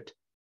do with it.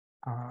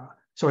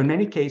 So in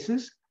many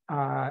cases,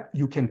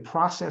 you can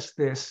process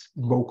this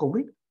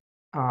locally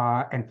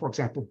and, for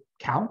example,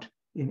 count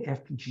in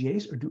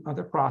FPGAs or do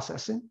other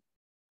processing.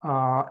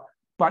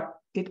 But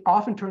it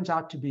often turns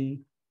out to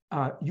be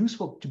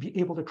useful to be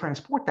able to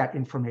transport that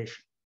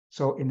information.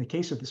 So in the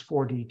case of this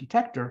 4D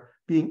detector,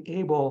 being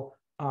able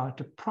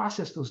to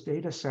process those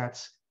data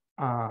sets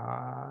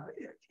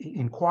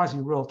in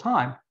quasi-real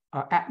time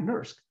at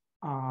NERSC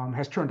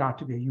has turned out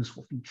to be a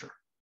useful feature.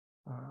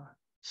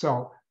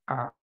 So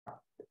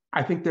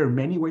I think there are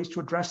many ways to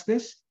address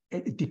this,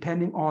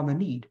 depending on the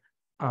need.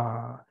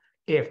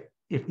 If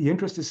the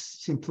interest is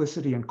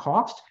simplicity and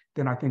cost,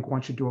 then I think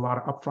one should do a lot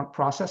of upfront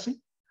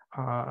processing.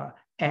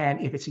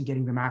 And if it's in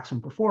getting the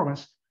maximum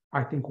performance,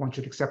 I think one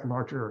should accept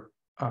larger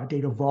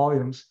data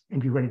volumes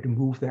and be ready to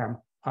move them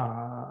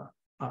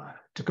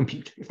to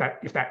compute.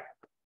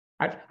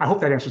 I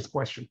hope that answers the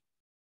question.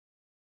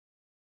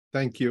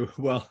 Thank you.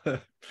 Well,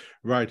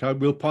 right, I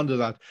will ponder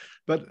that.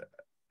 But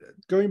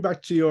going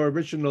back to your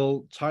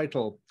original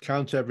title,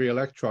 Count Every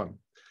Electron,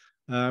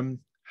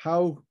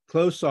 how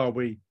close are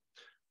we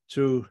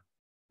to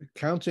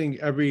counting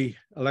every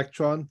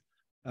electron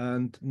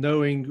and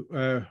knowing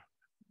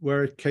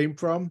where it came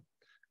from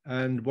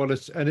and what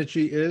its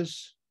energy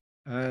is?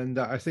 And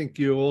I think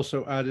you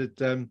also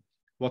added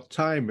what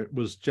time it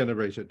was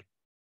generated.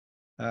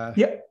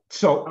 Yeah.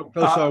 So how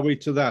close are we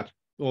to that?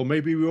 Or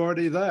maybe we're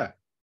already there.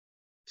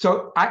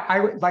 So I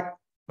would like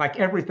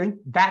everything,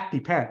 that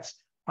depends.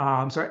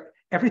 So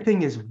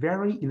everything is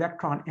very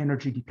electron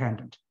energy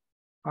dependent.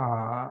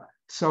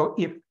 So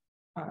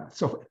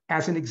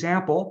as an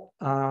example,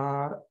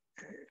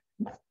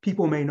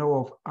 people may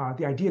know of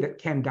the idea that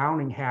Ken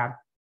Downing had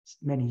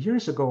many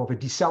years ago of a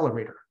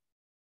decelerator.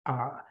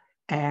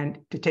 And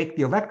to take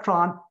the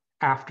electron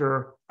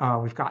after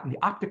we've gotten the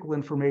optical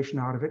information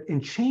out of it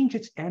and change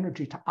its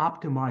energy to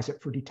optimize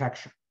it for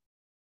detection.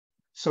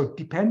 So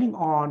depending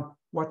on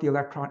what the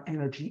electron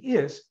energy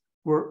is,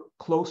 we're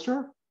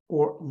closer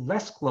or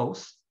less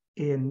close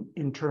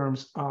in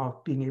terms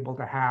of being able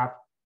to have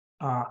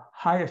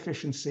high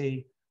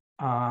efficiency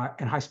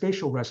and high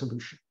spatial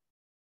resolution.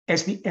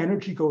 As the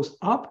energy goes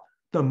up,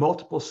 the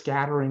multiple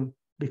scattering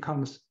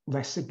becomes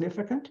less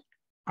significant.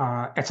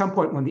 At some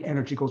point when the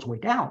energy goes way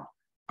down,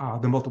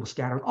 the multiple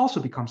scattering also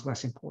becomes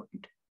less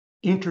important.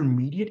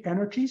 Intermediate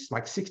energies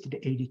like 60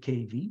 to 80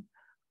 keV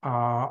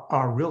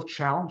are real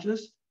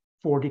challenges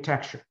for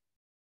detection.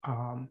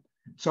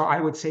 So I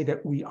would say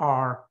that we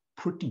are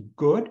pretty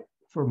good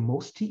for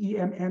most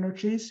TEM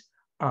energies.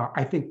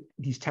 I think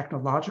these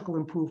technological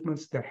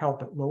improvements that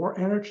help at lower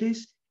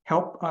energies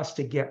help us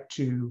to get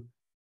to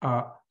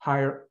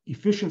higher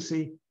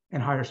efficiency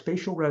and higher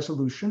spatial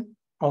resolution,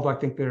 although I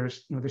think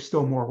there's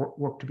still more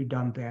work to be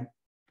done then.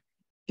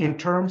 In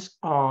terms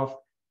of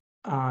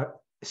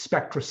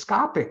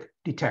spectroscopic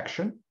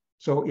detection,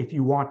 so if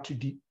you want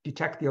to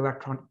detect the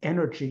electron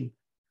energy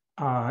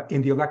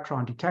in the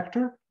electron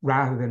detector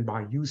rather than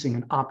by using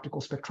an optical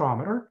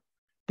spectrometer,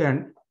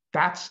 then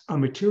that's a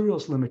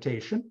materials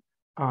limitation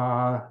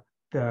by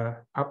the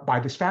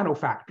Spano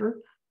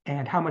factor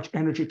and how much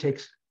energy it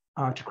takes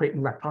to create an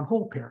electron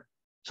hole pair.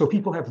 So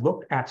people have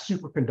looked at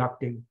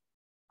superconducting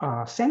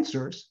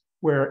sensors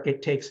where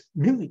it takes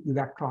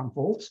milli-electron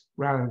volts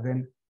rather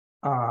than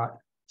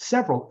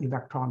several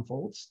electron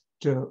volts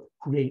to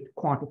create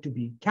quantity to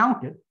be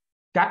counted.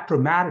 That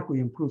dramatically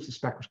improves the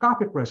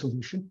spectroscopic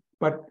resolution,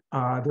 but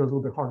they're a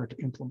little bit harder to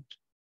implement.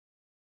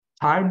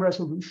 Time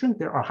resolution,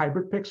 there are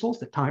hybrid pixels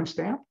that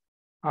timestamp,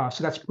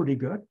 so that's pretty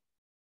good.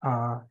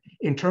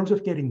 In terms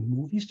of getting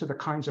movies to the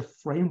kinds of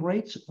frame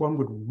rates one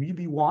would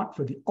really want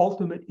for the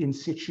ultimate in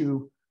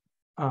situ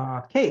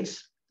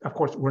case, of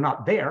course, we're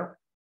not there,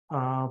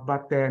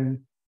 but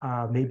then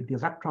maybe the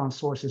electron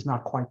source is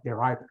not quite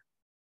there either.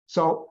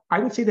 So I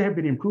would say there have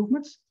been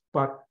improvements,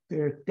 but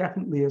there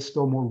definitely is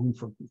still more room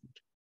for improvement.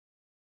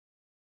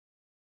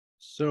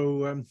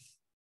 So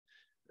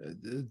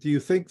do you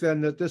think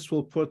then that this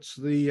will put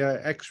the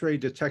X-ray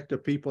detector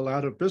people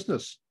out of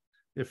business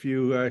if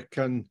you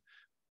can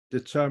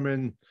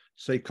determine,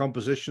 say,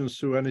 compositions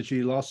through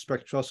energy loss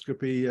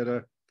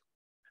spectroscopy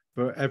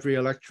for every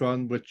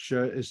electron, which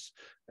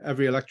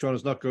every electron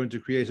is not going to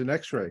create an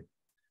X-ray.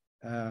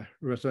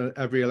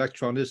 Every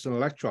electron is an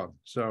electron.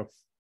 So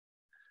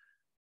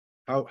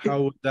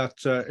how would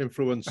that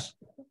influence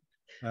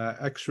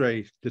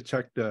X-ray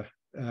detector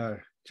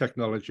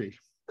technology?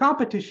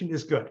 Competition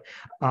is good.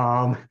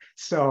 Electrons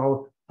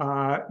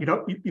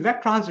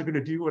are going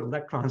to do what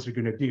electrons are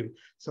going to do.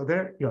 So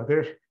they're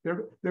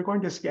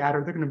going to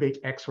scatter. They're going to make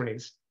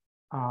X-rays,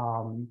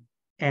 and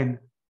then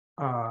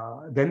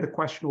the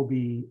question will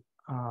be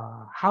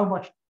how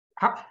much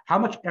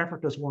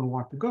effort does one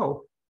want to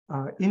go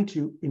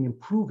into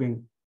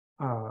improving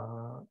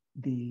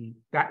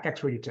that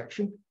X-ray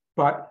detection?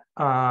 But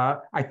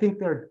I think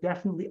there are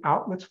definitely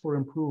outlets for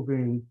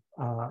improving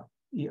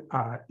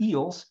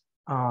EELs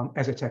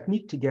as a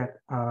technique to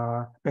get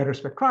better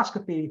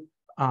spectroscopy,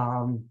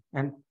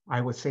 and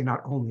I would say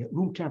not only at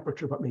room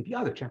temperature, but maybe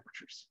other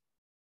temperatures.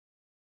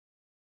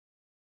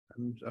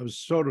 I was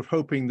sort of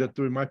hoping that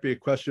there might be a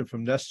question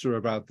from Nestor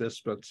about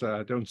this, but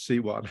I don't see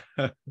one.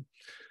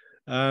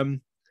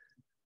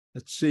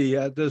 Let's see,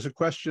 there's a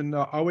question,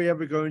 are we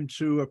ever going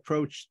to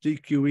approach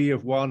DQE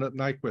of 1 at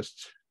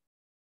Nyquist?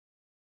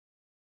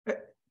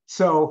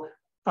 So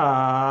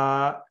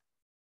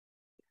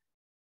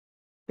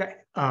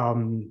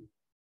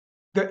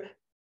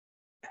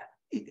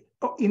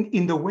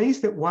in the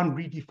ways that one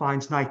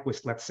redefines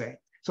Nyquist, let's say,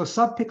 so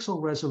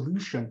subpixel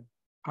resolution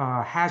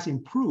has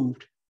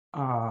improved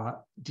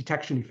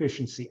detection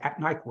efficiency at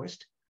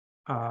Nyquist,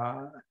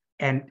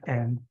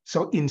 and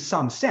so in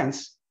some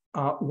sense,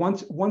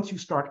 once you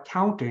start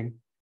counting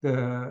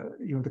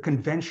the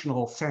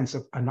conventional sense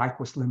of a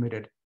Nyquist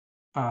limited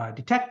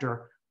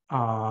detector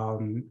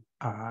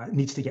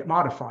needs to get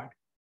modified.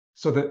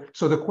 So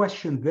the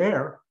question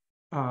there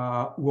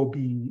will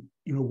be,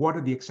 what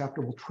are the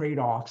acceptable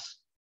trade-offs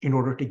in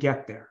order to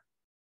get there?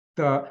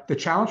 The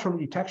challenge from a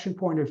detection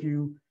point of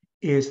view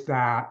is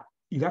that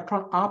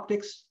electron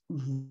optics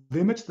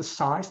limits the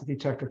size the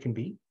detector can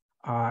be.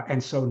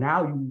 And so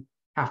now you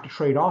have to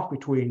trade off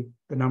between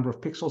the number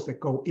of pixels that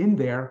go in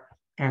there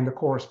and the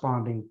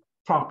corresponding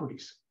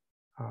properties.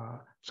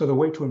 So the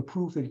way to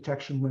improve the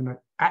detection limit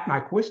at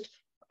Nyquist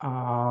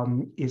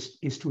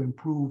is to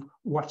improve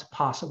what's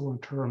possible in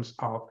terms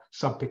of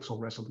subpixel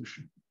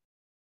resolution.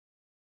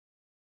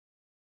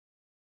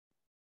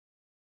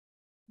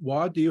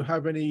 Wad, do you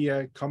have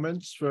any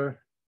comments or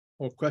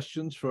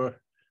questions for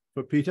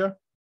Peter?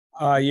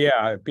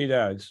 Yeah,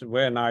 Peter, it's a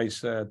very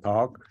nice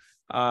talk.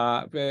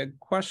 The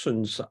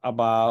questions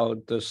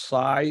about the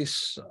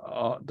size,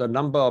 the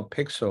number of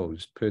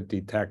pixels per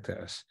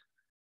detectors.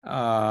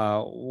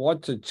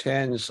 what's the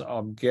chance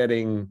of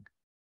getting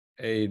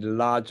a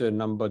larger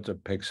number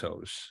of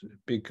pixels?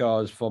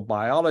 Because for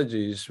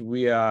biologists,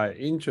 we are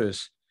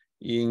interested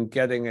in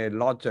getting a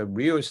lot of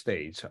real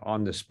estate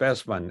on the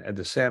specimen at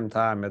the same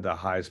time at the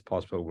highest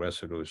possible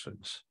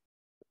resolutions.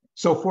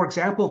 So for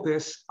example,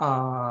 this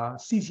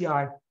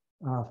CZI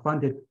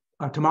funded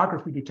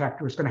tomography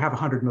detector is going to have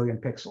 100 million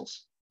pixels.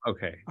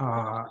 Okay.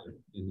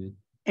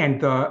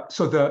 And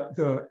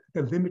the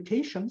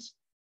limitations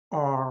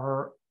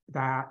are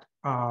that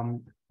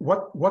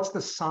what's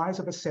the size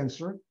of a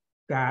sensor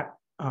that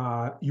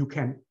you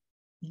can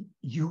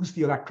use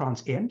the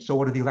electrons in? So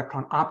what are the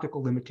electron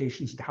optical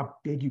limitations to how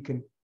big you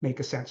can make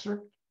a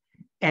sensor?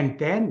 And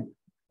then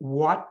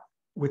what,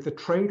 with the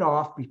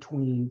trade-off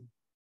between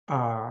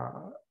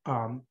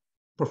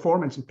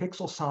performance and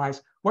pixel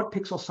size, what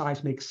pixel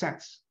size makes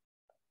sense?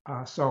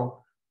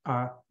 So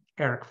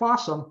Eric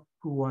Fossum,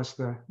 who was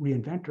the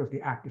reinventor of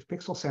the active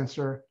pixel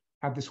sensor,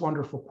 had this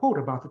wonderful quote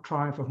about the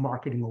triumph of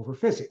marketing over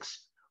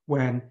physics.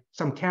 When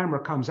some camera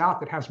comes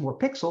out that has more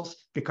pixels,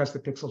 because the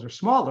pixels are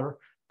smaller,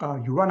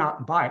 you run out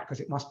and buy it because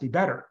it must be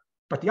better.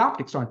 But the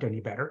optics aren't any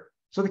better,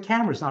 so the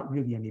camera is not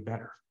really any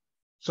better.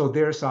 So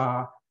there's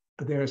a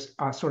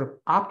sort of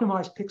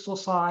optimized pixel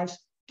size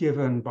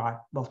given by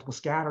multiple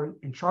scattering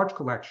and charge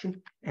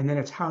collection, and then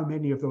it's how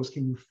many of those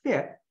can you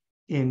fit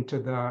into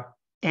the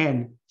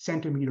n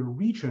centimeter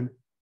region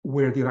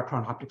where the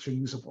electron optics are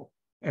usable.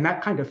 And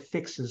that kind of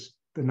fixes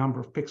the number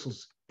of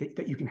pixels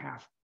that you can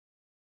have.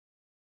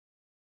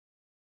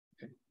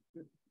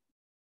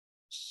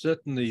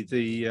 Certainly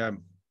the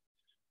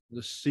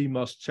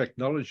CMOS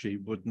technology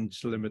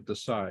wouldn't limit the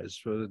size,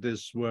 but it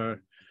is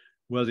where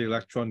the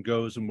electron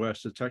goes and where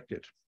it's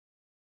detected.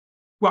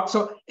 Well,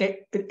 so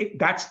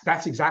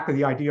that's exactly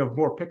the idea of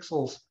more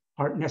pixels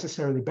aren't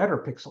necessarily better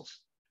pixels.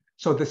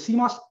 So the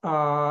CMOS,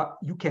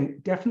 you can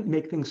definitely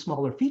make things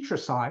smaller feature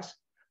size,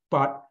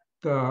 but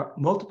the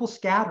multiple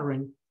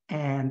scattering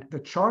and the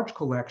charge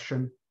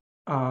collection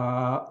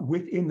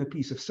within the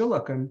piece of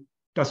silicon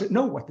doesn't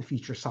know what the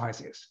feature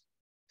size is.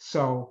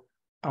 So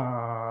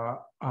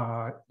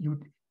you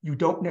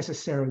don't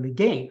necessarily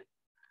gain.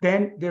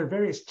 Then there are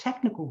various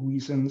technical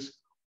reasons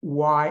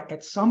why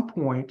at some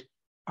point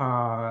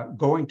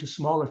going to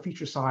smaller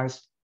feature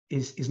size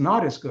is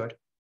not as good.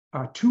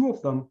 Two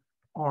of them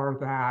are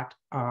that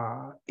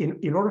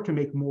in order to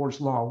make Moore's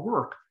law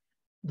work,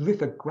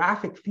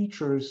 lithographic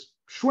features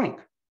shrink,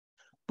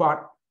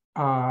 but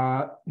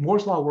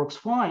Moore's law works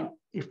fine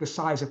if the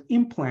size of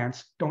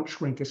implants don't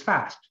shrink as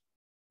fast.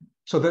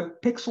 So the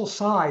pixel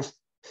size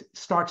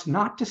starts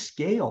not to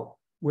scale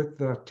with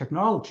the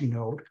technology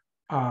node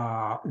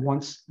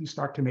once you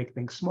start to make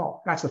things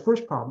small. That's the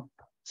first problem.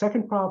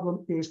 Second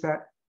problem is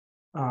that,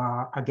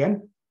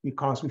 again,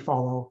 because we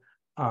follow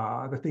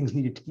the things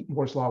needed to keep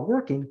Moore's law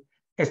working,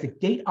 as the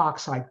gate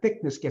oxide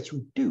thickness gets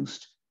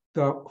reduced,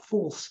 the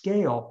full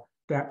scale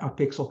that a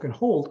pixel can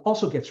hold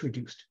also gets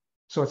reduced.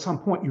 So at some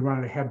point you run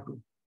out of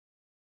headroom.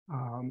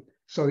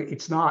 So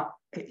it's not,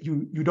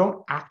 you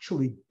don't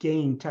actually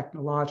gain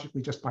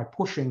technologically just by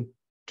pushing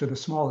to the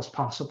smallest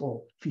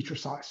possible feature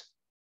size.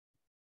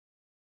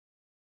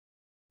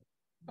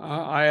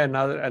 I have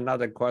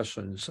another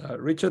question.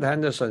 Richard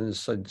Henderson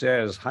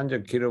suggests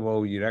 100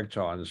 kilovolt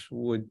electrons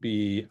would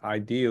be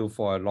ideal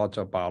for a lot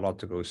of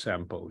biological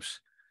samples.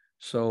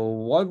 So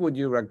what would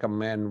you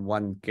recommend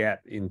one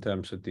get in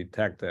terms of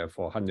detector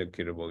for 100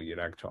 kilovolt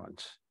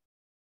electrons?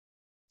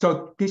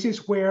 So this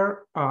is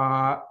where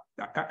I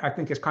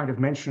think it's kind of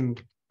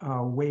mentioned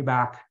way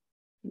back.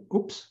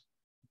 Oops.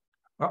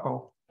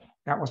 Uh-oh.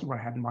 That wasn't what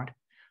I had in mind.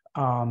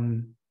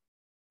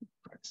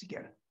 Let's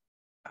again.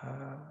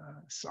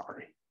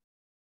 Sorry.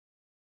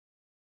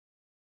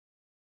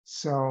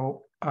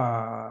 So,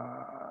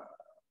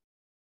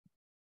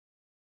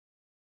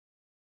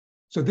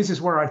 so this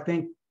is where I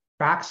think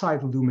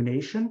backside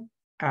illumination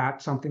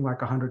at something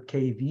like 100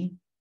 keV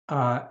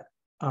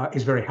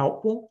is very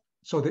helpful,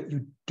 so that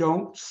you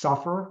don't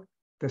suffer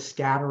the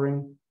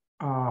scattering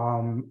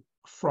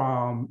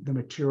from the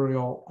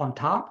material on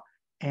top,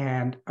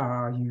 and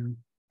you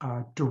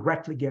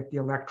directly get the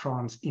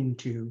electrons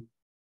into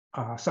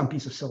some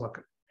piece of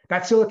silicon.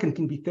 That silicon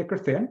can be thick or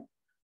thin,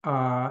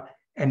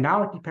 and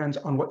now it depends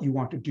on what you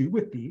want to do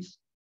with these.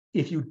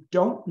 If you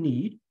don't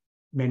need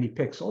many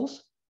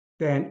pixels,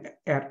 then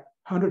at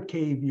 100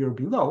 keV or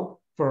below,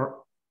 for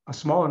a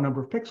smaller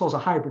number of pixels, a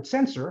hybrid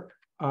sensor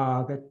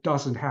that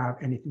doesn't have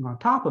anything on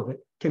top of it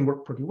can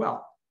work pretty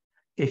well.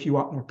 If you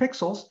want more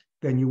pixels,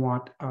 then you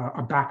want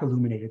a back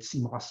illuminated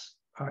CMOS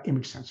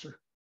image sensor.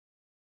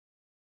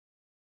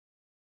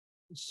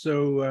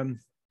 So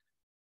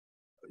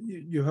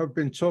you have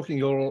been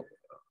talking all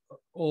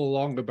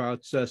along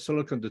about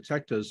silicon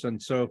detectors,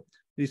 and so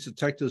these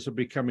detectors are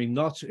becoming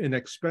not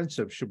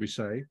inexpensive, should we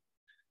say.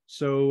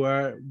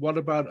 So what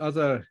about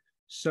other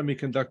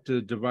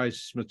semiconductor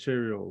device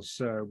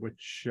materials,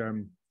 which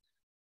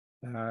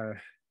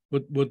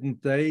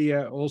wouldn't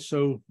they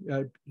also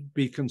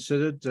be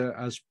considered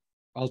as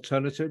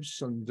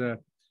alternatives and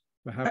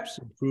perhaps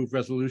improve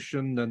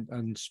resolution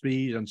and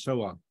speed and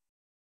so on?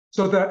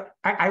 So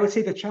I would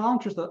say the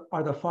challenges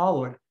are the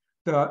following.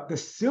 The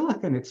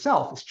silicon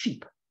itself is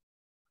cheap.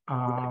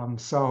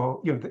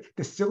 So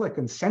the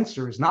silicon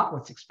sensor is not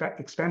what's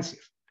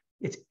expensive.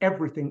 It's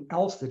everything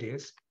else that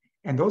is.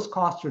 And those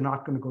costs are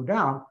not going to go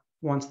down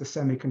once the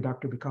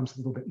semiconductor becomes a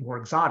little bit more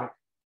exotic.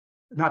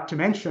 Not to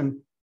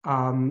mention,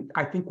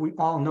 I think we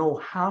all know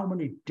how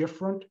many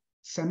different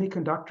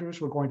semiconductors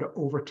we're going to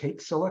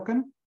overtake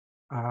silicon.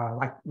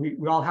 Like we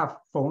all have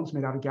phones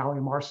made out of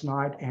gallium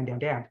arsenide and.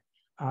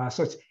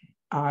 So it's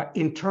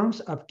in terms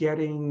of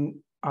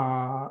getting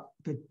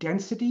the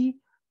density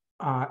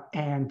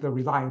and the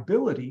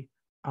reliability,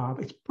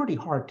 it's pretty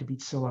hard to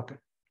beat silicon.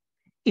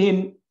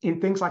 In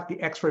things like the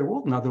X-ray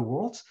world and other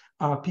worlds,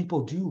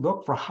 people do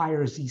look for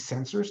higher Z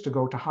sensors to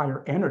go to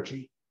higher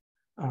energy.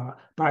 But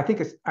I think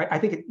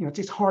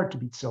it's hard to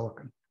beat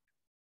silicon.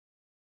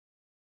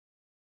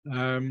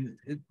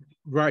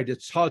 Right,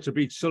 it's hard to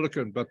beat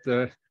silicon, but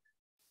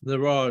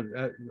there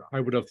are, I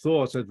would have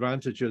thought,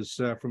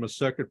 advantages from a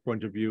circuit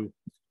point of view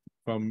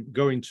from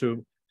going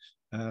to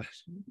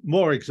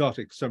more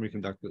exotic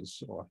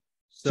semiconductors, or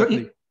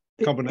certainly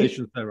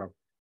combinations thereof.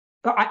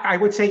 I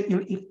would say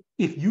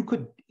if you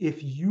could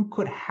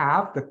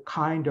have the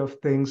kind of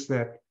things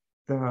that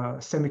the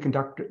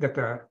semiconductor, that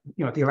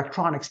the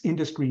electronics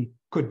industry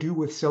could do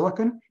with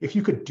silicon, if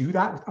you could do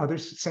that with other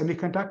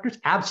semiconductors,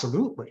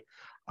 absolutely.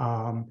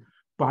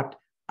 But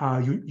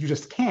you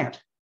just can't.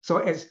 So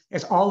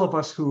as all of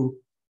us who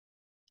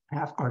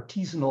have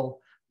artisanal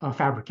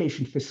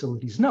fabrication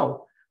facilities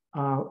know,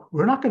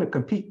 we're not going to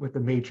compete with the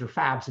major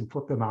fabs and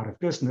put them out of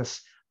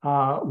business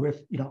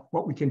with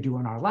what we can do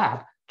in our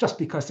lab, just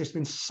because there's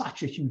been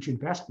such a huge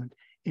investment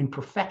in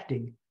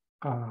perfecting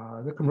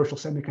the commercial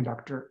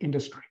semiconductor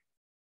industry.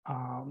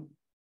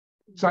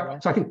 So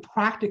I think,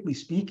 practically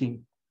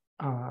speaking,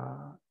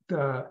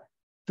 the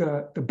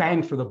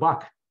bang for the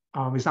buck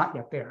is not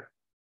yet there.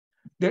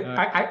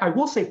 I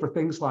will say, for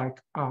things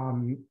like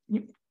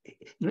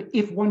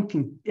if one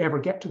can ever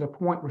get to the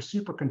point where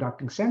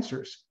superconducting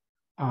sensors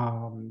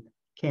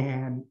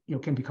can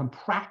become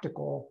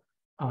practical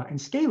and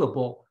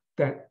scalable,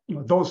 that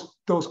those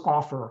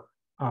offer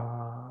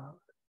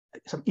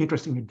some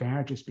interesting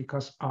advantages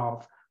because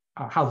of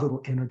how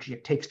little energy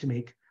it takes to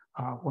make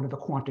one of the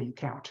quanta you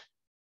count.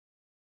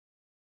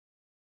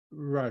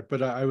 Right,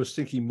 but I was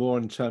thinking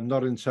more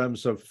not in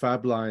terms of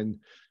fab line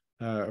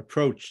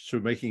approach to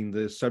making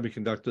the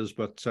semiconductors,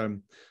 but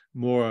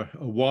more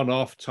a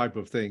one-off type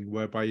of thing,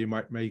 whereby you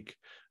might make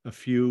a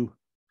few,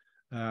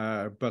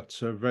 but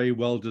very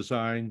well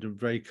designed and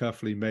very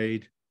carefully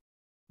made.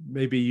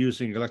 Maybe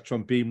using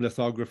electron beam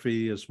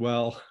lithography as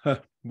well.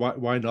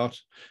 Why not?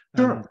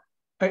 Sure.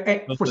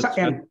 Although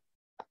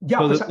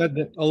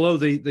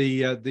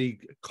the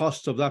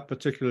cost of that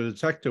particular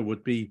detector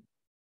would be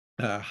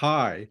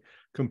high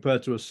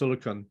compared to a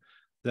silicon,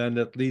 then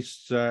at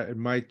least it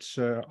might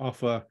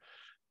offer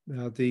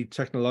the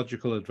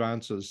technological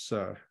advances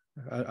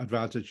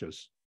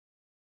advantages.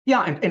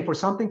 Yeah, and for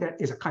something that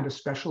is a kind of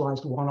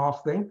specialized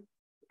one-off thing,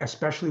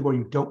 especially where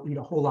you don't need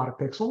a whole lot of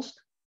pixels,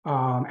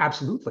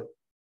 absolutely.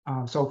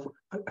 So for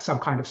some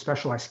kind of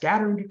specialized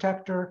scattering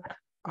detector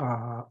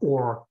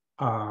or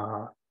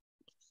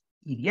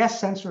EDS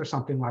sensor or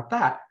something like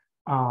that,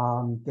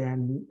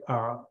 then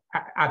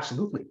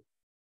absolutely.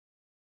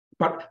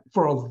 But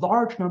for a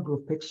large number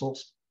of pixels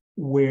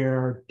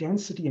where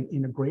density and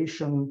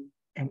integration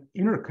and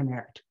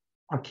interconnect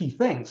are key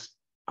things,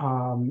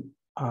 there's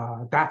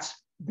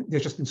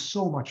just been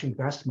so much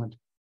investment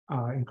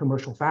in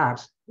commercial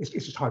fabs, it's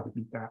just hard to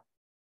beat that.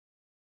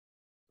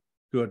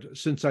 Good.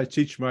 Since I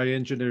teach my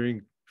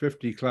Engineering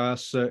 50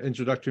 class,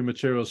 Introductory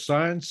Materials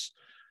Science,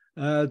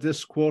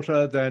 this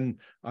quarter, then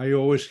I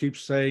always keep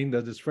saying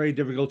that it's very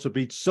difficult to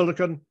beat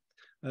silicon,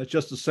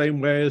 just the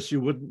same way as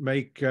you wouldn't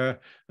make a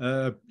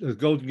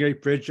Golden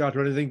Gate Bridge out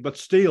of anything but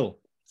steel.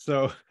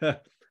 So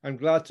I'm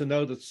glad to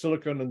know that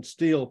silicon and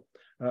steel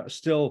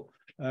still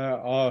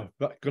are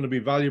going to be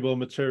valuable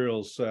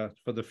materials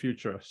for the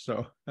future.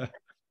 So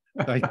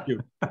thank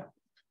you.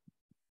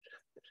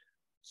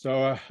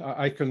 So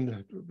I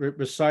can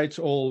recite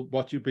all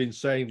what you've been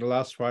saying the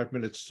last 5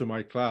 minutes to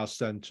my class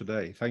then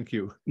today. Thank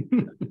you.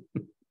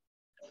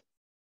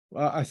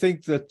 I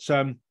think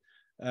that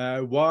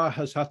Wah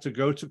has had to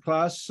go to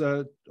class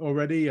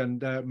already,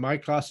 and my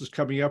class is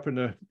coming up in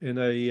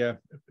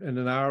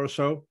an hour or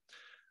so.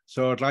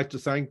 So I'd like to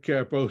thank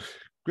both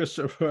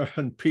Christopher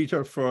and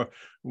Peter for a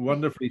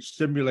wonderfully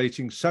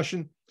stimulating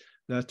session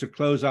to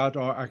close out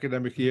our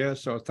academic year.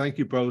 So thank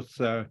you both.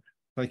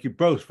 Thank you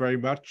both very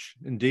much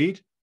indeed.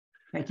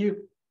 Thank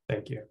you.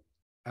 Thank you.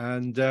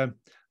 And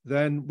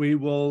then we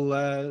will,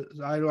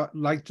 I'd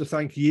like to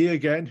thank Yi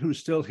again, who's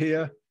still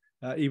here,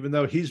 even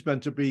though he's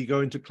meant to be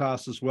going to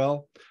class as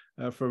well,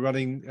 for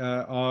running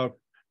our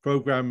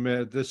program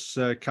this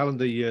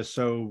calendar year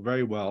so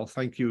very well.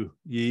 Thank you,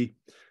 Yi.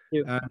 Thank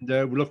you.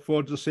 And we look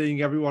forward to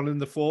seeing everyone in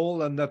the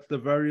fall and at the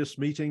various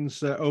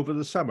meetings over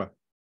the summer.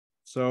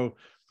 So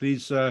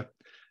please,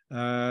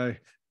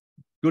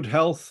 good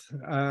health,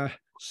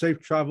 safe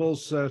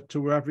travels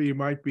to wherever you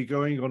might be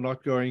going or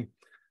not going,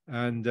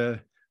 and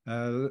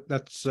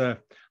let's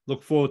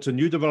look forward to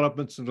new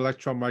developments in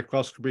electron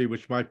microscopy,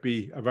 which might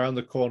be around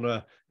the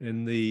corner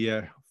in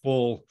the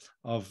fall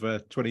of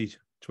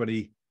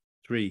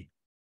 2023.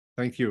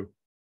 Thank you.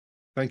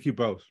 Thank you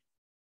both.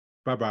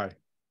 Bye-bye.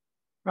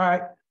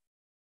 Bye.